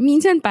yung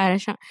minsan para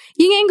siyang,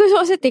 yun nga yung gusto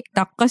ko sa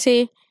TikTok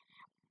kasi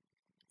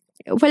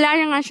wala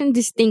na nga siyang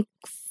distinct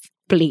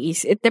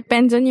place. It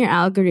depends on your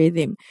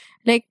algorithm.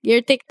 Like, your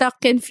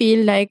TikTok can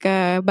feel like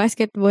a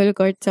basketball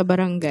court sa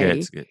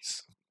barangay.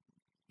 Gets.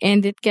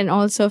 And it can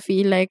also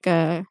feel like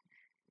a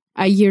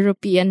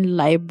European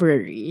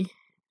library.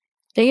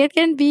 Like, it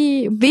can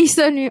be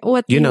based on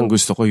what Yun you ang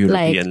gusto ko,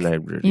 European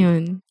like. library.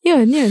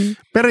 Yun.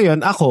 Pero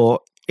yun,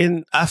 ako,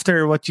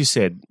 after what you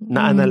said,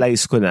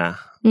 na-analyze ko na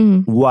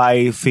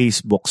why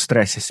Facebook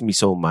stresses me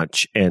so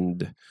much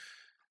and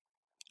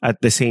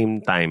at the same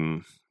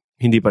time,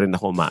 hindi pa rin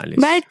ako umaalis.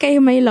 Bakit kayo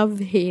may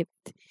love-hate?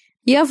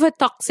 You have a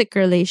toxic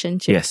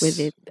relationship with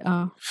it.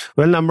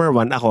 Well, number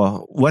one,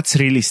 what's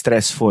really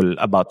stressful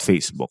about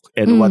Facebook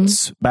and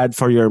what's bad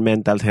for your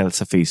mental health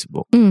sa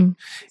Facebook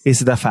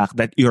is the fact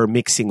that you're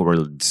mixing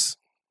worlds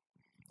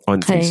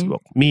on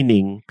Facebook.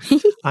 Meaning,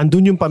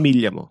 andun yung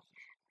pamilya mo.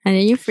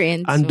 Andun yung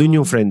friends Andun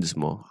yung friends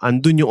mo.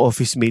 Andun yung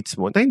office mates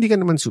mo na hindi ka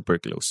naman super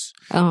close.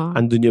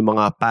 Andun yung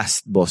mga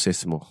past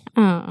bosses mo.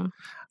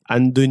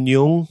 Andun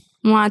yung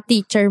mga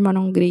teacher mo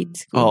nung grade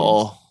school.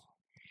 Oo.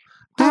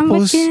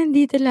 Tapos, ba't kaya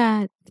nandito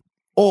lahat?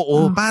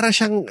 Oo, para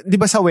siyang, di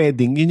ba sa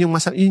wedding, yun yung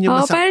para siyang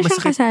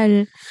masakit,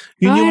 kasal.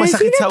 Yun yung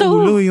masakit sa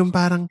ulo, yung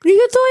parang, hindi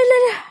ko to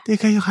kilala.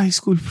 teka, yung high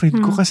school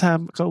friend ko,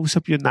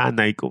 kausap yung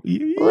nanay ko.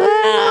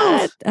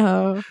 What?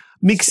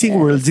 Mixing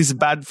worlds is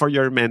bad for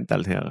your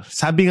mental health.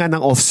 Sabi nga ng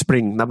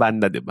Offspring na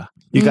banda, di ba?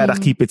 You gotta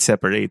keep it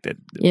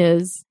separated.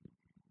 Yes.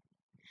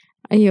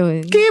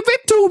 Ayun. Give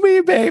it to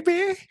me,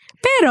 baby!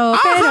 Pero,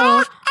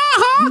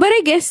 but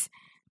I guess,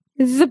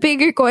 the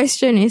bigger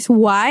question is,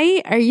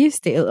 why are you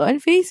still on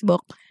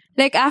Facebook?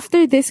 Like,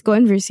 after this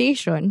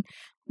conversation,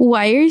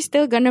 why are you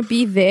still gonna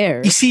be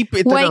there?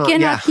 Ito why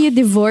cannot you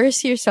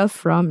divorce yourself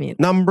from it?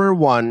 Number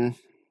one,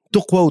 To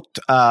quote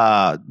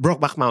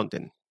Brokeback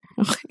Mountain,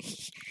 Okay.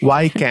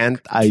 why can't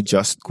I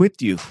just quit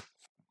you?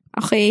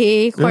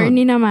 Okay,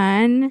 corny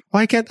naman.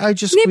 Why can't I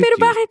just Hindi, quit pero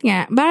you? bakit nga?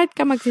 Bakit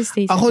ka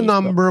magsistay sa Ako Facebook?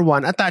 number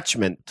one,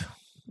 attachment.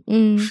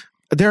 Mm,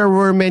 There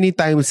were many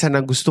times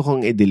na gusto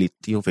kong i-delete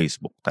yung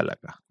Facebook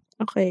talaga.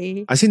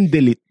 okay. As in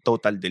delete,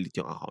 total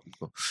delete yung account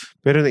ko.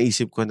 Pero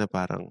naisip ko na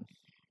parang,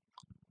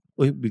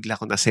 bigla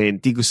ko na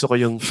senti. Gusto ko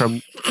yung from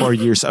 4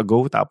 years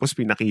ago, tapos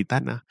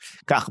pinakita na.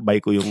 Kaakbay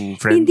ko yung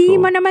friend Hindi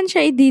ko. mo naman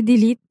siya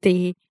i-delete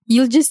eh.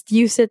 You'll just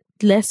use it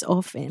less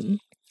often.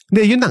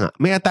 Hindi, yun na nga.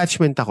 May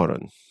attachment ako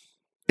ron.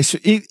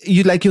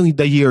 You like yung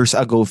the years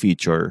ago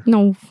feature.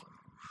 No.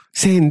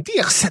 Senti.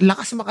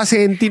 Lakas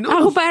makasenti, no?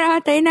 Ako para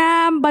tayo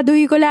na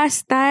baduy ko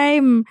last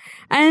time.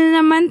 Ano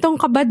naman tong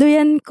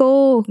kabaduyan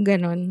ko?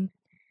 Ganon.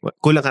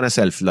 Kulang ka na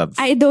self-love.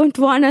 I don't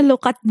wanna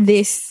look at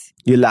this.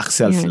 You lack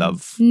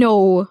self-love. Yan.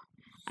 No.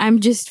 I'm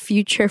just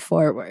future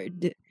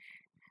forward.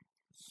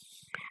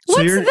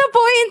 So What's the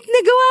point?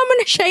 Nagawa mo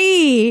na siya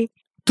eh.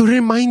 To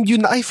remind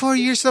you na, 4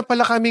 years na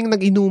pala kaming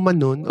nag-inuman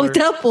nun. O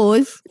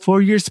tapos,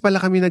 4 years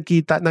pala kami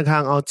nagkita,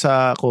 nag-hangout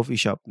sa coffee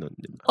shop nun.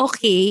 Diba?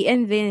 okay,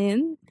 and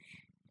then,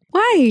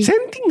 why?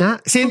 Senti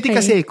nga. Senti Okay.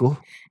 kasi ko.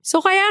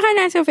 So, kaya ka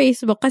nasa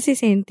Facebook kasi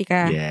senti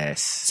ka.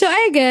 Yes. So,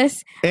 I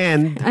guess,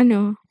 And,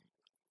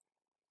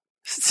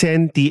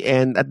 senti,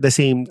 and at the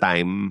same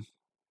time,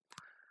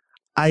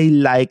 I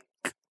like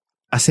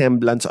a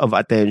semblance of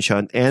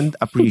attention and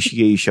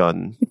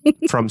appreciation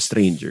from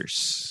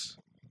strangers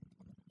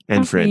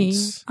and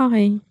friends.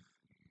 Okay.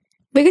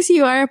 Because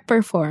you are a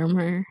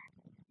performer.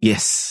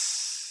 Yes.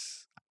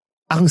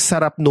 Ang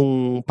sarap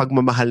nung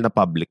pagmamahal na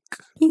public.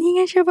 Hindi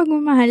nga siya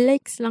pagmamahal.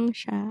 Likes lang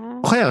siya.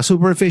 Kaya,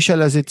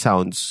 superficial as it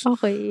sounds,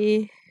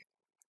 Okay.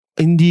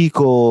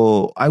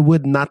 I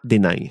would not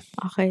deny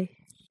Okay.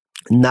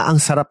 na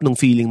ang sarap nung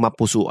feeling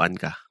mapusuan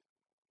ka.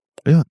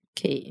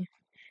 Okay.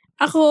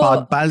 Ako,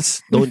 Pod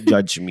pals, don't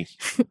judge me.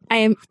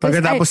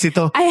 Pagkatapos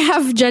nito, I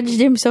have judged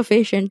him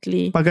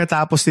sufficiently.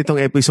 pagkatapos nitong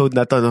episode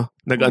na to, no,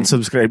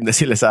 nag-unsubscribe na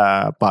sila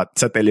sa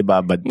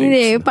Telebabad.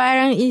 Hindi,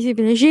 parang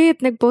isip na,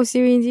 shit, nag-post si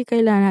Winzy,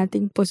 kailangan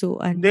nating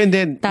pusuan.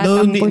 Then,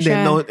 Tatampo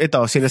siya. ito,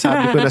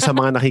 sinasabi ko na sa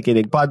mga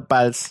nakikinig, pod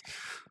pals,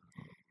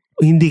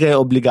 hindi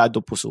kayo obligado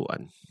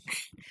pusuan.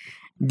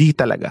 Hindi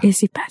talaga.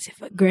 Is he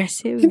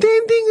passive-aggressive? Hindi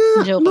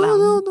nga. Joke lang.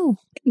 No.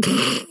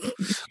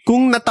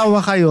 Kung natawa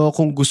kayo,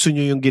 kung gusto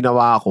nyo yung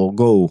ginawa ko,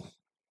 go.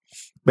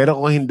 Pero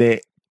kung hindi,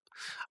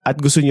 at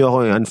gusto nyo ako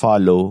yung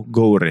unfollow,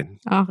 go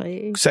rin.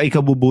 Okay. Sa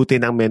ikabubuti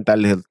ng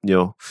mental health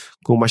nyo,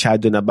 kung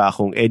masyado na ba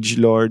akong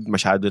edgelord,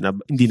 masyado na,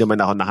 hindi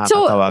naman ako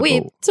nakakatawa,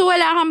 go. So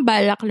wala kang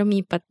balak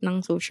lumipat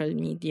ng social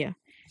media?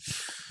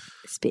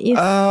 Space.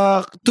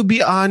 To be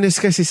honest,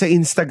 kasi sa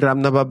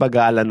Instagram,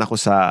 nababagalan ako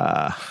sa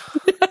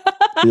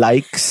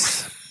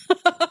likes.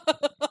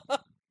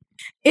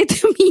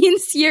 It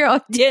means your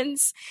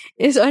audience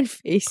is on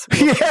Facebook.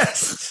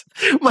 Yes!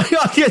 My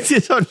audience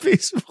is on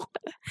Facebook.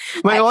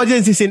 My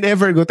audience is in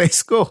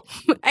Evergotesco.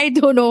 I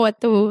don't know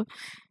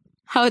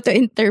how to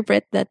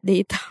interpret that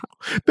data.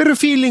 Pero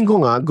feeling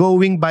ko nga,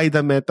 going by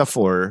the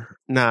metaphor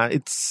na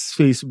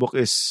Facebook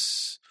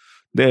is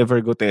the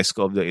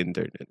Evergotesco of the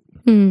internet.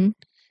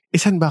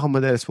 Saan ba ako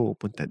madalas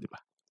pumupunta, di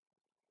ba?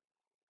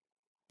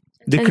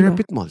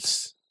 Decrepit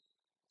malls.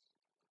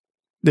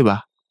 Di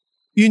ba?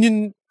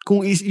 Yun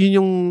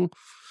yung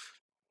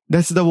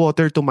that's the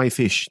water to my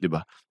fish, di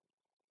ba?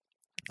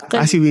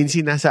 Si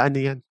Wincy, nasa ano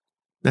yan?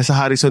 Nasa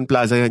Harrison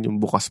Plaza yan, yung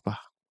bukas pa.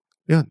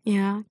 Yun.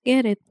 Yeah,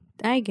 get it.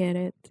 I get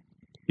it.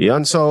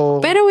 Yun, so...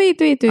 Pero wait.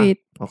 Okay.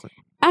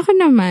 Ako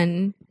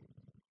naman,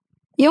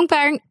 yung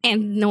parang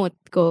end note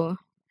ko,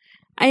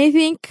 I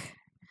think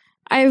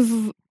I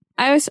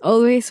was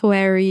always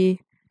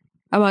wary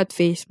about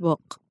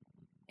Facebook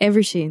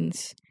ever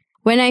since.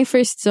 When I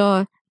first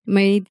saw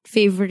my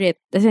favorite,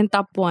 as in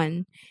top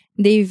 1,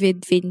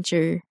 David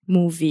Fincher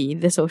movie,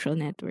 The Social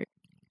Network.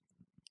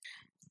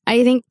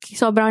 I think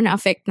sobrang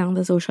na-affect ng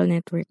The Social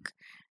Network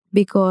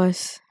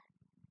because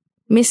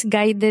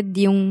misguided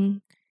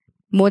yung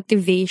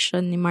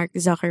motivation ni Mark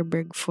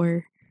Zuckerberg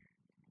for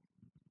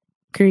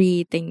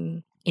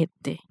creating it.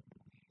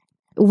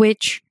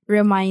 Which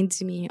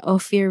reminds me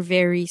of your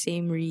very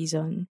same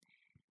reason.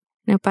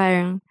 Na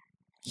parang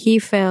he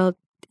felt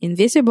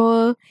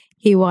invisible,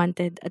 he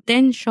wanted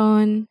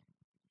attention,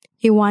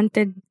 he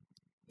wanted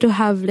to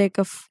have like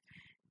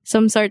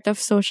some sort of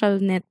social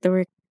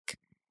network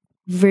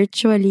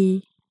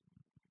virtually.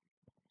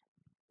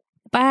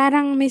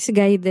 Parang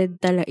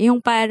misguided talaga.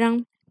 Yung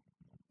parang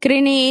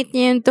create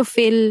niya yun to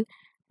fill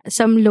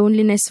some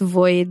loneliness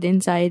void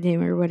inside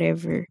him or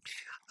whatever.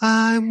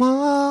 I'm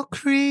a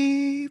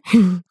creep.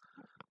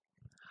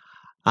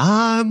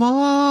 I'm a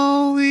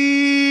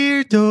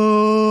weirdo.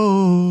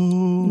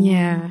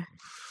 Yeah.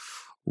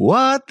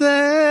 What the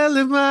hell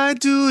am I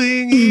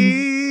doing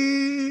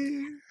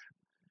here?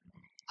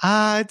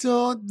 I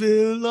don't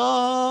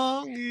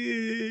belong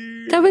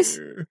here. Tapos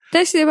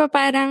di ba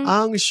parang...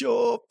 Ang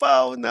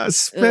siopaw na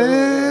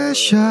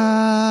special.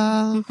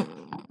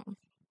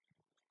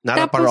 Not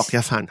a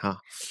parokya fan, ha?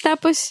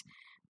 Tapos,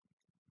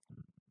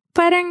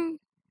 parang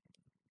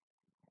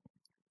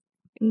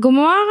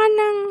gumawa ka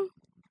ng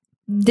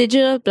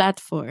digital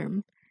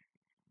platform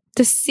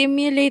to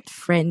simulate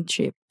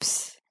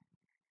friendships.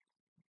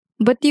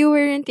 But you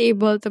weren't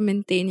able to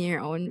maintain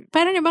your own.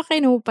 Parang diba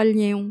kinupal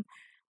niya yung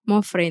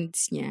mga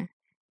friends niya.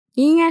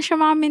 Hindi nga siya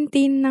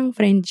maka-maintain ng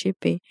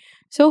friendship eh.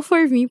 So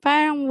for me,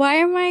 parang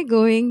why am I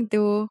going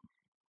to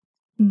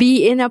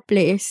be in a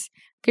place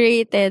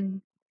created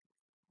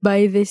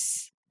by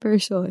this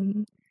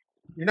person?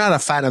 You're not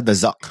a fan of the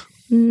Zuck.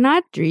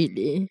 Not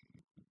really.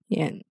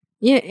 Yan.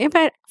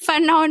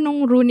 Fan ako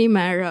nung Rooney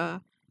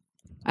Mara,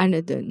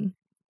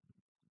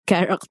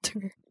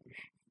 character.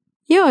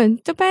 Yun.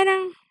 So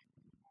parang,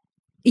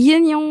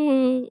 yan yung,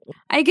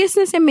 I guess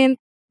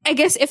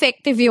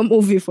effective yung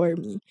movie for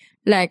me.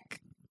 Like,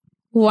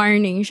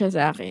 warning siya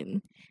sa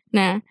akin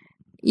na,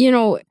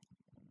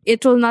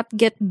 it will not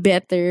get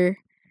better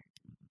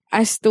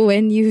as to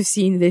when you've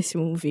seen this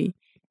movie.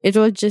 It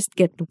will just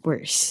get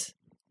worse.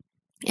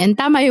 And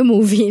tama yung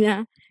movie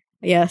na,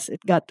 yes,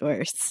 it got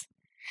worse.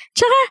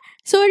 Tsaka,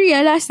 sorry,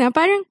 last na,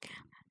 parang,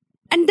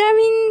 ang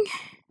daming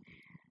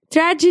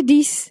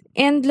tragedies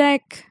and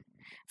like,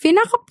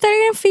 finakap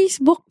talaga ng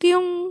Facebook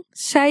yung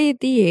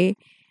society eh.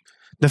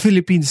 The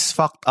Philippines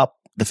fucked up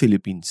the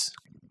Philippines.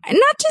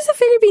 Not just the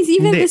Philippines,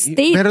 even the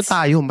States. Pero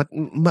tayo,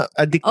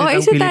 addicted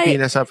ang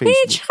Pilipinas sa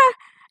Facebook. Tsaka,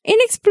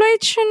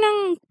 in-exploit siya ng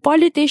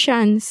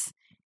politicians.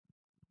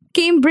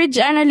 Cambridge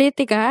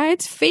Analytica,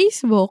 it's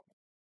Facebook.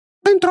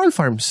 And troll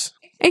farms.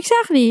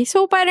 Exactly.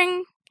 So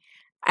parang,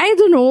 I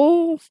don't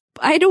know,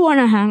 I don't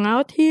wanna hang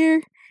out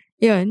here.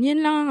 Yun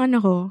lang ang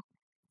ko.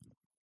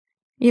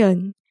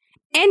 Yun.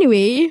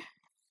 Anyway.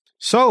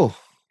 So.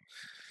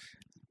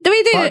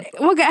 Wait,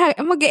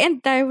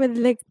 mag-end tayo with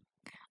like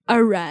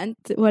a rant.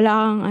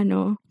 Wala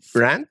kang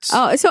Rants?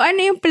 Oh, so ano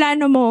yung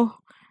plano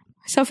mo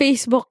sa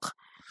Facebook?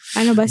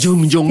 Ano ba?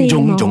 Jung.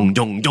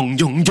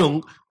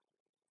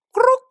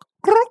 Kruk,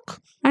 kruk.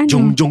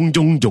 Ano?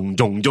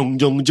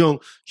 Jung.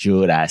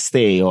 Should I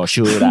stay or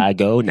should I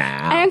go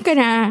now? Ayun ka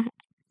na.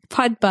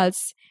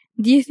 Podpals.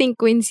 Do you think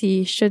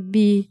Quincy should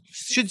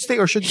stay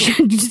or should go?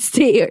 Should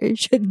stay or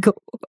should go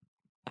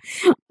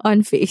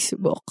on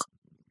Facebook?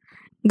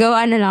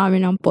 Gawa na lang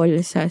kami ng poll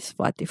sa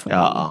Spotify.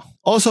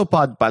 Also,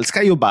 Podpals,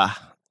 kayo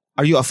ba?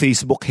 Are you a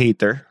Facebook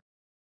hater?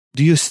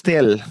 Do you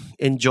still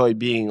enjoy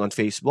being on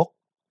Facebook?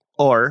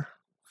 Or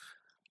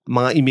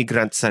mga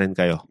immigrants na rin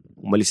kayo?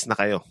 Umalis na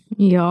kayo.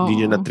 Yeah.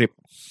 Hindi nyo na-trip.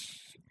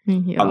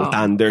 Yeah. Pang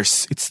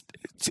Tanders.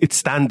 It's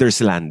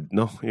Tanders land,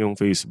 no? Yung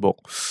Facebook.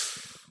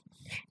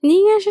 Hindi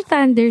nga siya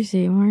Tanders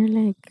eh. More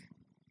like...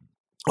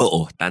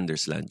 Oo,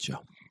 Tanders land siya.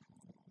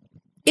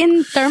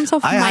 In terms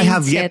of mindset. I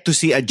have yet to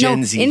see a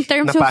Gen Z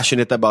na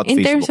passionate about Facebook.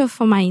 In terms of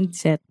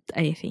mindset,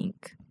 I think.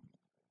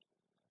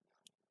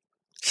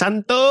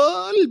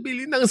 Santol!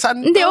 Bili ng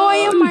santol! Hindi,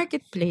 yung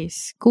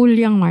marketplace. Cool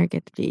yung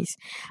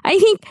marketplace. I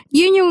think,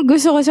 yun yung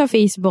gusto ko sa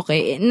Facebook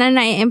eh. Na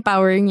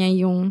na-empower niya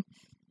yung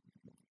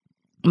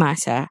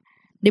masa.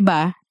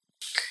 Diba?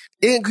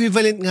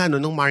 Equivalent nga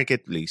nung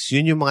marketplace.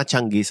 Yun yung mga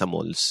tiyanggi sa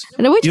malls.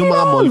 Which yung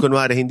mga mall,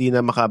 kunwari, hindi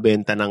na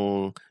makabenta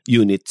ng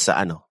unit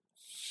sa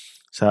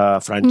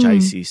sa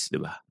franchises,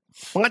 diba?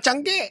 Mga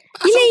tiyanggi!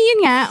 Yun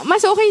nga.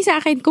 Mas okay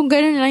sa akin kung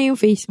gano'n lang yung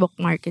Facebook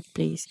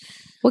marketplace.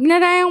 Huwag na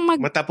tayong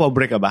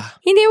matapobre ka ba?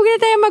 Hindi, huwag na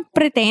tayong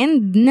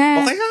mag-pretend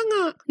na... Okay nga.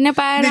 Na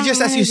parang... Hindi,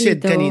 just as you said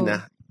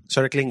kanina,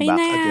 circling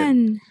back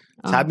again.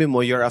 Oh. Sabi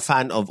mo, you're a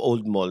fan of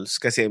old malls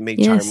kasi may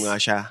charm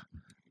nga siya.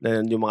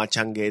 Na yung mga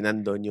tiyangge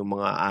nandun, yung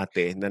mga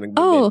ate na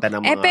nagbibenta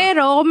ng mga...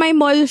 pero may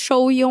mall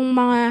show yung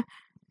mga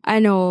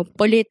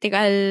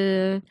political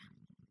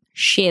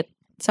shit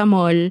sa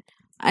mall.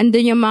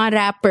 Andun yung mga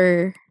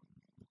rapper.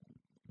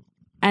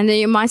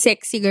 Andun yung mga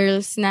sexy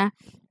girls na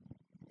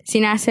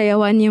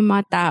sinasayawan yung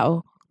mga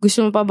tao.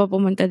 Gusto mo pa ba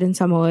pumunta dun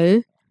sa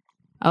mall?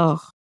 Oh.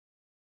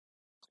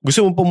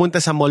 Gusto mo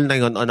pumunta sa mall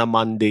na yun on a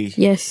Monday?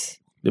 Yes.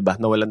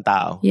 Diba? Na walang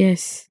tao?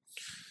 Yes.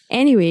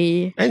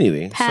 Anyway.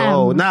 Pam.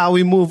 So now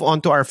we move on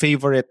to our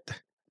favorite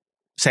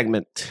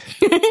segment.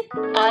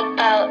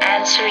 Podpal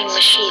Answering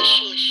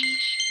Machine.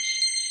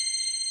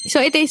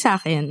 So ito yung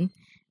sa akin.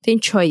 Ito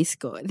yung choice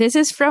ko. This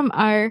is from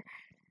our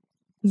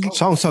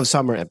Songs of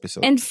Summer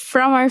episode. And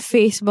from our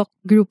Facebook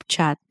group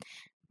chat.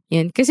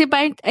 Yan. Kasi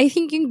parang, I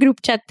think yung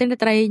group chat,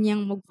 tinatry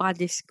niyang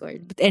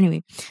magpa-Discord. But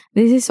anyway,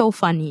 this is so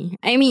funny.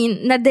 I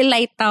mean,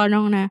 na-delight ako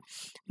nung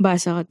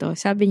basa ko to.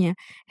 Sabi niya,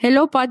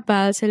 hello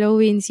Podpals, hello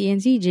Wincy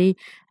and CJ.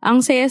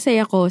 Ang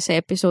saya-saya ko sa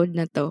episode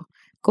na to.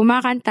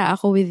 Kumakanta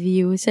ako with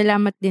you.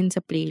 Salamat din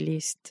sa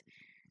playlist.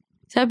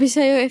 Sabi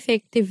sa'yo,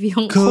 effective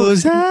yung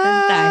Cause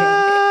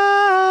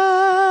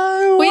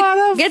Wait,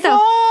 gato.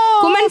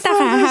 Kumanta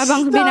ka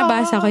habang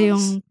binabasa ko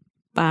yung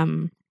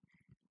Pam.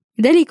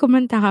 Dali,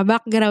 kumanta ka.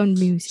 Background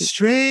music.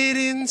 Straight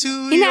into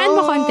Hinaan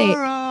mo konti.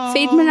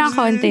 Fade mo na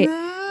konti.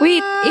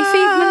 Wait,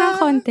 i-fade mo na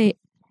konti.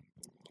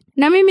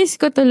 Namimiss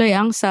ko tuloy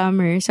ang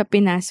summer sa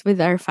Pinas with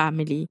our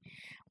family.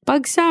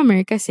 Pag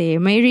summer kasi,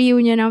 may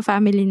reunion ng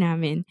family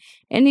namin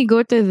and we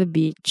go to the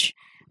beach.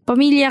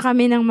 Pamilya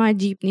kami ng mga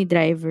jeepney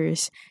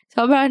drivers.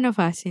 Sobrang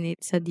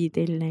na-fascinate sa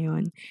detail na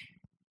yon.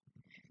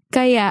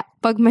 Kaya,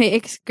 pag may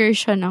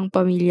excursion ng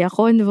pamilya,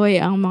 convoy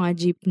ang mga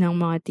jeep ng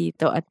mga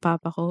tito at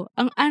papa ko.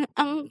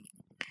 Ang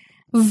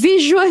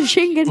visual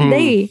siyang ganda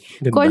eh.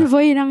 Ganda.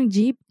 Convoy ng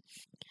jeep.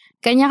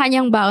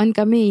 Kanya-kanyang baon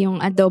kami. Yung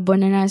adobo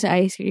na nasa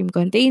ice cream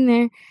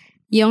container,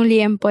 yung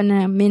liempo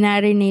na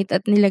minarinate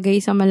at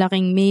nilagay sa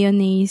malaking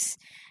mayonnaise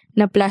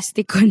na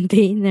plastic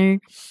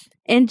container.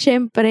 And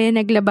syempre,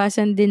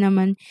 naglabasan din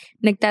naman,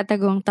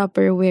 nagtatagong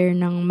Tupperware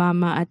ng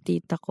mama at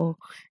tita ko.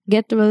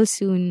 Get well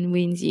soon,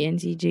 Wincy and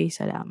CJ.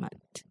 Salamat.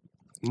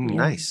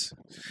 Nice.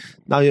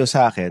 Now yung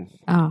sa akin,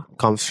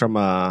 comes from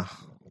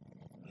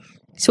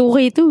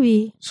Suki to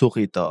eh.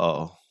 Suki to,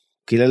 oo.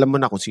 Kilala mo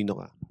na kung sino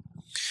ka.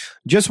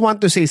 Just want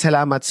to say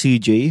salamat,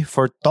 CJ,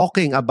 for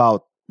talking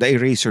about the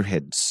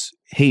Eraserheads.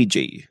 Hey,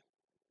 Jay.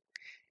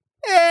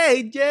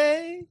 Hey,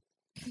 Jay!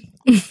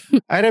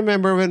 I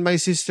remember when my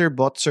sister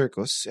bought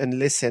Circus and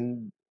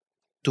listened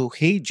to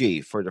Hey Jay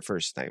for the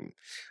first time.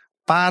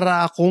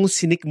 Para akong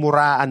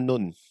sinikmuraan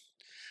nun.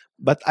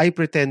 But I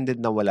pretended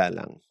na wala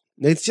lang.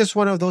 It's just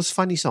one of those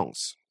funny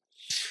songs.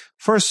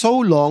 For so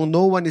long,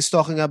 no one is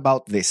talking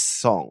about this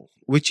song,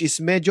 which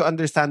is medyo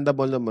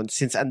understandable naman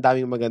since ang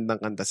daming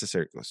magandang kanta sa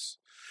Circus.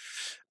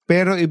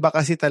 Pero iba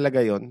kasi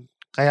talaga yon.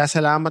 Kaya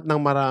salamat ng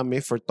marami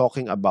for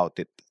talking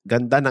about it.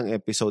 Ganda ng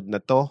episode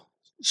na to.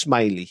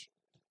 Smiley.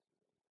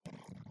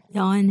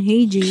 Yan,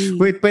 Hey Jay.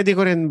 Wait, pwede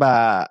ko rin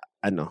ba,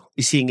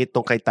 isingit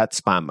tong kay Tats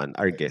Paman,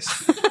 our guest.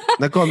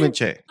 Nag-comment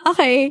siya eh.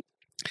 Okay.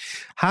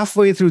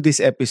 Halfway through this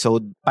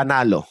episode,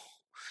 panalo.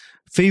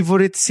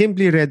 Favorite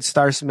Simply Red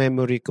Stars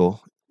memory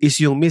ko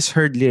is yung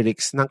misheard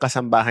lyrics ng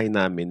kasambahay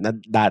namin na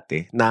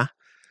dati na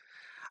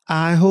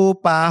I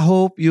hope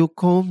you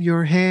comb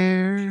your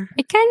hair.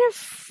 It kind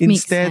of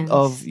instead makes sense.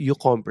 of you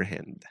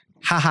comprehend.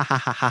 Ha ha ha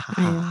ha ha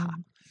ha.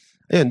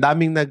 Ayun,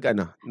 daming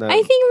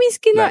I think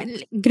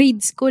grade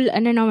school,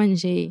 naman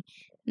siya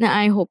na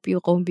I hope you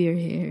comb your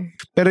hair.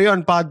 Pero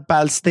yun, Pod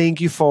Pals,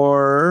 thank you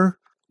for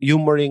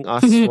humoring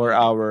us for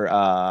our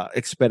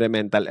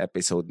experimental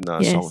episode na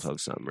Songs of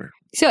Summer.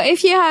 So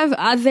if you have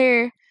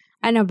other,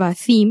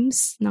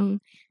 themes ng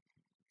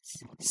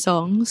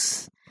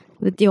songs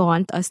that you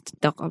want us to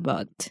talk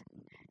about,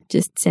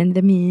 just send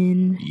them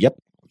in. Yep.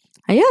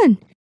 Ayun.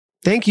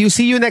 Thank you.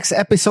 See you next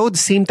episode.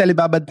 Same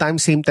Talibabad time,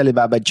 same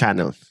Talibabad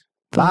channel.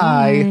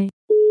 Bye.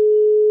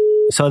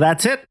 So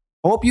that's it.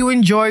 Hope you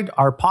enjoyed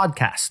our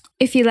podcast.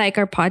 If you like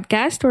our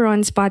podcast, we're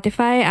on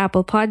Spotify,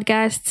 Apple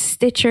Podcasts,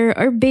 Stitcher,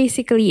 or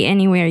basically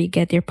anywhere you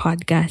get your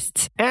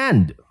podcasts.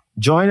 And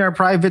join our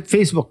private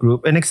Facebook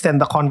group and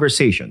extend the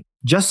conversation.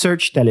 Just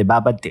search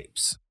Talibabad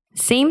Tapes.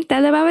 Same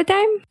Talibabad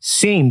time?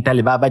 Same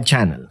Talibabad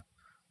channel.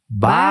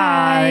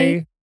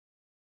 Bye.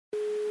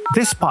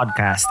 This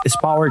podcast is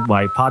powered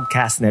by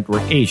Podcast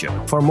Network Asia.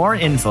 For more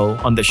info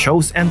on the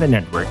shows and the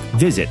network,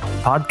 visit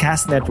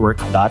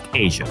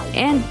podcastnetwork.asia.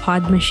 And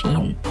Pod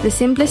Machine, the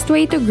simplest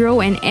way to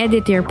grow and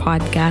edit your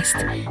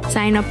podcast.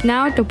 Sign up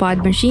now to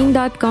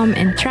podmachine.com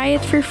and try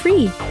it for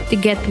free. To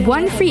get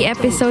one free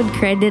episode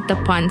credit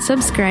upon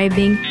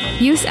subscribing,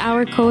 use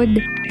our code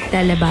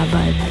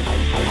TALIBABAD.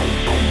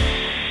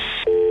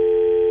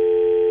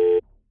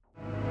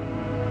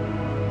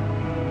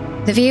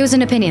 The views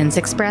and opinions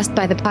expressed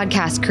by the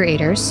podcast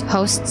creators,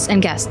 hosts,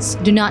 and guests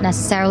do not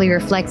necessarily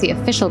reflect the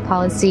official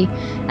policy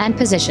and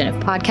position of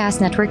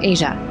Podcast Network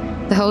Asia,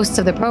 the hosts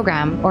of the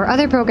program, or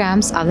other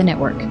programs of the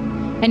network.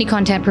 Any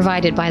content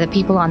provided by the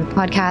people on the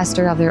podcast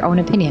are of their own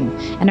opinion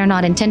and are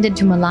not intended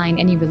to malign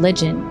any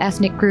religion,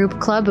 ethnic group,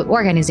 club,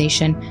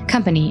 organization,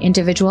 company,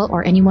 individual,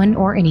 or anyone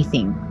or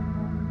anything.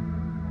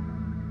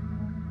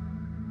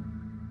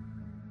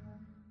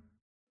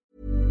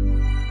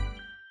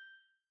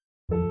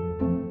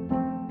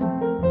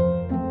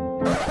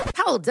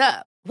 Hold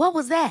up. What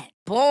was that?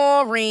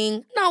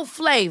 Boring. No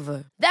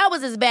flavor. That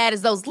was as bad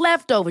as those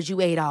leftovers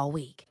you ate all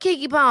week.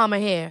 Keke Palmer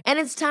here. And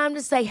it's time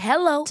to say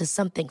hello to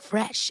something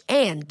fresh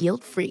and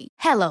guilt-free.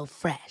 Hello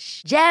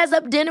Fresh. Jazz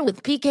up dinner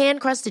with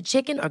pecan-crusted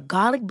chicken or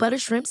garlic butter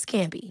shrimp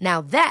scampi.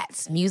 Now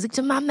that's music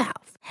to my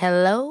mouth.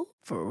 Hello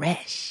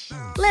Fresh.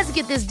 Let's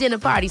get this dinner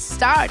party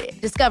started.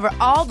 Discover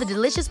all the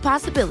delicious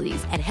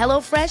possibilities at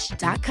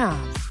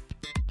HelloFresh.com.